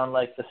 Carla, around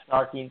like the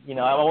snarky.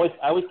 I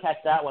always catch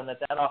that one,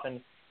 that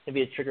often can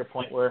be a trigger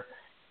point where,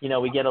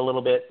 we get a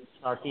little bit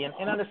snarky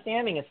and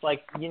understanding. It's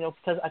like,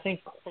 because I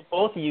think for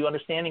both of you,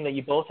 understanding that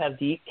you both have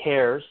deep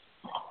cares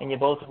and you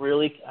both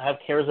really have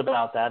cares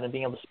about that and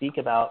being able to speak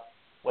about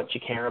what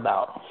you care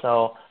about.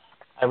 So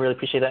I really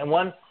appreciate that. And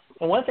one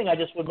thing I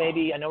just would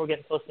maybe, I know we're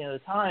getting close to the end of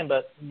the time,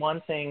 but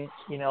one thing,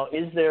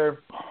 is there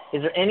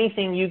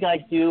anything you guys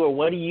do, or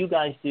what do you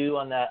guys do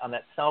on that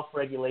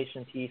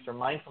self-regulation piece or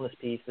mindfulness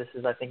piece? This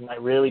is, I think,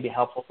 might really be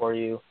helpful for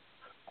you.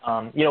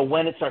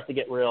 When it starts to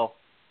get real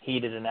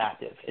heated and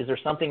active, is there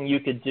something you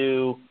could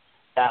do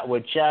that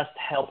would just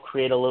help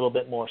create a little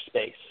bit more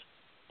space?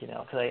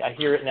 Because I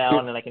hear it now,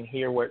 and then I can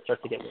hear where it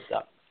starts to get worked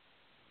up.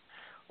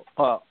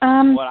 Well,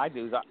 what I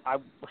do is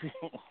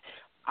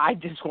I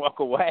just walk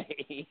away.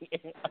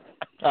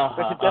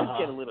 But it does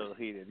get a little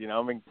heated,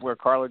 where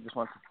Carla just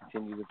wants to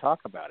continue to talk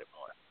about it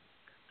more.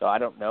 So I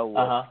don't know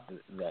what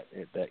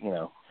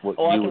what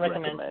I you can would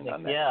recommend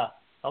on that. Yeah.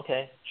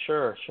 Okay.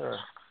 Sure.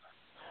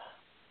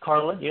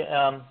 Carla,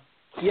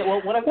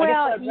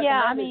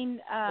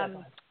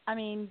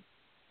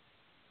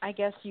 I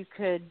guess you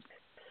could,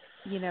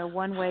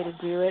 one way to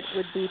do it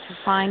would be to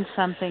find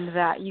something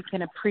that you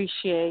can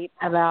appreciate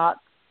about,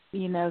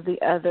 the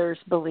other's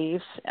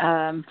beliefs,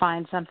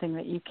 find something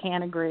that you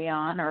can agree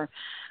on, or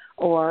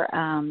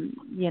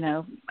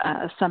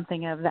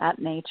something of that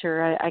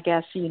nature. I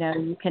guess,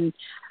 you can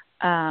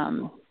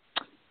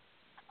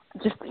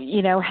just,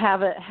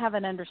 have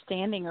an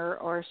understanding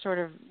or sort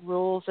of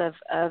rules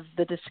of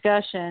the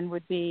discussion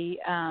would be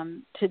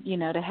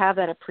to have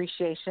that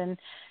appreciation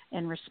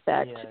and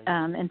respect.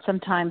 And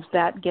sometimes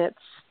that gets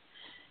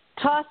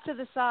tossed to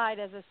the side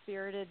as a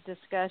spirited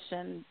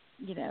discussion,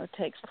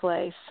 takes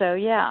place. So,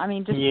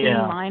 just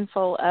being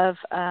mindful of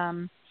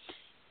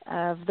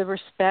the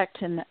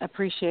respect and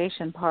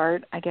appreciation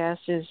part, I guess,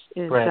 is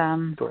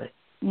Great.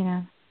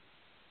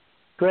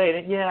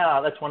 Great.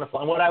 Yeah, that's wonderful.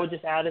 And what I would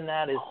just add in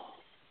that is,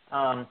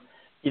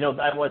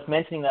 I was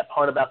mentioning that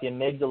part about the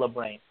amygdala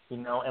brain,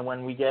 and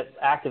when we get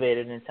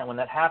activated, and when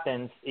that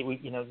happens, we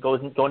go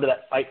into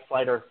that fight,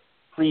 flight, or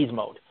freeze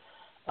mode.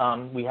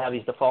 We have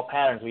these default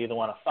patterns. We either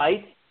want to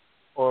fight,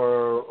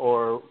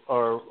 or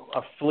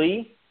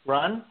flee,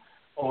 run,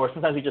 or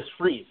sometimes we just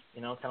freeze.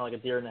 Kind of like a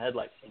deer in the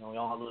headlights. We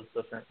all have those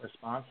different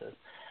responses.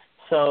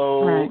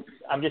 So right.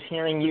 I'm just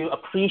hearing you.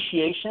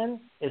 Appreciation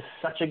is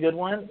such a good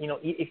one.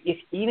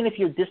 Even if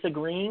you're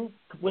disagreeing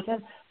with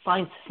him,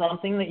 find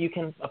something that you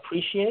can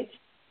appreciate,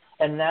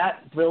 and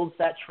that builds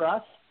that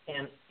trust.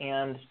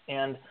 And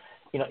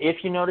if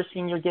you're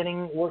noticing you're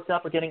getting worked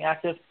up or getting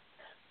active,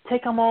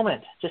 take a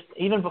moment, just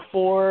even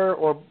before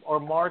or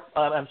Mark,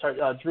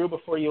 Drew,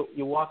 before you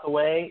walk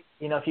away.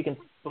 If you can,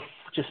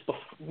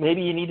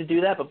 maybe you need to do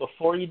that, but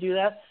before you do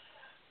that,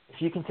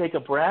 if you can take a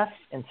breath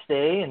and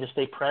just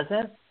stay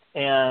present.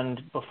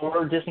 And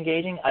before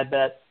disengaging, I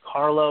bet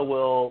Carla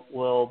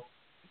will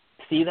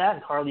see that,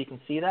 and Carla, you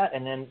can see that,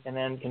 and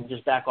then can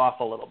just back off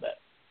a little bit,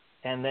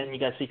 and then you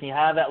can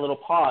have that little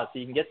pause, so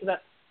you can get to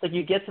that, like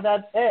you get to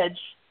that edge,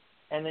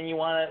 and then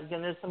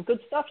there's some good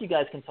stuff you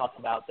guys can talk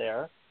about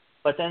there,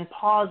 but then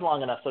pause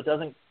long enough so it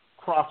doesn't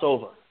cross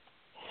over,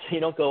 so you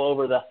don't go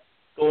over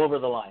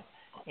the line,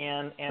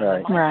 and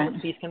right. the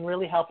mindfulness piece can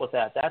really help with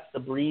that. That's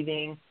the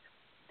breathing.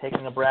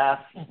 Taking a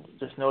breath,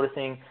 just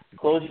noticing.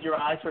 Close your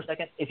eyes for a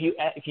second. If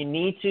you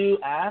need to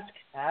ask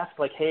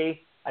like,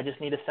 hey, I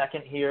just need a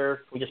second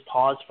here. We just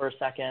pause for a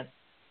second.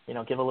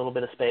 Give a little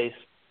bit of space,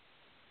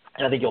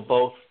 and I think you'll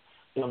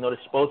notice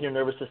both your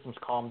nervous systems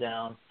calm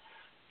down,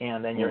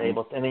 and then you're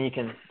able, and then you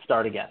can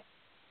start again.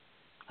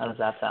 How does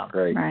that sound?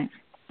 Great. Right.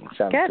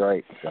 Sounds good.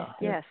 Great. So,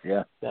 yes.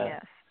 Yeah.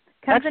 Yes.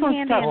 Comes in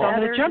handy stuff. in I'm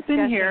other going to jump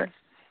in here.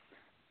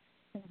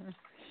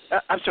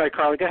 I'm sorry,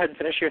 Carla. Go ahead and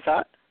finish your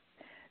thought.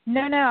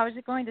 No, I was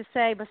just going to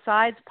say,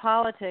 besides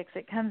politics,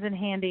 it comes in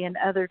handy in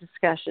other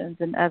discussions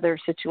and other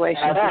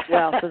situations as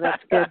well. So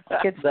that's good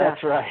stuff.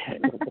 That's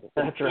right.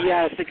 That's right.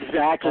 Yes,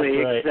 exactly,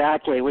 right.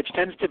 exactly. Which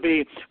tends to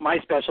be my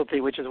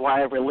specialty, which is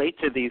why I relate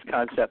to these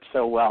concepts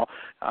so well,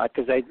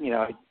 because I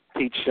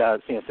teach.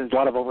 There's a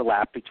lot of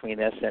overlap between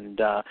this and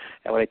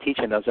what I teach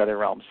in those other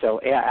realms. So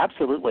yeah,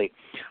 absolutely.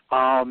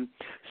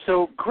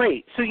 So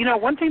great. So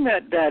one thing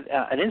that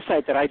an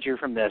insight that I drew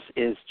from this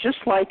is just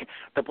like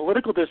the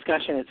political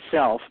discussion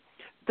itself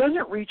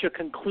doesn't reach a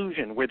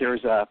conclusion where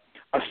there's a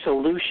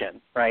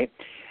solution, right?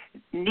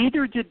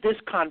 Neither did this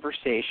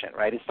conversation,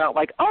 right? It's not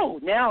like, oh,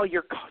 now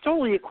you're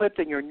totally equipped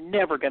and you're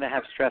never going to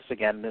have stress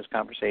again in this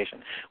conversation,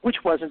 which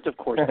wasn't, of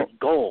course, the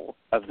goal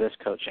of this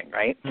coaching,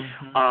 right?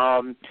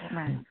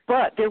 Right.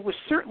 But there was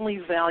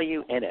certainly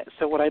value in it.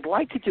 So what I'd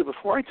like to do,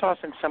 before I toss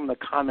in some of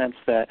the comments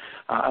that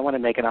I want to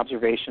make and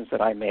observations that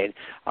I made,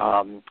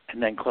 and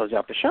then close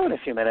out the show in a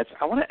few minutes,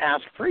 I want to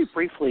ask very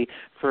briefly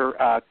for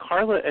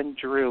Carla and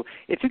Drew,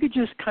 if you could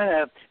just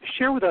kind of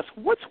share with us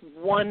what's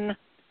one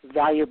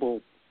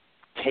valuable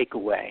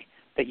takeaway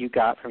that you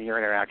got from your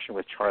interaction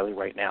with Charlie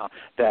right now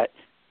that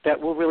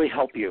will really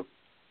help you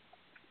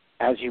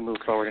as you move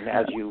forward and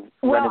as you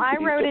run into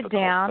these wrote it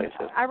difficult down.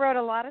 places? I wrote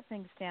a lot of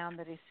things down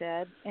that he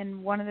said,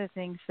 and one of the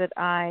things that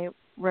I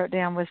wrote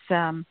down was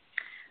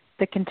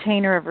the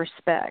container of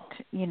respect,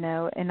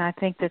 and I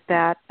think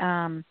that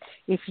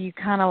if you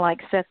kind of like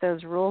set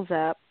those rules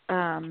up,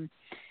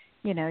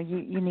 you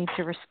need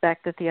to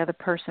respect that the other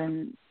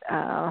person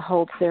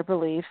holds their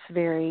beliefs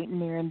very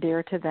near and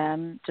dear to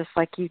them, just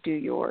like you do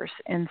yours.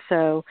 And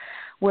so,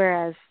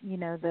 whereas,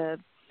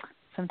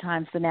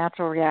 sometimes the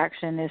natural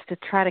reaction is to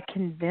try to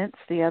convince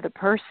the other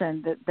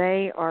person that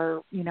they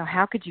are,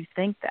 how could you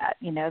think that?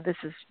 This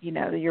is,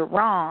 you're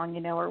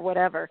wrong, or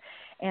whatever.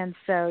 And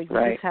so you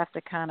just have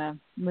to kind of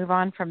move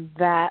on from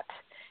that.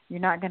 You're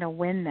not going to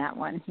win that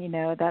one.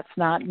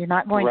 You're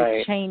not going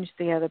to change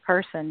the other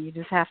person. You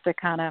just have to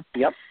kind of,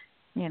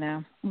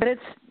 but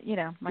it's,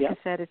 like I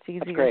said, it's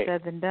easier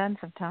said than done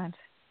sometimes.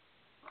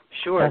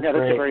 Sure. That's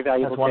a very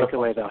valuable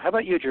takeaway, though. How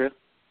about you, Drew?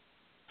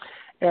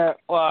 Yeah,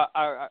 well,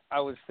 I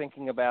was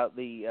thinking about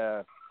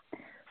the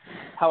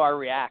how I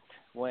react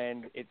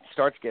when it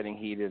starts getting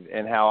heated,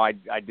 and how I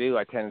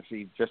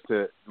tendency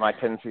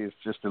is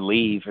just to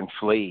leave and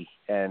flee.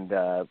 And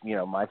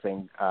my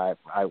thing, I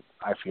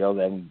feel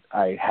then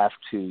I have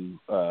to,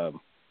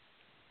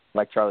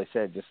 like Charlie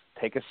said, just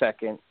take a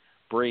second,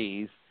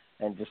 breathe,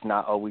 and just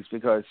not always,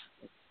 because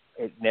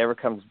it never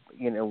comes,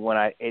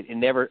 it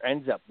never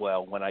ends up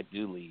well when I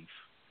do leave.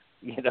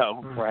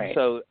 Right.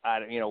 So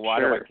why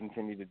do I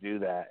continue to do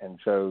that? And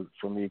so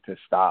for me to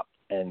stop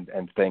and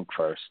think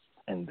first,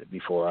 and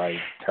before I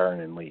turn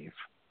and leave.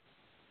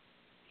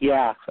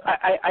 Yeah,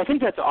 I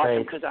think that's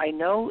awesome, because I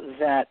know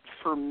that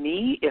for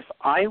me, if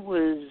I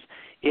was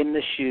in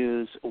the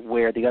shoes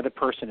where the other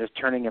person is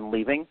turning and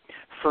leaving,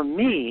 for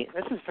me,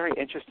 this is very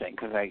interesting,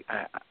 because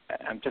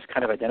I'm just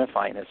kind of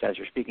identifying this as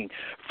you're speaking.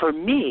 For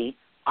me,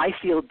 I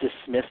feel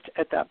dismissed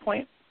at that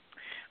point.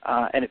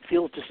 And it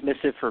feels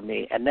dismissive for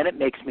me, and then it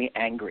makes me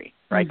angry,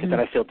 right? Because then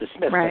I feel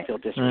dismissed, I feel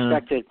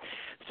disrespected.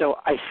 So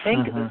I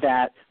think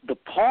that the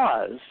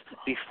pause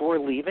before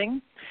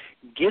leaving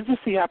gives us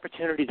the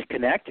opportunity to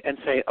connect and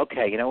say,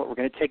 okay, you know what, we're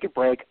going to take a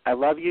break. I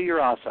love you.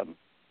 You're awesome.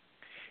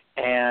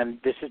 And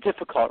this is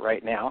difficult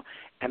right now,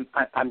 and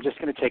I'm just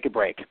going to take a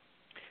break,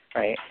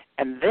 right?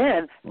 And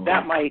then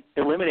that might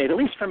eliminate, at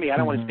least for me, I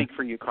don't want to speak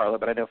for you, Carla,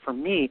 but I know for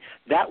me,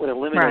 that would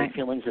eliminate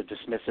feelings of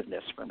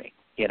dismissiveness for me,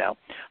 you know.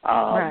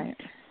 Right.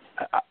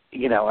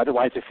 You know,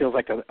 otherwise it feels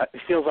like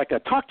a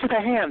talk to the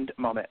hand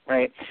moment,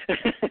 right?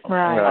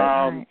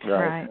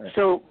 Right.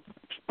 So,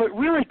 but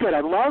really good.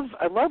 I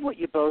love what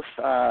you both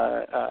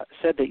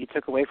said that you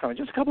took away from it.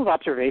 Just a couple of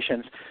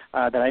observations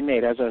that I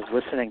made as I was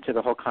listening to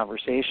the whole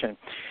conversation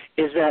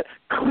is that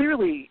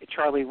clearly,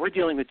 Charlie, we're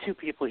dealing with two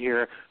people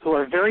here who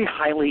are very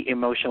highly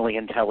emotionally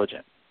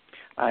intelligent.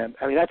 I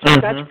mean, that's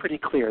pretty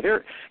clear.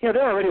 They're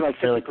already like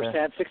 50%,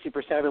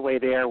 60% of the way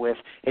there with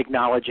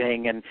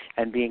acknowledging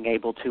and being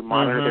able to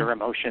monitor their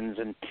emotions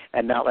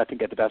and not let them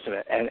get the best of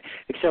it. And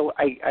so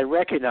I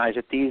recognize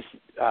that these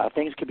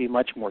things can be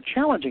much more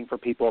challenging for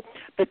people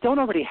that don't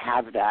already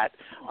have that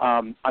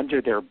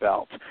under their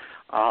belt.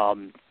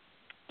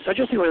 So I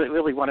just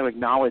really want to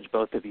acknowledge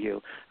both of you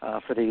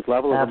for the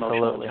level of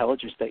emotional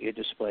intelligence that you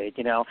displayed.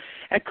 You know,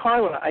 and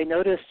Carla, I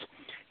noticed,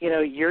 you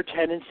know, your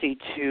tendency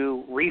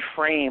to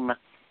reframe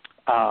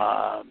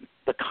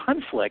the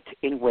conflict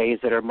in ways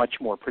that are much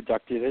more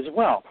productive as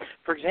well.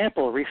 For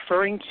example,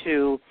 referring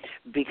to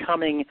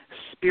becoming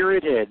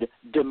spirited,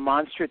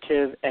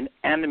 demonstrative, and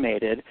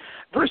animated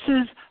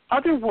versus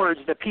other words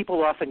that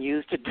people often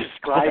use to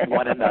describe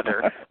one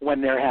another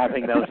when they're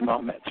having those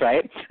moments,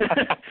 right?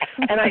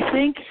 And I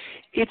think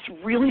it's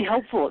really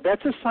helpful.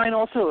 That's a sign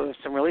also of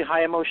some really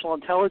high emotional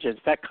intelligence,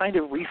 that kind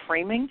of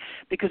reframing,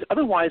 because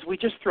otherwise we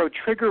just throw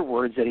trigger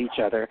words at each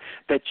other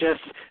that just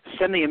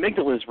send the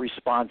amygdala's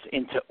response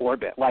into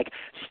orbit, like,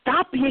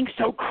 stop being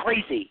so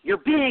crazy, you're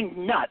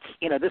being nuts,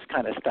 you know, this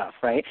kind of stuff,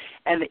 right?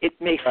 And it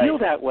may feel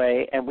that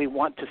way, and we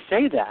want to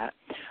say that,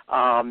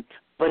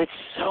 but it's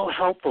so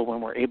helpful when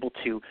we're able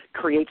to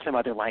create some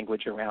other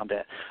language around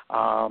it.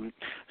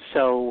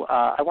 So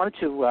I wanted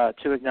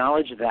to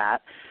acknowledge that.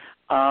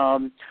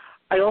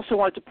 I also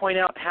wanted to point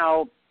out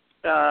how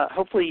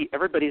hopefully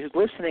everybody who's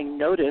listening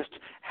noticed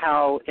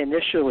how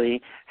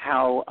initially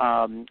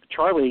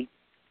Charlie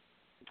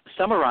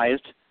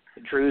summarized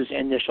Drew's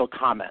initial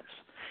comments,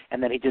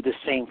 and then he did the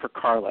same for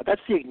Carla.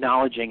 That's the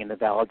acknowledging and the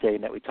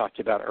validating that we talked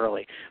about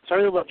early. So I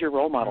really loved your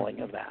role modeling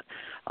of that.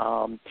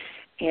 And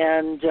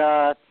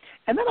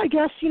then I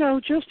guess, you know,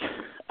 just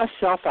a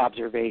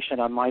self-observation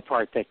on my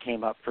part that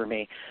came up for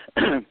me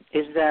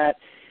is that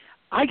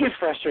I get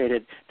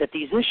frustrated that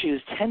these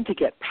issues tend to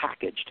get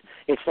packaged.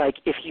 It's like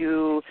if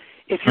you're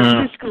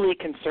fiscally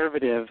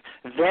conservative,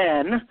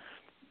 then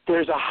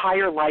there's a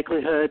higher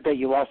likelihood that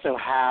you also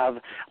have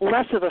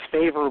less of a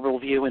favorable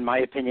view, in my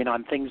opinion,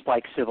 on things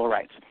like civil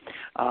rights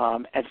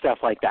and stuff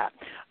like that.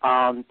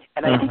 And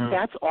I think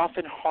that's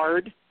often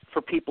hard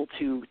for people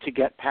to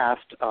get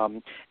past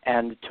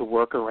and to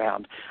work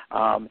around.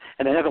 And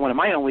another one of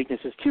my own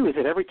weaknesses, too, is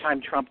that every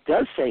time Trump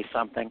does say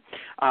something,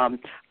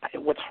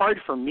 what's hard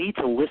for me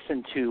to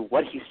listen to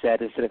what he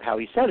said instead of how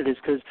he said it is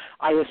because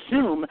I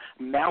assume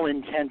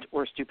malintent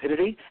or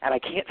stupidity, and I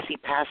can't see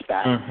past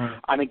that.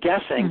 I'm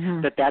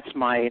guessing that that's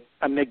my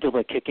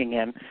amygdala kicking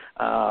in.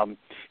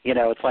 You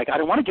know, it's like I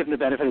don't want to give him the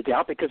benefit of the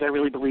doubt because I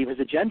really believe his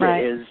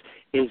agenda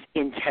is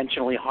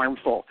intentionally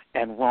harmful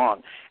and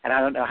wrong. And I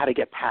don't know how to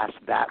get past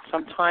that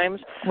sometimes.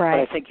 But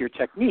I think your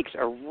techniques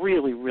are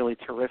really, really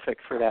terrific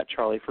for that,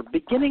 Charlie, for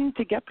beginning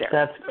to get there.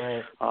 That's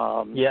great.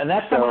 And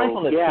that's the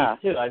mindfulness piece,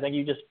 too. I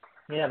think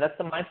that's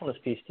the mindfulness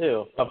piece,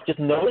 too, of just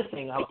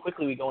noticing how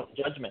quickly we go into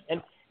judgment.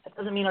 And that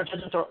doesn't mean our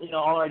judgments are, you know,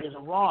 all our ideas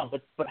are wrong,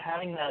 but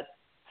having that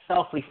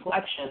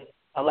self-reflection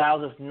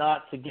allows us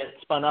not to get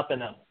spun up in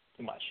them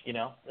too much, you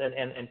know,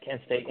 and can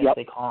stay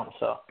calm.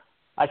 So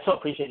I so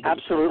appreciate it.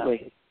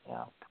 Absolutely.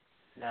 Yeah.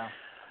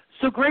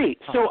 So great.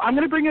 So I'm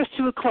going to bring us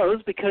to a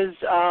close because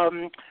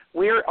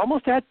we're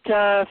almost at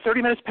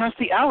 30 minutes past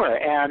the hour,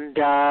 and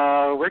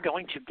we're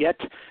going to get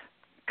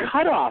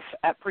cut off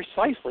at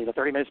precisely the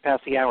 30 minutes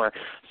past the hour.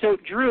 So,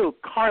 Drew,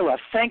 Carla,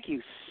 thank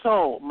you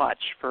so much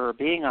for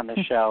being on the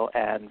show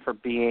and for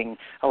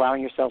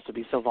allowing yourselves to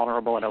be so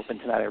vulnerable and open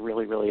tonight. I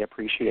really, really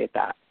appreciate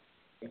that.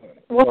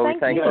 Well,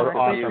 thank you.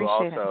 You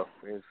also.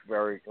 It's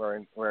very,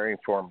 very, very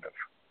informative.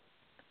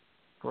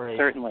 Great.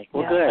 Certainly.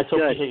 Well, good. I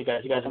so appreciate you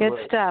guys. You guys are good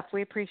great. stuff.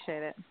 We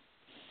appreciate it.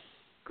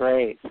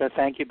 Great. So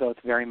thank you both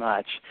very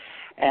much.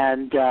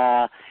 And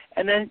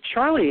then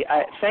Charlie,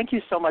 thank you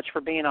so much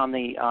for being on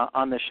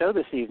the show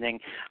this evening.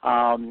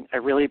 I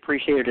really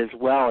appreciate it as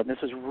well. And this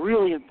is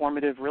really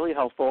informative, really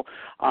helpful.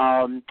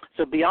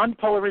 So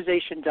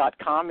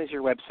beyondpolarization.com is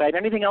your website.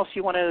 Anything else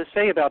you want to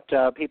say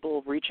about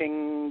people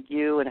reaching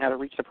you and how to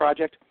reach the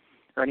project,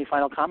 or any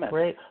final comments?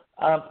 Great.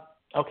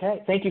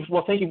 Okay. Thank you.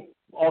 Well, thank you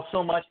all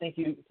so much. Thank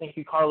you,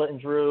 Carla and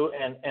Drew.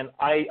 And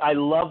I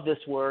love this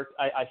work.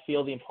 I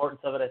feel the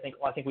importance of it.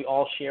 I think we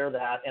all share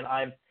that, and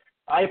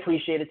I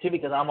appreciate it too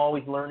because I'm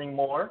always learning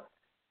more.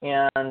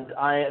 and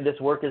this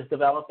work is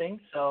developing.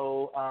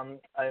 So I'm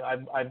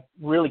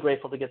really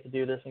grateful to get to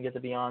do this and get to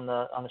be on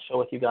the show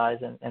with you guys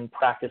and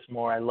practice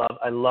more.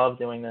 I love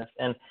doing this,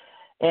 and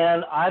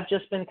I've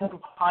just been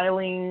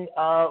compiling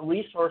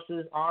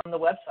resources on the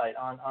website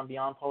on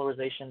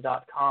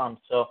beyondpolarization.com.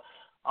 So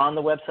on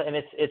the website, and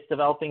it's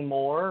developing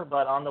more,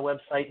 but on the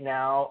website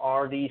now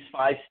are these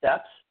 5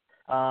 steps,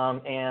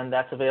 and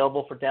that's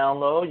available for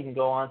download. You can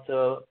go on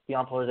to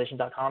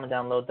beyondpolarization.com and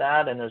download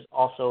that, and there's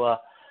also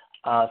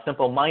a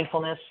simple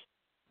mindfulness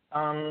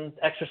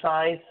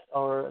exercise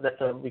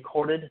that's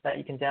recorded that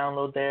you can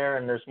download there,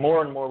 and there's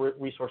more and more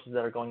resources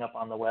that are going up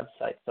on the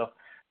website. So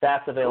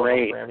that's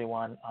available for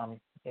everyone,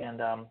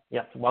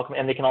 welcome.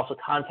 And they can also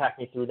contact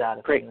me through that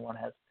if anyone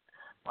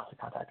wants to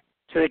contact.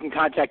 So they can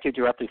contact you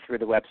directly through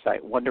the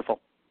website. Wonderful.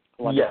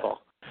 Yes.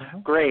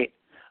 Great.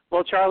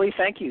 Well, Charlie,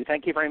 thank you.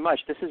 Thank you very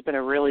much. This has been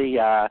a really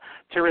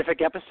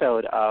terrific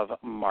episode of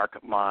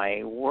Mark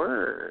My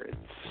Words.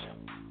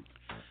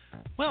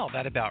 Well,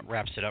 that about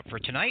wraps it up for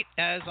tonight,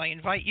 as I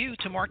invite you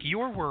to mark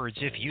your words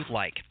if you'd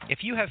like.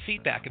 If you have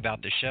feedback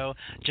about the show,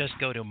 just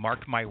go to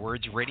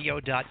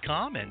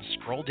markmywordsradio.com and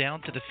scroll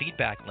down to the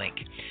feedback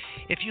link.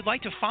 If you'd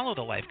like to follow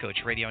the Life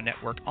Coach Radio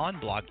Network on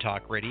Blog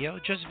Talk Radio,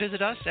 just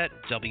visit us at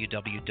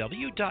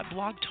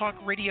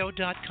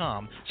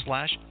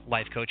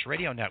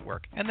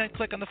www.blogtalkradio.com/LifeCoachRadioNetwork and then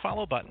click on the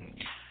follow button.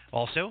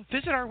 Also,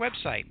 visit our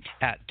website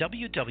at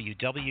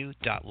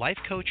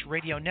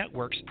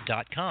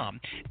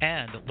www.lifecoachradionetworks.com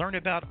and learn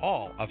about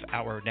all of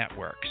our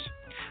networks.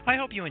 I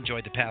hope you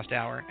enjoyed the past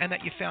hour and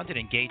that you found it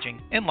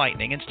engaging,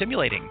 enlightening, and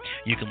stimulating.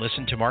 You can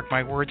listen to Mark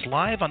My Words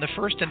live on the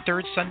first and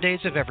third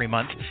Sundays of every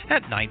month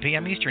at 9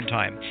 p.m. Eastern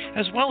Time,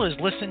 as well as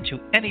listen to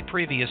any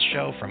previous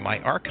show from my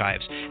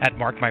archives at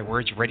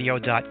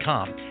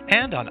markmywordsradio.com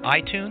and on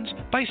iTunes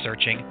by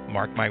searching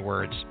Mark My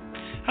Words.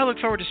 I look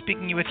forward to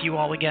speaking with you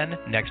all again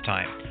next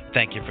time.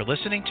 Thank you for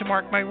listening to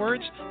Mark My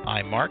Words.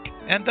 I'm Mark,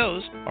 and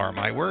those are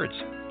my words.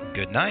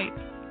 Good night.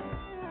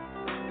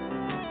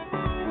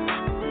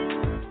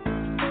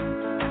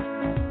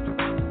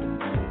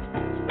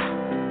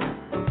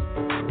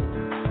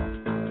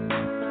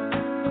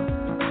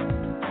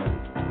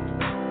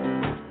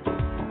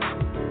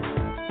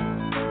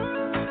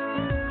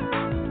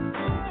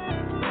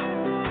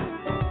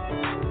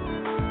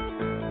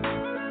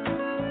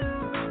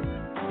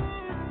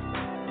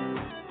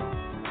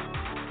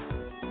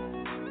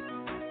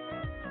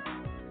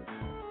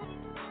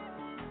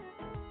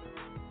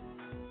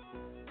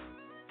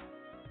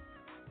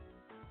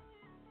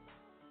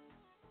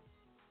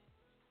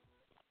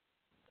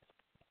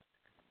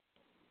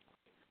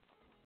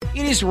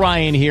 It is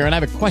Ryan here, and I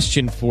have a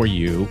question for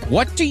you.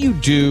 What do you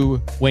do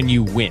when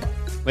you win?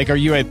 Like, are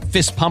you a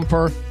fist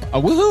pumper, a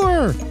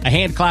woohooer, a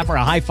hand clapper,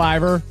 a high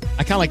fiver?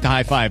 I kind of like the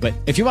high five, but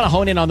if you want to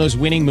hone in on those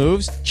winning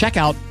moves, check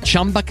out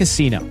Chumba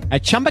Casino.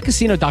 At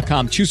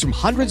ChumbaCasino.com, choose from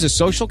hundreds of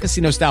social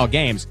casino-style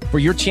games for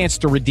your chance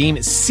to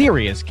redeem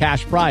serious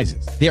cash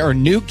prizes. There are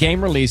new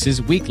game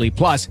releases weekly,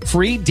 plus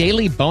free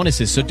daily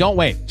bonuses, so don't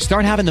wait.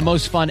 Start having the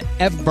most fun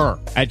ever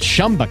at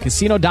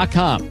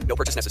ChumbaCasino.com. No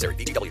purchase necessary.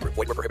 VGW Group.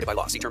 Void where prohibited by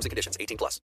law. See terms and conditions. 18+.